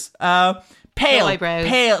whispers. Pale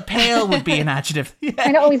would be an adjective. Yeah.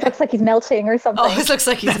 And it always looks like he's melting or something. Always looks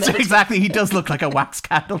like he's melting. Exactly. He does look like a wax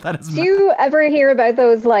candle. That is. Do you ever hear about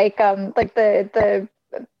those like the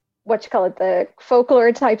what you call it, the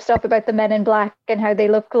folklore type stuff about the Men in Black and how they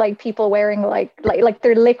look like people wearing like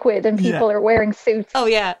they're liquid and people are wearing suits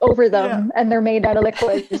over them and they're made out of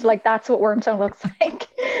liquid. Like that's what Wormtongue looks like.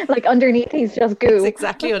 Like underneath he's just goo. That's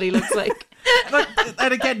exactly what he looks like.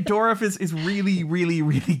 And again, Dorff is really, really,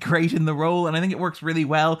 really great in the role, and I think it works really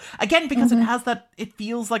well. Again, because it has that, it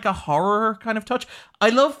feels like a horror kind of touch. I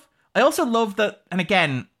also love that, and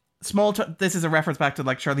again, this is a reference back to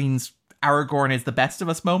like Charlene's Aragorn is the best of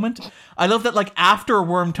us moment. I love that, like, after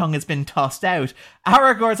Wormtongue has been tossed out,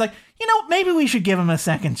 Aragorn's like, maybe we should give him a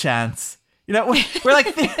second chance. We're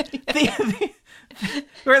like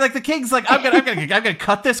we're like the King's like, I'm gonna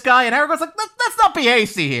cut this guy, and Aragorn's like, let's not be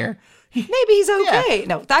hasty here. Maybe he's okay. Yeah.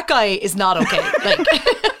 No, that guy is not okay.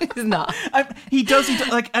 Like, he's not. He does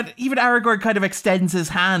like, and even Aragorn kind of extends his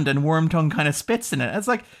hand, and Wormtongue kind of spits in it. It's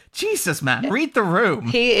like, Jesus, man, read the room.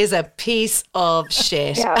 He is a piece of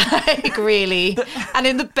shit. Like, really, and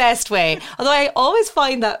in the best way. Although I always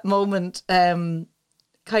find that moment kind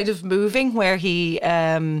of moving, where he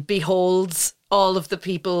beholds all of the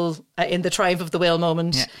people in the Triumph of the Will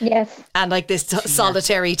moment. Yeah. Yes. And like this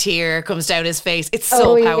solitary tear comes down his face. It's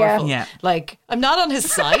so powerful. Yeah. Like, I'm not on his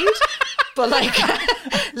side, but like,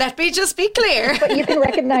 let me just be clear. But you can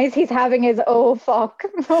recognize he's having his oh fuck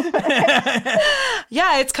moment.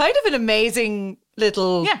 Yeah, it's kind of an amazing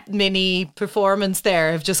little mini performance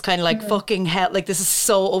there of just kind of like fucking hell. Like, this is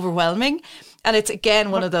so overwhelming. And it's,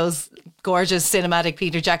 again, one of those gorgeous cinematic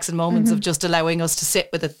Peter Jackson moments of just allowing us to sit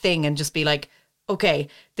with a thing and just be like, okay,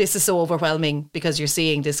 this is so overwhelming, because you're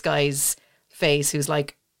seeing this guy's face who's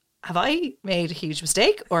like, have I made a huge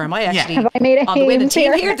mistake, or am I actually on the winning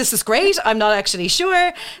team here? This is great. I'm not actually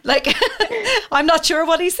sure. Like, I'm not sure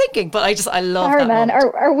what he's thinking, but I love that moment.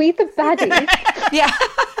 Are we the baddies? Yeah.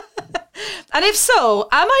 And if so,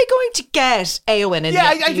 am I going to get Éowyn in? Yeah,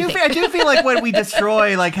 I do feel like when we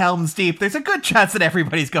destroy like Helm's Deep, there's a good chance that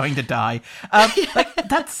everybody's going to die. Like,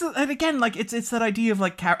 that's, and again, like it's that idea of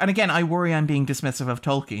like, and again, I worry I'm being dismissive of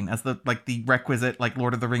Tolkien as the requisite like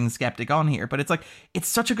Lord of the Rings skeptic on here, but it's like, it's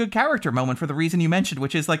such a good character moment for the reason you mentioned,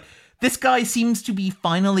 which is like, this guy seems to be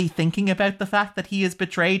finally thinking about the fact that he has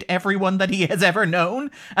betrayed everyone that he has ever known,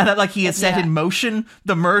 and that like he has set in motion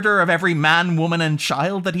the murder of every man, woman, and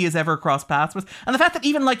child that he has ever crossed paths with. And the fact that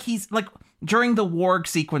even like he's like during the warg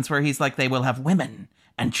sequence where he's like, they will have women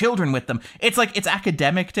and children with them, it's like, it's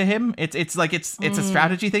academic to him. It's like it's a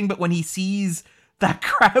strategy thing, but when he sees that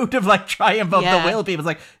crowd of like Triumph of the Will people, it's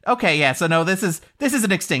like, okay, yeah, so no, this is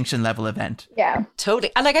an Extinction level event. Yeah,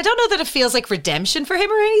 totally. And like, I don't know that it feels like redemption for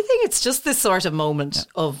him or anything. It's just this sort of moment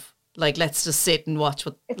of like, let's just sit and watch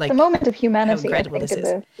what, it's like, the moment of humanity, how incredible this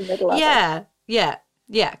is. The middle of it.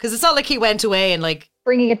 Yeah, because it's not like he went away and like,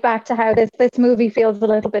 bringing it back to how this movie feels a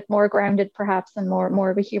little bit more grounded, perhaps, and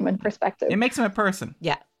more of a human perspective. It makes him a person.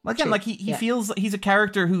 Yeah. Again, like he feels he's a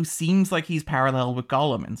character who seems like he's parallel with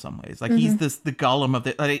Gollum in some ways. Like he's the Gollum of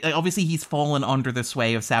the. Like, obviously, he's fallen under the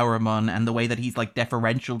sway of Sauron, and the way that he's like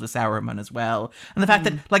deferential to Sauron as well, and the fact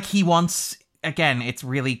that like he wants, again, it's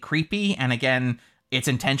really creepy, and again, it's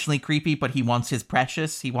intentionally creepy, but he wants his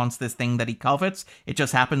precious. He wants this thing that he covets. It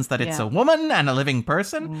just happens that it's a woman and a living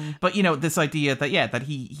person. But this idea that that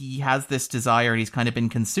he has this desire and he's kind of been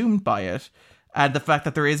consumed by it. And the fact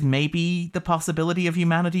that there is maybe the possibility of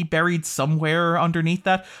humanity buried somewhere underneath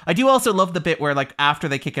that. I do also love the bit where, like, after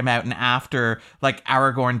they kick him out and after, like,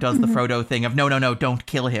 Aragorn does the Frodo thing of, no, don't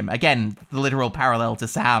kill him. Again, the literal parallel to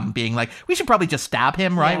Sam being like, we should probably just stab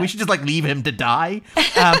him, right? We should just, like, leave him to die.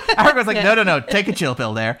 Aragorn's like, no, take a chill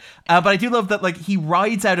pill there. But I do love that, like, he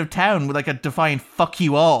rides out of town with, like, a defiant fuck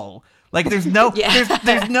you all. Like, there's no,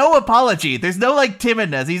 there's no apology. There's no, like,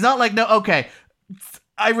 timidness. He's not like, no, okay,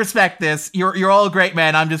 I respect this. You're all great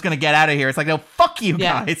men. I'm just going to get out of here. It's like, no, fuck you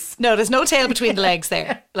guys. No, there's no tail between the legs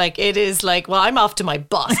there. Like, it is like, well, I'm off to my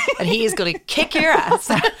boss and he is going to kick your ass.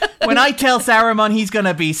 When I tell Saruman, he's going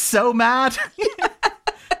to be so mad.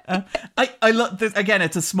 I love this. Again,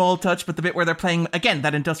 it's a small touch, but the bit where they're playing, again,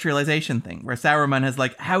 that industrialization thing, where Saruman has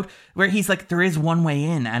like, where he's like, there is one way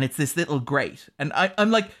in and it's this little grate. And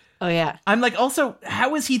I'm like, oh, yeah. I'm like, also,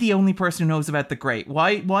 how is he the only person who knows about the grate?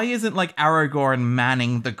 Why isn't like Aragorn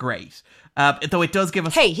manning the grate? Though it does give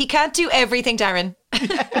us... Hey, he can't do everything, Darren.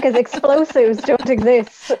 Because explosives don't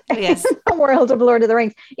exist in the world of Lord of the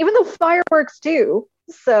Rings. Even though fireworks do.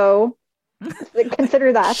 So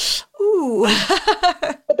consider that. Ooh.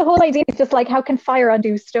 But the whole idea is just like, how can fire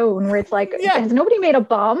undo stone? Where it's like, has nobody made a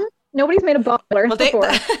bomb? Nobody's made a bomb on Earth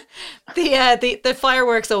before. The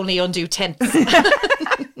fireworks only undo tents.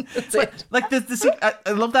 That's it. Like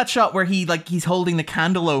I love that shot where he's holding the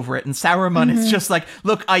candle over it, and Saruman is just like,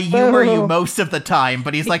 "Look, I humor you most of the time,"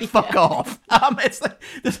 but he's like, "Fuck off." It's like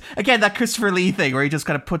again that Christopher Lee thing where he just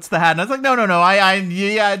kind of puts the hand. I was like, "No,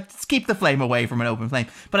 just keep the flame away from an open flame."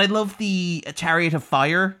 But I love the Chariot of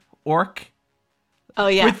Fire orc. Oh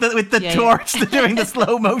yeah, with the torch, doing the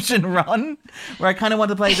slow motion run, where I kind of want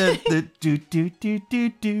to play the do do do do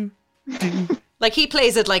do do. Like he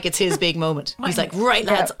plays it like it's his big moment. He's like, right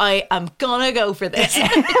lads, I am gonna go for this.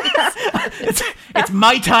 It's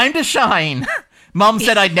my time to shine. Mom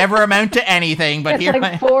said I'd never amount to anything, but it's here like I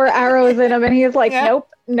am. 4 arrows in him, and he's like, nope,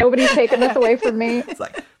 nobody's taking this away from me. It's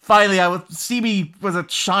like, finally, I would see me was a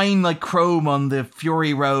shine like chrome on the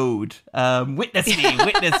Fury Road. Witness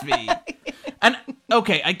me. And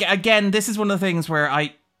okay, again, this is one of the things where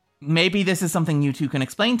maybe this is something you two can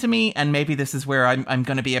explain to me, and maybe this is where I'm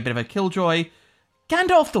going to be a bit of a killjoy.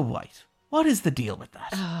 Gandalf the White. What is the deal with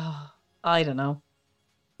that? Oh, I don't know.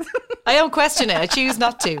 I don't question it. I choose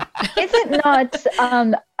not to. Is it not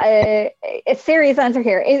a serious answer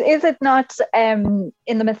here? Is it not in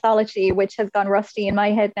the mythology, which has gone rusty in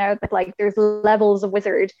my head now, that like there's levels of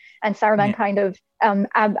wizard, and Saruman kind of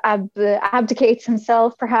abdicates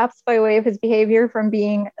himself, perhaps by way of his behavior, from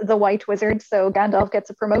being the White Wizard, so Gandalf gets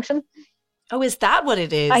a promotion? Oh, is that what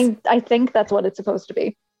it is? I think that's what it's supposed to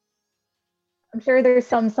be. I'm sure there's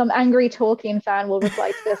some angry Tolkien fan will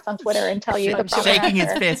reply to this on Twitter and tell you the proper shaking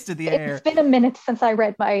answer. his fist in the air. It's been a minute since I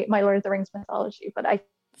read my Lord of the Rings mythology, but I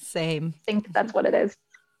think that's what it is.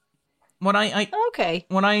 What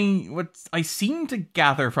what I seem to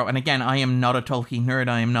gather from, and again, I am not a Tolkien nerd.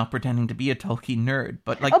 I am not pretending to be a Tolkien nerd,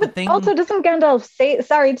 but like the thing. Also, doesn't Gandalf say?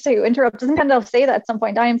 Sorry to interrupt. Doesn't Gandalf say that at some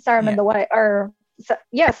point? I am Saruman the White, or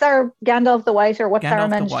Gandalf the White, or what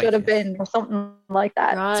Saruman should have been, or something like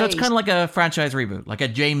that. Right. So it's kind of like a franchise reboot, like a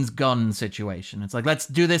James Gunn situation. It's like, let's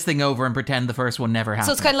do this thing over and pretend the first one never happened.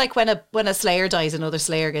 So it's kind of like when a Slayer dies, another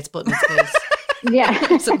Slayer gets put in its place.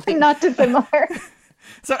 Yeah, not dissimilar.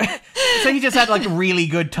 So he just had like really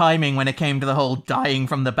good timing when it came to the whole dying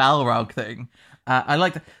from the Balrog thing. I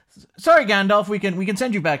like that. Sorry, Gandalf, we can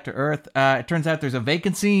send you back to Earth. It turns out there's a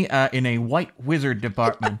vacancy in a white wizard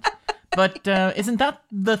department. But isn't that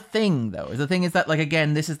the thing, though? The thing is that, like,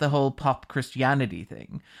 again, this is the whole pop Christianity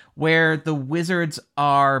thing, where the wizards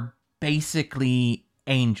are basically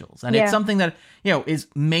angels. And it's something that, is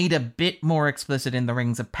made a bit more explicit in the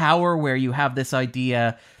Rings of Power, where you have this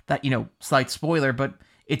idea that, slight spoiler, but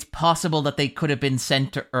it's possible that they could have been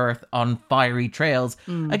sent to Earth on fiery trails.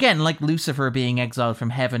 Again, like Lucifer being exiled from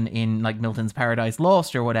heaven in, like, Milton's Paradise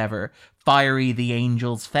Lost or whatever. Fiery, the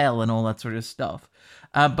angels fell and all that sort of stuff.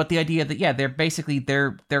 But the idea that, they're basically,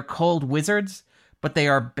 they're called wizards, but they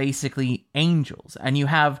are basically angels. And you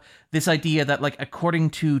have this idea that, like,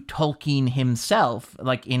 according to Tolkien himself,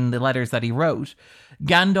 like in the letters that he wrote,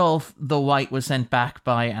 Gandalf the White was sent back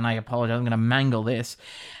by, and I apologize, I'm going to mangle this,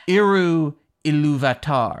 Eru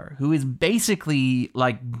Ilúvatar, who is basically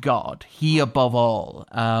like God, he above all,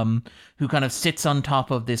 who kind of sits on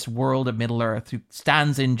top of this world of Middle-earth, who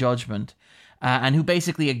stands in judgment, and who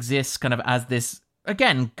basically exists kind of as this,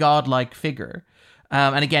 again, godlike figure.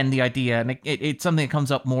 And again, the idea, and it's something that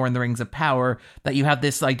comes up more in the Rings of Power, that you have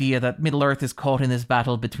this idea that Middle-earth is caught in this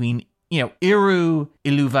battle between, Eru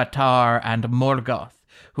Ilúvatar and Morgoth,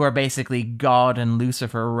 who are basically God and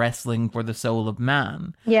Lucifer wrestling for the soul of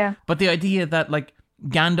man. Yeah. But the idea that, like,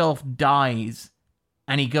 Gandalf dies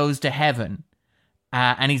and he goes to heaven,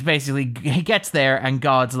 and he gets there and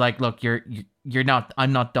God's like, look,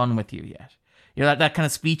 I'm not done with you yet. That kind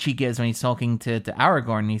of speech he gives when he's talking to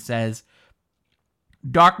Aragorn. He says,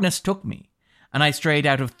 "Darkness took me, and I strayed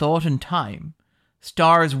out of thought and time.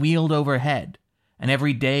 Stars wheeled overhead, and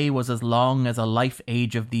every day was as long as a life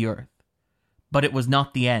age of the earth. But it was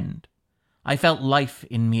not the end. I felt life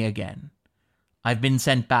in me again. I've been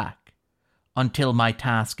sent back until my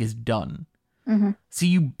task is done. Mm-hmm. So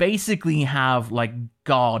you basically have like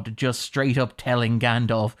God just straight up telling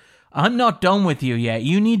Gandalf, I'm not done with you yet.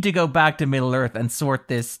 You need to go back to Middle Earth and sort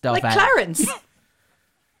this stuff Like out. Clarence.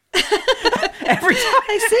 Every time.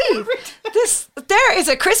 I see. There is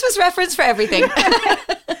a Christmas reference for everything.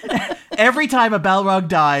 Every time a Balrog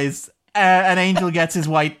dies, an angel gets his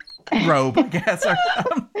white robe, I guess.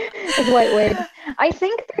 His white wig. I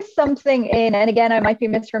think there's something in, and again, I might be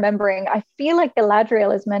misremembering. I feel like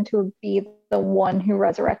Galadriel is meant to be the one who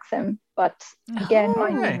resurrects him, but again,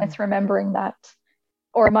 I might be misremembering that.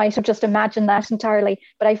 Or I might have just imagined that entirely.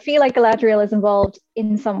 But I feel like Galadriel is involved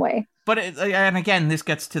in some way. But and again, this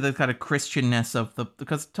gets to the kind of Christianness of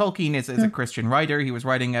because Tolkien is a Christian writer. He was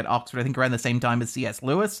writing at Oxford, I think, around the same time as C.S.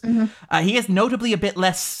 Lewis. He is notably a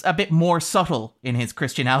bit more subtle in his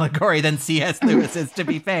Christian allegory than C.S. Lewis is, to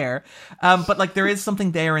be fair. But like, there is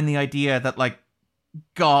something there in the idea that like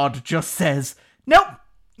God just says, "Nope,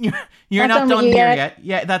 you're not done here yet."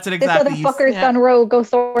 Yeah, that's it exactly. This other fucker's gone rogue. Go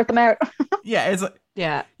sort them out. Yeah, it's like,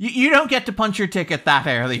 yeah. You don't get to punch your ticket that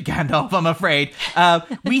early, Gandalf, I'm afraid.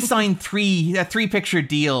 We signed a three-picture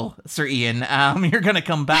deal, Sir Ian. You're going to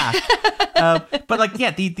come back. But like,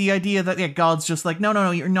 yeah, the idea that God's just like, no,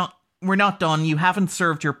 we're not done. You haven't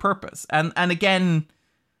served your purpose. And again,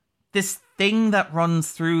 this thing that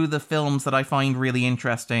runs through the films that I find really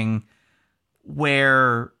interesting,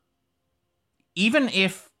 where even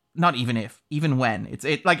when,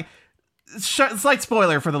 it's like, slight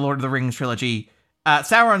spoiler for the Lord of the Rings trilogy,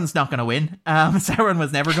 Sauron's not going to win. Sauron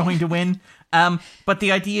was never going to win. But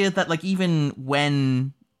the idea that like even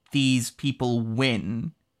when these people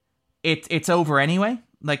win, it's over anyway.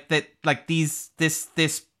 Like that, like this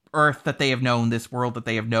earth that they have known, this world that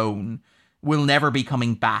they have known, will never be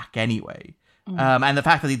coming back anyway. And the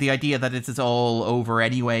fact that the idea that it's all over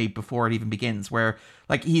anyway before it even begins, where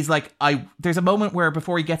like he's like, there's a moment where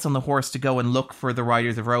before he gets on the horse to go and look for the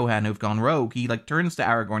riders of Rohan who've gone rogue, he like turns to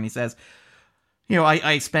Aragorn. He says,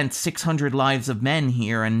 I spent 600 lives of men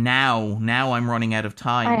here, and now I'm running out of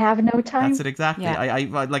time. I have no time. That's it exactly. Yeah.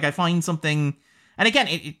 I find something, and again,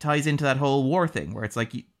 it ties into that whole war thing where it's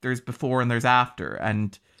like there's before and there's after,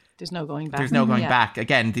 and there's no going back. There's no going back.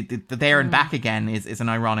 Again, the there and back again is an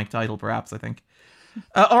ironic title, perhaps, I think.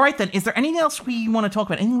 All right, then. Is there anything else we want to talk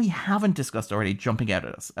about? Anything we haven't discussed already jumping out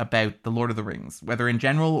at us about The Lord of the Rings, whether in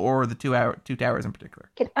general or the Two Towers in particular?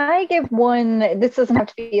 Can I give one? This doesn't have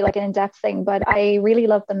to be like an in-depth thing, but I really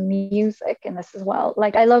love the music in this as well.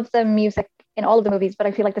 Like, I love the music in all of the movies, but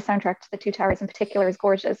I feel like the soundtrack to the Two Towers in particular is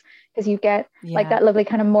gorgeous because you get like that lovely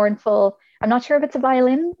kind of mournful, I'm not sure if it's a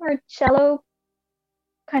violin or a cello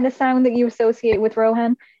kind of sound that you associate with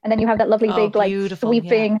Rohan, and then you have that lovely big like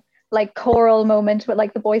sweeping like choral moment with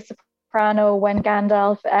like the boy soprano when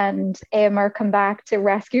Gandalf and Éomer come back to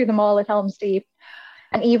rescue them all at Helm's Deep,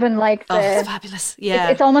 and even like it's fabulous.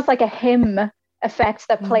 It's almost like a hymn effect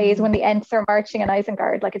that plays when the Ents are marching in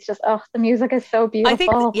Isengard. Like, it's just the music is so beautiful. I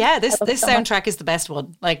think this soundtrack is the best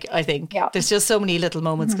one. Like, I think there's just so many little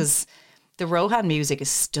moments because the Rohan music is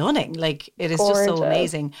stunning. Like, it is just so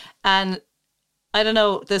amazing. And I don't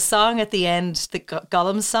know, the song at the end, the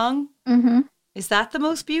Gollum song, is that the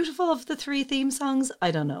most beautiful of the three theme songs?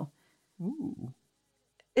 I don't know. Ooh.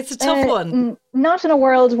 It's a tough one. Not in a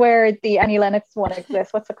world where the Annie Lennox one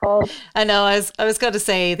exists. What's it called? I know, I was going to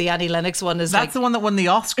say the Annie Lennox one is That's the one that won the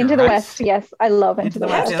Oscar, Into the West, yes. I love Into the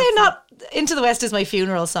West. How did they not... Into the West is my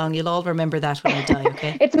funeral song. You'll all remember that when I die,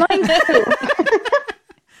 okay? It's mine too.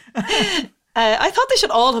 I thought they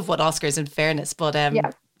should all have won Oscars, in fairness, but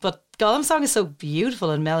but Gollum song is so beautiful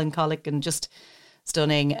and melancholic and just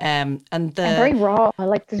stunning. And very raw.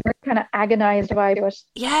 Like, there's very kind of agonized vibe to it.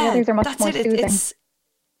 Yeah, the others are much more soothing.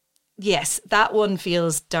 Yes, that one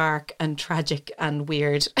feels dark and tragic and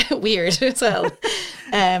weird as well.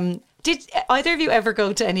 Did either of you ever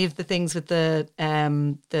go to any of the things with the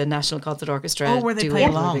National Concert Orchestra? Oh, where they play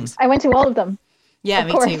along? I went to all of them. Yeah,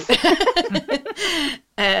 me too.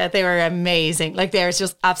 They were amazing. Like, they're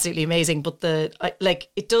just absolutely amazing. But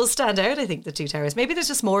it does stand out, I think, the Two Towers. Maybe there's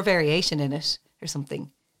just more variation in it or something.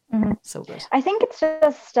 So good. I think it's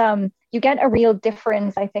just you get a real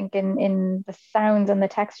difference, I think, in the sounds and the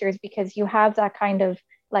textures, because you have that kind of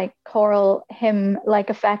like choral hymn like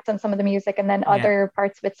effect on some of the music, and then other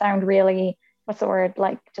parts of it sound really, what's the word,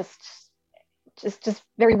 like just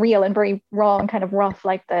very real and very raw and kind of rough,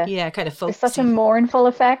 like kind of folk. There's such a mournful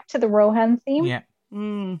effect to the Rohan theme. Yeah.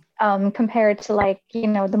 Compared to, like,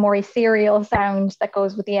 the more ethereal sound that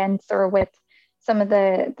goes with the Ents or with some of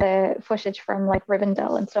the footage from like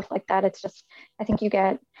Rivendell and stuff like that, it's just, I think you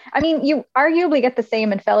get, I mean, you arguably get the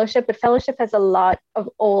same in Fellowship, but Fellowship has a lot of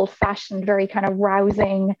old-fashioned, very kind of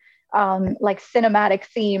rousing, like cinematic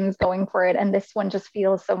themes going for it, and this one just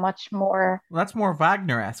feels so much more. Well, that's more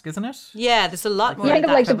Wagner-esque, isn't it? Yeah, there's a lot more. Kind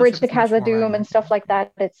of like the Bridge to Fellowship is much more Khazad-dûm and stuff like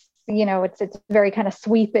that. It's, you know, it's very kind of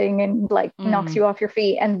sweeping and like knocks you off your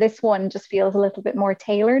feet. And this one just feels a little bit more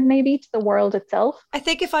tailored maybe to the world itself. I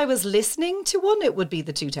think if I was listening to one, it would be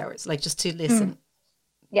The Two Towers, like just to listen.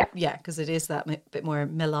 Yeah. Yeah, because it is that bit more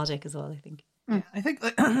melodic as well, I think. I think,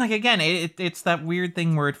 like, again, it's that weird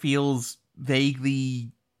thing where it feels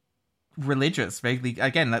vaguely religious, vaguely,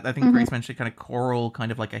 again, I think Grace mentioned kind of choral,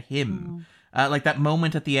 kind of like a hymn. Like that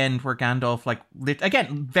moment at the end where Gandalf, like,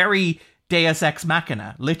 again, very Deus Ex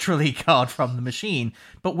Machina, literally God from the machine,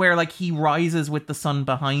 but where like he rises with the sun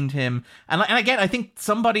behind him. And again, I think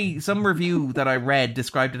some review that I read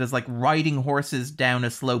described it as like riding horses down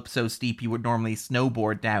a slope so steep you would normally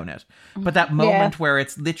snowboard down it. But that moment where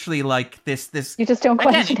it's literally like this you just don't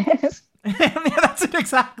question it. Yeah, that's it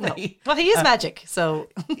exactly. No. Well, he is magic, so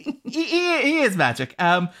he is magic.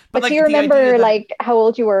 But like, do you remember like how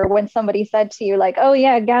old you were when somebody said to you like, "Oh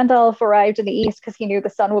yeah, Gandalf arrived in the east because he knew the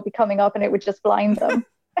sun would be coming up and it would just blind them."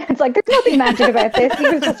 It's like there's nothing magic about this. He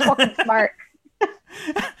was just fucking smart.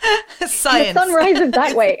 Science. The sun rises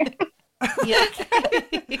that way. Yeah.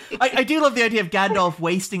 I do love the idea of Gandalf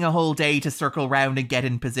wasting a whole day to circle round and get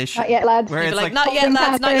in position. Not yet, lads. Where it's like, not yet,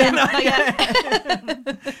 lads, not yet, not yet.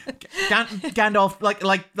 Gandalf,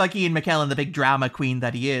 like Ian McKellen, the big drama queen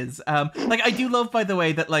that he is. Like, I do love, by the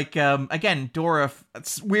way, that like again, Dorff.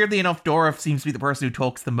 Weirdly enough, Dorff seems to be the person who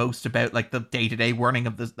talks the most about like the day-to-day running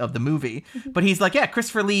of the movie. But he's like, yeah,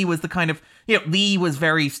 Christopher Lee was the kind of, you know, Lee was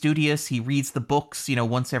very studious. He reads the books, you know,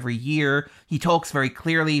 once every year. He talks very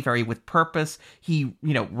clearly, very with purpose. He,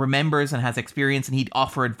 you know, remembers and has experience, and he'd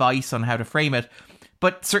offer advice on how to frame it.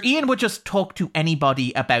 But Sir Ian would just talk to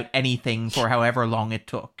anybody about anything for however long it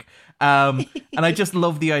took. And I just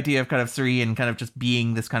love the idea of kind of Sir Ian kind of just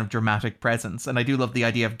being this kind of dramatic presence. And I do love the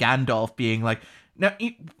idea of Gandalf being like, now,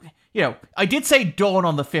 you know, I did say dawn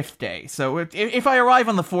on the 5th day. So if I arrive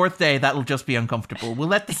on the 4th day, that'll just be uncomfortable. We'll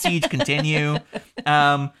let the siege continue.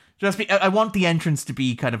 I want the entrance to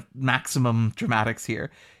be kind of maximum dramatics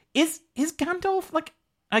here. Is Gandalf, like,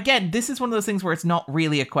 again, this is one of those things where it's not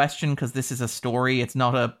really a question because this is a story. It's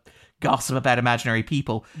not a gossip about imaginary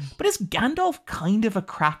people. But is Gandalf kind of a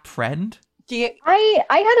crap friend? I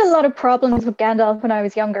had a lot of problems with Gandalf when I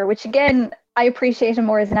was younger, which again, I appreciate him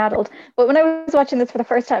more as an adult. But when I was watching this for the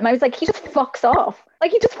first time, I was like, he just fucks off.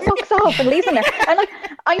 Like, he just fucks off and leaves him there. And like,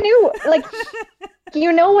 I knew, like,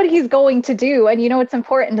 you know what he's going to do and you know it's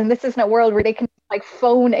important. And this isn't a world where they can like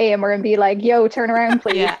phone Éomer and be like, yo, turn around,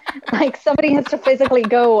 please. Yeah. Like, somebody has to physically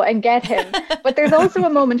go and get him. But there's also a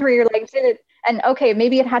moment where you're like, did it? And okay,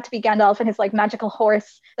 maybe it had to be Gandalf and his like magical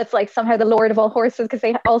horse that's like somehow the lord of all horses, because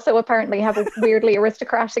they also apparently have a weirdly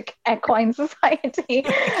aristocratic equine society.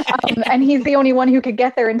 And he's the only one who could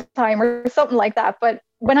get there in time or something like that. But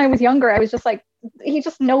when I was younger, I was just like, he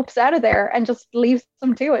just nopes out of there and just leaves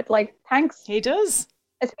them to it. Like, thanks. He does.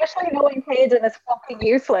 Especially knowing Hayden is fucking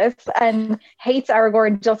useless and hates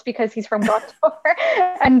Aragorn just because he's from Gondor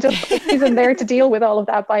and just he's in there to deal with all of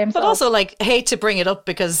that by himself. But also, like, hate to bring it up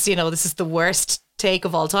because, you know, this is the worst take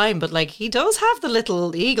of all time, but like, he does have the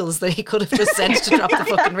little eagles that he could have just sent to drop the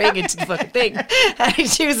fucking ring into the fucking thing, and he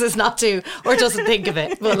chooses not to or doesn't think of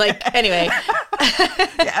it. But like, anyway.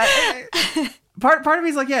 Part of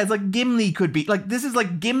me's like, yeah, it's like Gimli could be like, this is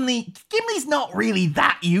like Gimli's not really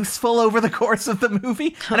that useful over the course of the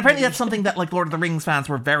movie. And apparently that's something that like Lord of the Rings fans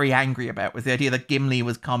were very angry about, was the idea that Gimli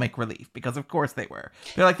was comic relief, because of course they were.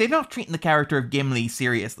 They're like, they're not treating the character of Gimli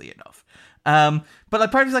seriously enough. But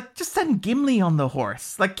like part of me's like, just send Gimli on the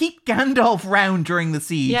horse. Like, keep Gandalf round during the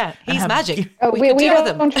siege. Yeah, he's magic. We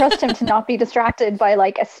don't trust him to not be distracted by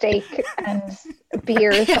like a steak and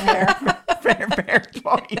beer somewhere. Fair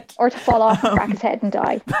point. Or to fall off and crack his head and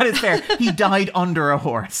die. That is fair. He died under a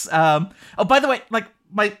horse. Oh, by the way, like,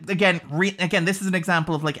 again, this is an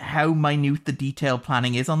example of like how minute the detail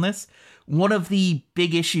planning is on this. One of the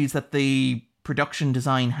big issues that the production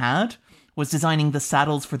design had was designing the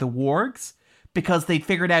saddles for the wargs, because they'd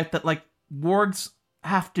figured out that like wargs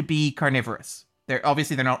have to be carnivorous. They're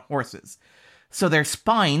not horses. So their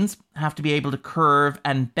spines have to be able to curve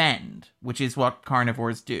and bend, which is what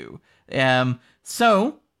carnivores do.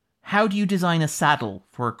 So how do you design a saddle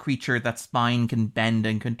for a creature that spine can bend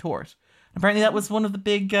and contort? Apparently that was one of the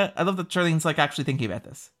big, I love that Charlene's like actually thinking about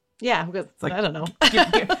this. Yeah, because like, I don't know.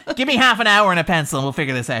 give me half an hour and a pencil and we'll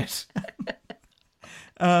figure this out.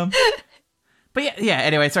 But yeah.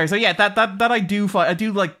 Anyway, sorry. So yeah, that I do find, I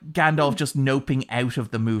do like Gandalf just noping out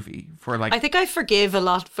of the movie for like. I think I forgive a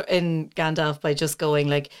lot in Gandalf by just going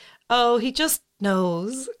like, oh, he just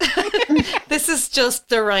knows. This is just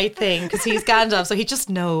the right thing because he's Gandalf, so he just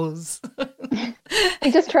knows. I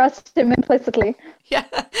just trust him implicitly. Yeah,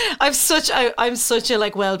 I'm such a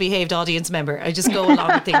like well-behaved audience member. I just go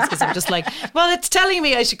along with things because I'm just like, well, it's telling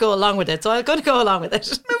me I should go along with it, so I'm going to go along with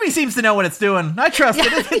it. Movie seems to know what it's doing. I trust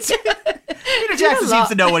it. Peter Jackson seems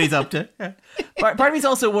to know what he's up to. Yeah. Part of me's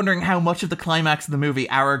also wondering how much of the climax of the movie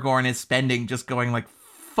Aragorn is spending just going like,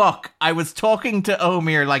 fuck, I was talking to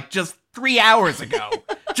Omir like just 3 hours ago.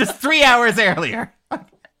 Just 3 hours earlier.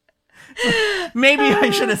 Maybe I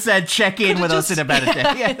should have said check in with us in about a day.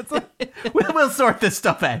 Yeah, it's like, we'll sort this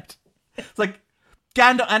stuff out. It's like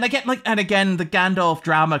Gandalf, and again the Gandalf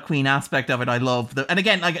drama queen aspect of it I love. And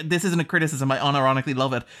again, like, this isn't a criticism, I unironically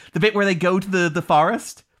love it. The bit where they go to the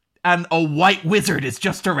forest and a white wizard is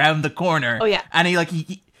just around the corner. Oh yeah. And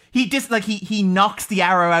he knocks the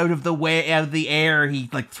arrow out of the air. He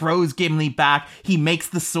like throws Gimli back. He makes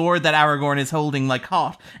the sword that Aragorn is holding like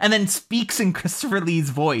hot, and then speaks in Christopher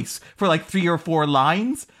Lee's voice for like 3 or 4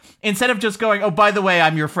 lines instead of just going, "Oh, by the way,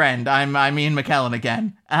 I'm your friend. I'm Ian McKellen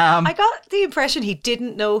again." I got the impression he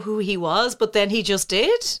didn't know who he was, but then he just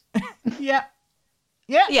did. Yeah.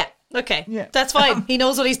 Okay. Yeah. That's fine. He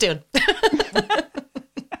knows what he's doing.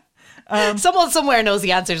 Someone somewhere knows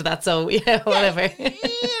the answer to that, so yeah, whatever.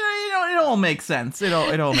 It all makes sense. It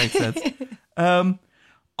all makes sense.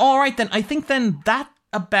 All right, then. I think then that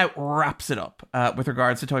about wraps it up with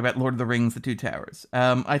regards to talking about Lord of the Rings: The Two Towers.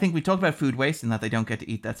 I think we talked about food waste and that they don't get to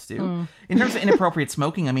eat that stew. In terms of inappropriate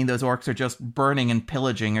smoking, I mean, those orcs are just burning and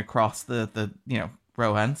pillaging across the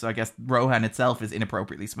Rohan. So I guess Rohan itself is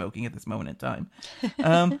inappropriately smoking at this moment in time.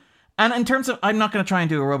 And in terms of, I'm not going to try and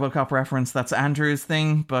do a RoboCop reference. That's Andrew's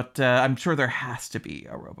thing, but I'm sure there has to be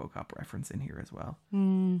a RoboCop reference in here as well.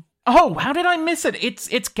 Oh, how did I miss it? It's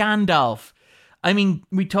Gandalf. I mean,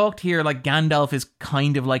 we talked here like Gandalf is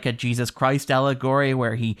kind of like a Jesus Christ allegory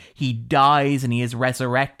where he dies and he is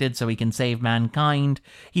resurrected so he can save mankind.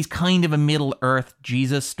 He's kind of a Middle-earth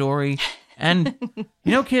Jesus story. And,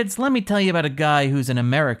 kids, let me tell you about a guy who's an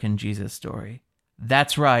American Jesus story.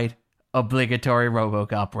 That's right. Obligatory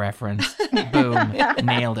RoboCop reference. Boom.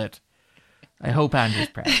 Nailed it. I hope Andrew's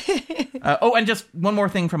proud. And just one more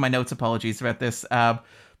thing from my notes. Apologies about this.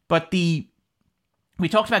 But we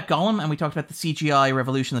talked about Gollum and we talked about the CGI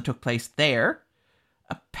revolution that took place there.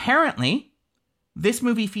 Apparently, this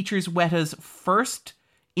movie features Weta's first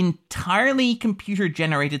entirely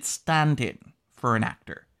computer-generated stand-in for an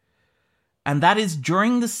actor. And that is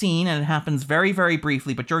during the scene, and it happens very, very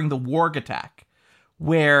briefly, but during the warg attack,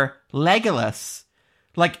 where Legolas,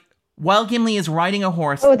 like, while Gimli is riding a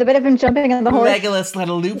horse... Oh, the bit of him jumping on the horse. Legolas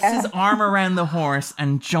loops his arm around the horse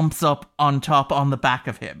and jumps up on the back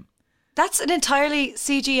of him. That's an entirely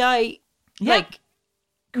CGI, like...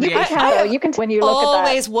 You can tell, when you look at that. I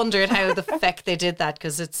always wondered how the feck they did that,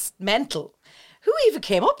 because it's mental. Who even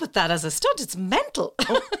came up with that as a stunt? It's mental.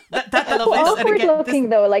 Awkward looking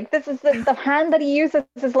though. Like, this is the hand that he uses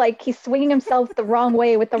is like he's swinging himself the wrong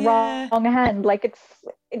way with the wrong hand. Like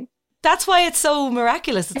that's why it's so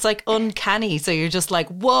miraculous. It's like uncanny. So you're just like,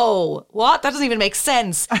 whoa, what? That doesn't even make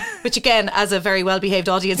sense. Which again, as a very well-behaved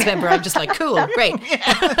audience member, I'm just like, cool, great.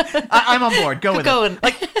 I'm on board. Go with going. it.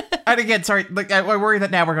 Like, and again, sorry, like, I worry that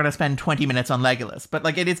now we're going to spend 20 minutes on Legolas. But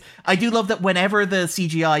like, it is, I do love that whenever the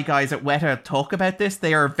CGI guys at Weta talk about this,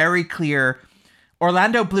 they are very clear.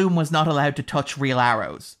 Orlando Bloom was not allowed to touch real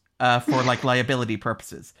arrows for like liability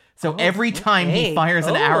purposes. So every time he fires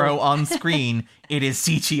an arrow on screen, it is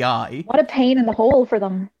CGI. What a pain in the hole for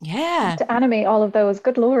them. Yeah. To animate all of those.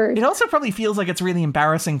 Good Lord. It also probably feels like it's really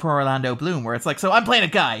embarrassing for Orlando Bloom, where it's like, so I'm playing a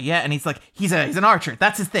guy, yeah? And he's like, he's an archer.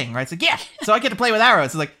 That's his thing, right? It's like, yeah, so I get to play with arrows.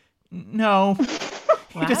 It's like, no.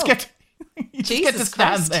 Wow. You just get to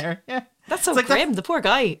stand there. Yeah. That's so like, grim, the poor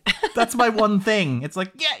guy. That's my one thing. It's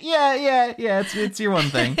like, yeah, it's your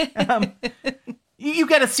one thing. You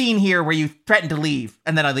get a scene here where you threaten to leave,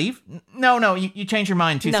 and then I leave. No, you change your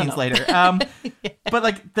mind two scenes later. But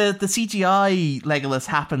like the CGI Legolas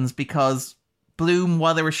happens because Bloom,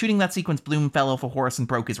 while they were shooting that sequence, Bloom fell off a horse and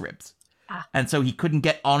broke his ribs. And so he couldn't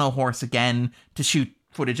get on a horse again to shoot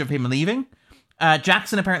footage of him leaving.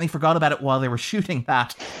 Jackson apparently forgot about it while they were shooting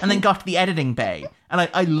that, and then got to the editing bay. And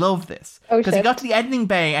I love this. Because he got to the editing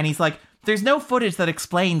bay and he's like, there's no footage that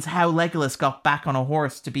explains how Legolas got back on a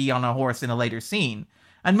horse to be on a horse in a later scene.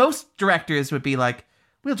 And most directors would be like,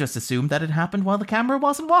 we'll just assume that it happened while the camera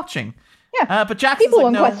wasn't watching. Yeah. But Jackson's people like,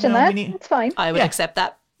 won't no, question that. It's fine. I would accept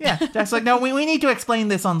that. Yeah, Jack's like, no, we need to explain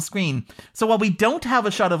this on screen. So while we don't have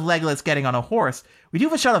a shot of Legolas getting on a horse, we do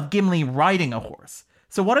have a shot of Gimli riding a horse.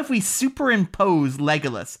 So what if we superimpose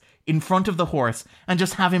Legolas in front of the horse and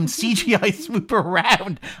just have him CGI swoop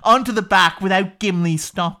around onto the back without Gimli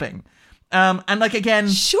stopping? And like, again...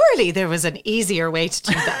 Surely there was an easier way to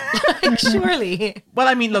do that. Like, surely. Well,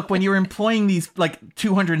 I mean, look, when you're employing these, like,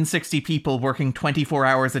 260 people working 24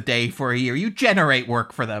 hours a day for a year, you generate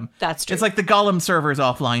work for them. That's true. It's like the Gollum server's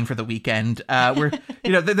offline for the weekend.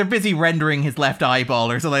 They're busy rendering his left eyeball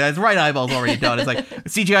or something. His right eyeball's already done. It's like,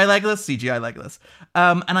 CGI Legolas.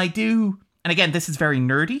 And again, this is very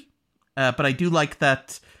nerdy, but I do like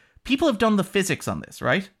that people have done the physics on this,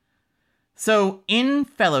 right? So, in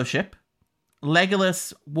Fellowship...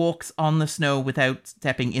 Legolas walks on the snow without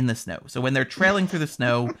stepping in the snow. So when they're trailing through the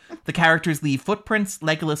snow, the characters leave footprints.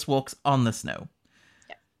 Legolas walks on the snow.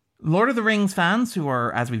 Yeah. Lord of the Rings fans, who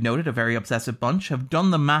are, as we've noted, a very obsessive bunch, have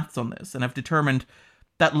done the maths on this and have determined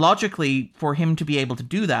that logically, for him to be able to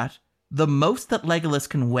do that, the most that Legolas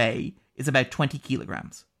can weigh is about 20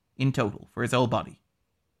 kilograms in total for his whole body.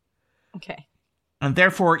 Okay. And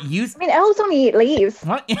therefore, elves only eat leaves.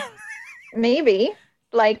 What? Maybe.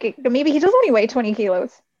 Like, maybe he does only weigh 20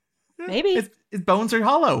 kilos. Maybe. His bones are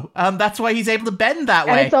hollow. That's why he's able to bend that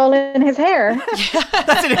way. And it's all in his hair.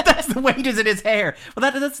 That's it. That's the weight is in his hair.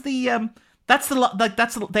 Well, they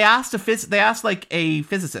asked a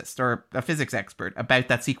physicist or a physics expert about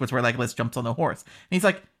that sequence where Legolas jumps on the horse. And he's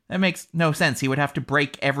like, that makes no sense. He would have to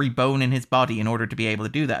break every bone in his body in order to be able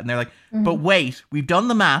to do that. And they're like, but wait, we've done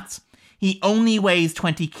the maths. He only weighs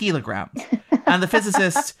 20 kilograms. And the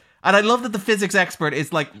physicist... And I love that the physics expert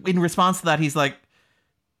is like, in response to that, he's like,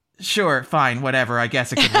 sure, fine, whatever, I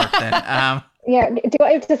guess it could work then. Yeah, do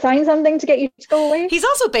I have to sign something to get you to go away? He's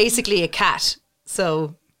also basically a cat,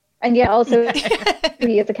 so... And yeah, also,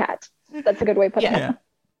 he is a cat. That's a good way of putting it.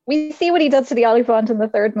 We see what he does to the Oliphant in the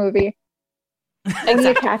third movie.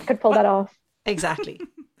 Only a cat could pull that off. Exactly.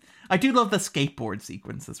 I do love the skateboard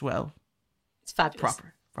sequence as well. It's fabulous.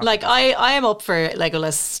 Proper. Like, I am up for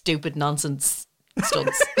Legolas stupid nonsense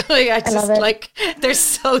stunts. I just like, they're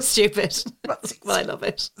so stupid. But I love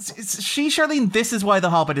it. Charlene, this is why The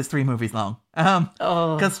Hobbit is 3 movies long.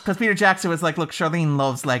 Because Peter Jackson was like, look, Charlene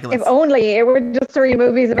loves Legolas. If only it were just 3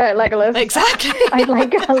 movies about Legolas. Exactly. I'd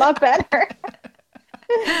like it a lot better.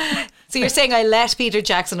 So you're saying I let Peter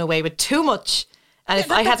Jackson away with too much, and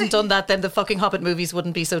if I hadn't done that, then the fucking Hobbit movies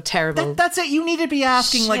wouldn't be so terrible. That's it. You need to be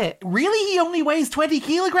asking, like, really? He only weighs 20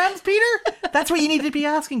 kilograms, Peter? That's what you need to be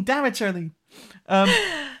asking. Damn it, Charlene.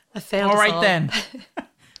 I failed. All right, then.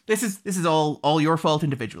 This is all your fault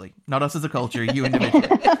individually, not us as a culture. You individually.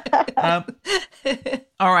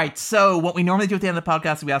 All right. So what we normally do at the end of the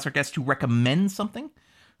podcast is we ask our guests to recommend something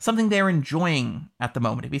they're enjoying at the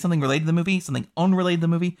moment. It'd be something related to the movie, something unrelated to the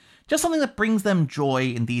movie, just something that brings them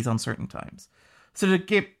joy in these uncertain times. So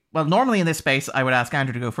normally in this space, I would ask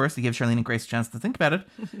Andrew to go first to give Charlene and Grace a chance to think about it.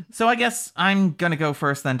 So I guess I'm going to go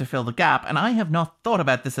first then to fill the gap. And I have not thought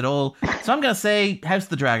about this at all. So I'm going to say House of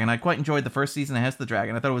the Dragon. I quite enjoyed the first season of House of the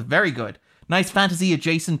Dragon. I thought it was very good. Nice fantasy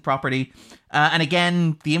adjacent property. And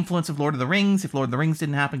again, the influence of Lord of the Rings. If Lord of the Rings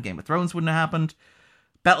didn't happen, Game of Thrones wouldn't have happened.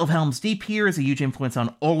 Battle of Helm's Deep here is a huge influence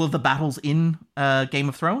on all of the battles in Game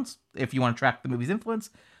of Thrones, if you want to track the movie's influence.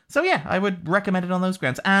 So yeah, I would recommend it on those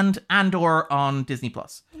grounds. And Andor on Disney+.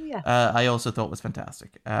 Yeah. I also thought was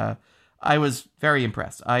fantastic. I was very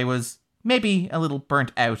impressed. I was maybe a little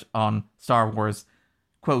burnt out on Star Wars,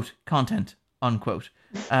 quote, content, unquote.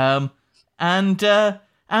 And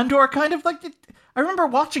Andor kind of like, I remember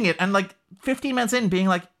watching it and like 15 minutes in being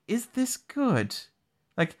like, is this good?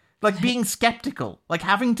 Like being skeptical, like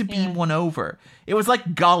having to be won over. It was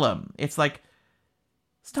like Gollum. It's like,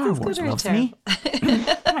 Star Wars loves me.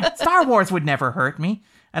 Star Wars would never hurt me.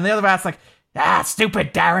 And the other guy's like,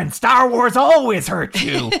 stupid Darren, Star Wars always hurts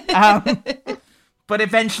you. But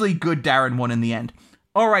eventually good Darren won in the end.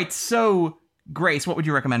 All right, so Grace, what would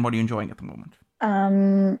you recommend? What are you enjoying at the moment?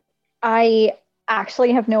 I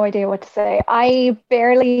actually have no idea what to say. I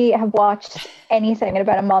barely have watched anything in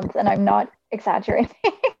about a month, and I'm not exaggerating.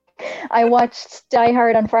 I watched Die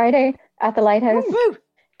Hard on Friday at the Lighthouse. Woo-hoo.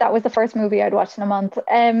 That was the first movie I'd watched in a month.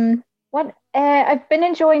 I've been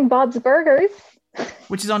enjoying Bob's Burgers,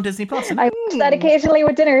 which is on Disney Plus. Isn't it? I watch that occasionally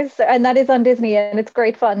with dinners, and that is on Disney, and it's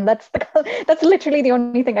great fun. That's literally the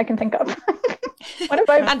only thing I can think of.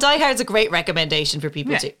 And Die Hard's a great recommendation for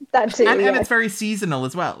people too. That too, and it's very seasonal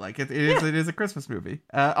as well. Like it is a Christmas movie,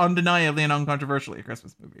 undeniably and uncontroversially a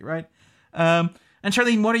Christmas movie, right? And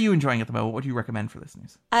Charlene, what are you enjoying at the moment? What do you recommend for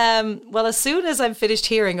listeners? Well, as soon as I'm finished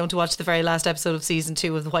here, I'm going to watch the very last episode of season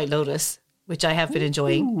 2 of The White Lotus, which I have been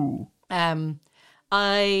enjoying.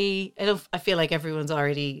 I feel like everyone's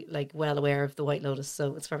already like well aware of The White Lotus,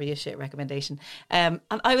 so it's probably a shit recommendation. And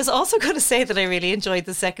I was also going to say that I really enjoyed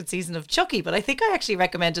the second season of Chucky, but I think I actually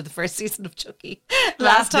recommended the first season of Chucky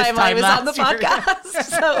last time I was on the podcast.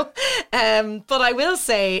 So, but I will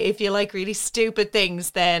say, if you like really stupid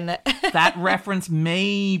things, then that reference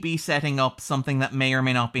may be setting up something that may or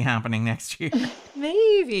may not be happening next year.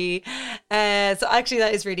 Maybe. So actually,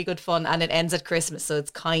 that is really good fun, and it ends at Christmas, so it's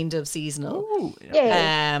kind of seasonal. Ooh,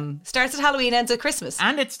 Starts at Halloween, ends at Christmas,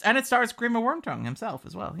 and it stars Grima Wormtongue himself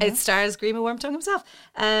as well. It stars Grima Wormtongue himself.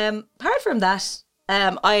 Apart from that,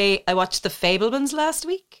 I watched The Fabelmans last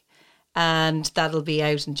week, and that'll be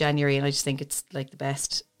out in January, and I just think it's like the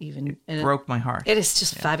best. Even it broke my heart. It is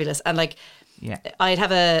just fabulous, and like, I'd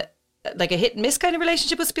have a hit and miss kind of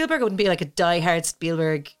relationship with Spielberg. I wouldn't be like a diehard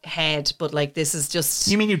Spielberg head, but like this is just.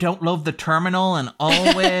 You mean you don't love The Terminal and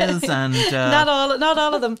Always and not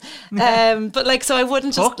all of them, but like so I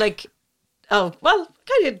wouldn't just Hook? like. Oh well,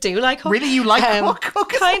 kind of do like Hook. Really, you like Hook?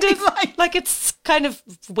 Hook is kind of like it's kind of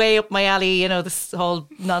way up my alley. You know, this whole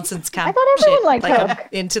nonsense camp. I thought everyone shit. liked like, Hook. I'm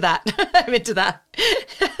into that. I'm into that.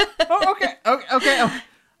 Okay.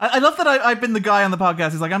 I love that I've been the guy on the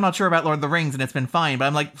podcast who's like, I'm not sure about Lord of the Rings, and it's been fine, but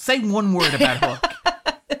I'm like, say one word about Hook.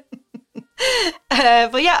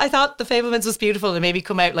 But yeah, I thought The Fabelmans was beautiful, and maybe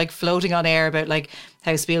come out like floating on air about like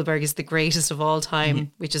how Spielberg is the greatest of all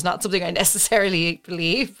time, which is not something I necessarily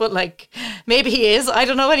believe, but like maybe he is. I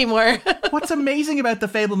don't know anymore. What's amazing about The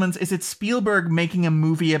Fabelmans is it's Spielberg making a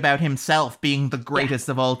movie about himself being the greatest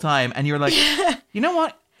of all time, and you're like, you know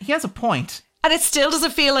what? He has a point. And it still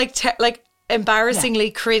doesn't feel like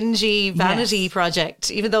embarrassingly cringy vanity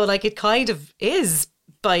project, even though like it kind of is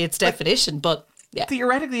by its definition, but yeah.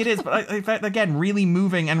 Theoretically it is, but I felt, again, really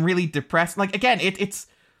moving and really depressed. Like, again,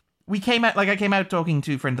 I came out talking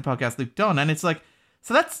to a friend of the podcast, Luke Dunn, and it's like,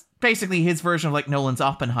 so that's basically his version of like Nolan's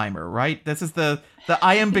Oppenheimer, right? This is the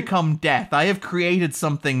I am become death. I have created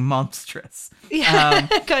something monstrous. Yeah,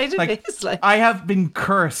 kind of like, is like. I have been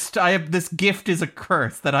cursed. This gift is a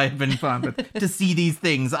curse that I have been found with to see these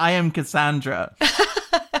things. I am Cassandra.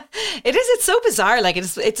 It is. It's so bizarre. Like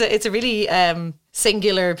it's a really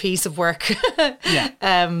singular piece of work. Yeah.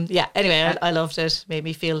 Anyway, I loved it. Made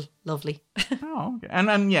me feel lovely. Oh, okay.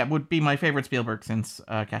 And yeah, would be my favorite Spielberg since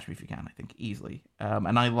Catch Me If You Can. I think easily.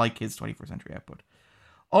 And I like his 21st century output.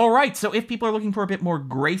 All right. So if people are looking for a bit more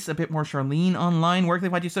Grace, a bit more Charlene online, where can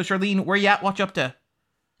they find you? So Charlene, where you at? What you up to?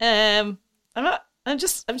 I'm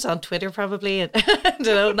just on Twitter probably, and I don't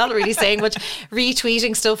know, not really saying much,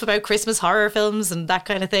 retweeting stuff about Christmas horror films and that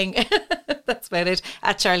kind of thing. That's about it.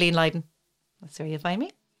 At Charlene Lydon. That's where you find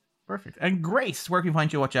me. Perfect. And Grace, where can we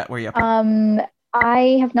find you? Watch at where you up?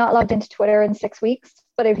 I have not logged into Twitter in 6 weeks,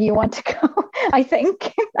 but if you want to go, I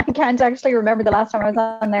think I can't actually remember the last time I was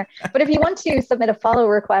on there. But if you want to submit a follow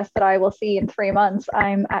request that I will see in 3 months,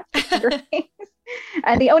 I'm at Grace.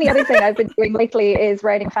 And the only other thing I've been doing lately is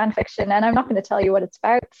writing fan fiction, and I'm not going to tell you what it's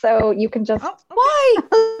about, so you can just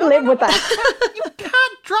live with that. You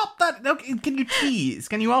can't drop that. Okay, can you tease?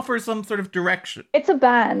 Can you offer some sort of direction? It's a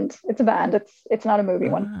band. It's not a movie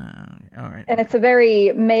one. All right. And it's a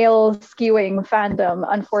very male skewing fandom,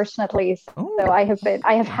 unfortunately. Ooh. So I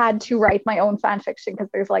have had to write my own fan fiction because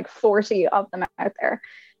there's like 40 of them out there.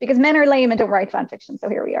 Because men are lame and don't write fan fiction, so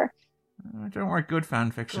here we are. I don't write good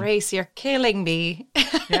fan fiction. Grace, you're killing me.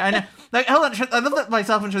 Yeah, I know. Like, hold on. I love that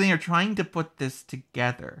myself and Charlene are trying to put this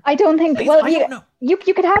together. I don't think. I Well, don't know. you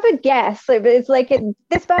could have a guess. It's like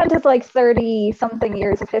this band has like 30 something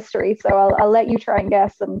years of history, so I'll let you try and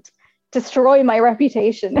guess and destroy my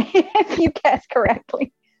reputation if you guess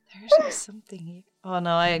correctly. There's something here. Oh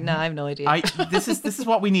no, I have no idea. This is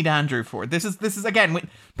what we need Andrew for. This is again.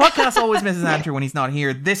 Podcast always misses Andrew when he's not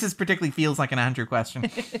here. This is particularly feels like an Andrew question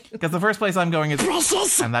because the first place I'm going is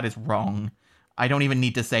Brussels, and that is wrong. I don't even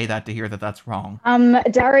need to say that to hear that that's wrong.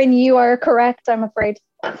 Darren, you are correct. I'm afraid.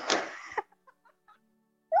 Well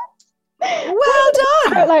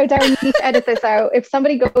done. Out loud, Darren, you need to edit this out. If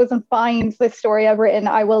somebody goes and finds this story I've written,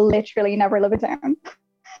 I will literally never live it down.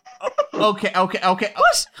 Okay.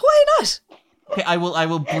 What? Why not? Okay, I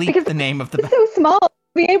will bleep Because the name of the it's so small.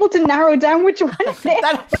 Be able to narrow down which one it is.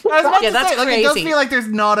 That's crazy. It does feel like there's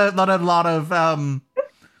not a lot of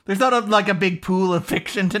there's not a big pool of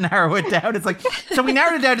fiction to narrow it down. It's like, so we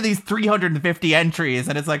narrowed it down to these 350 entries,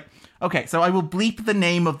 and it's like, okay, so I will bleep the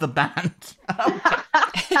name of the band.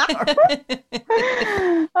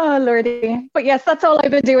 Oh lordy. But yes, that's all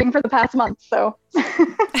I've been doing for the past month, so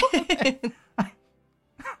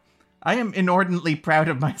I am inordinately proud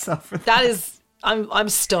of myself for that. That is, I'm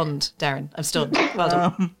stunned, Darren. I'm stunned. Well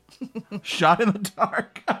done. Shot in the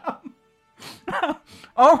dark.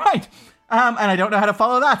 All right. And I don't know how to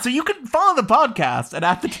follow that. So you can follow the podcast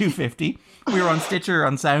at the 250. We're on Stitcher,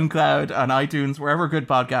 on SoundCloud, on iTunes, wherever good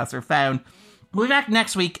podcasts are found. We'll be back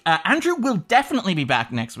next week. Andrew will definitely be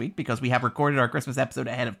back next week because we have recorded our Christmas episode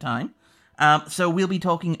ahead of time. So we'll be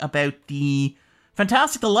talking about the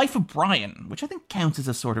fantastic The Life of Brian, which I think counts as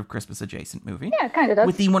a sort of Christmas-adjacent movie. Yeah, kind of does.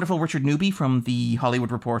 With the wonderful Richard Newby from The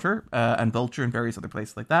Hollywood Reporter and Vulture and various other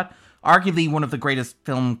places like that. Arguably one of the greatest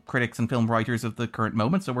film critics and film writers of the current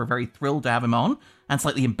moment, so we're very thrilled to have him on, and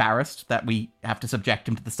slightly embarrassed that we have to subject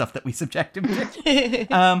him to the stuff that we subject him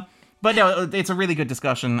to. But no, it's a really good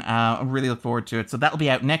discussion. I really look forward to it. So that'll be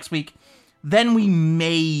out next week. Then we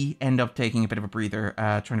may end up taking a bit of a breather,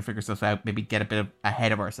 trying to figure stuff out, maybe get a bit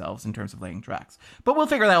ahead of ourselves in terms of laying tracks. But we'll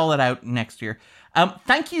figure all that out next year.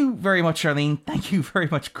 Thank you very much, Charlene. Thank you very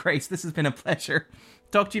much, Grace. This has been a pleasure.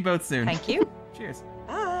 Talk to you both soon. Thank you. Cheers.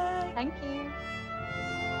 Bye. Thank you.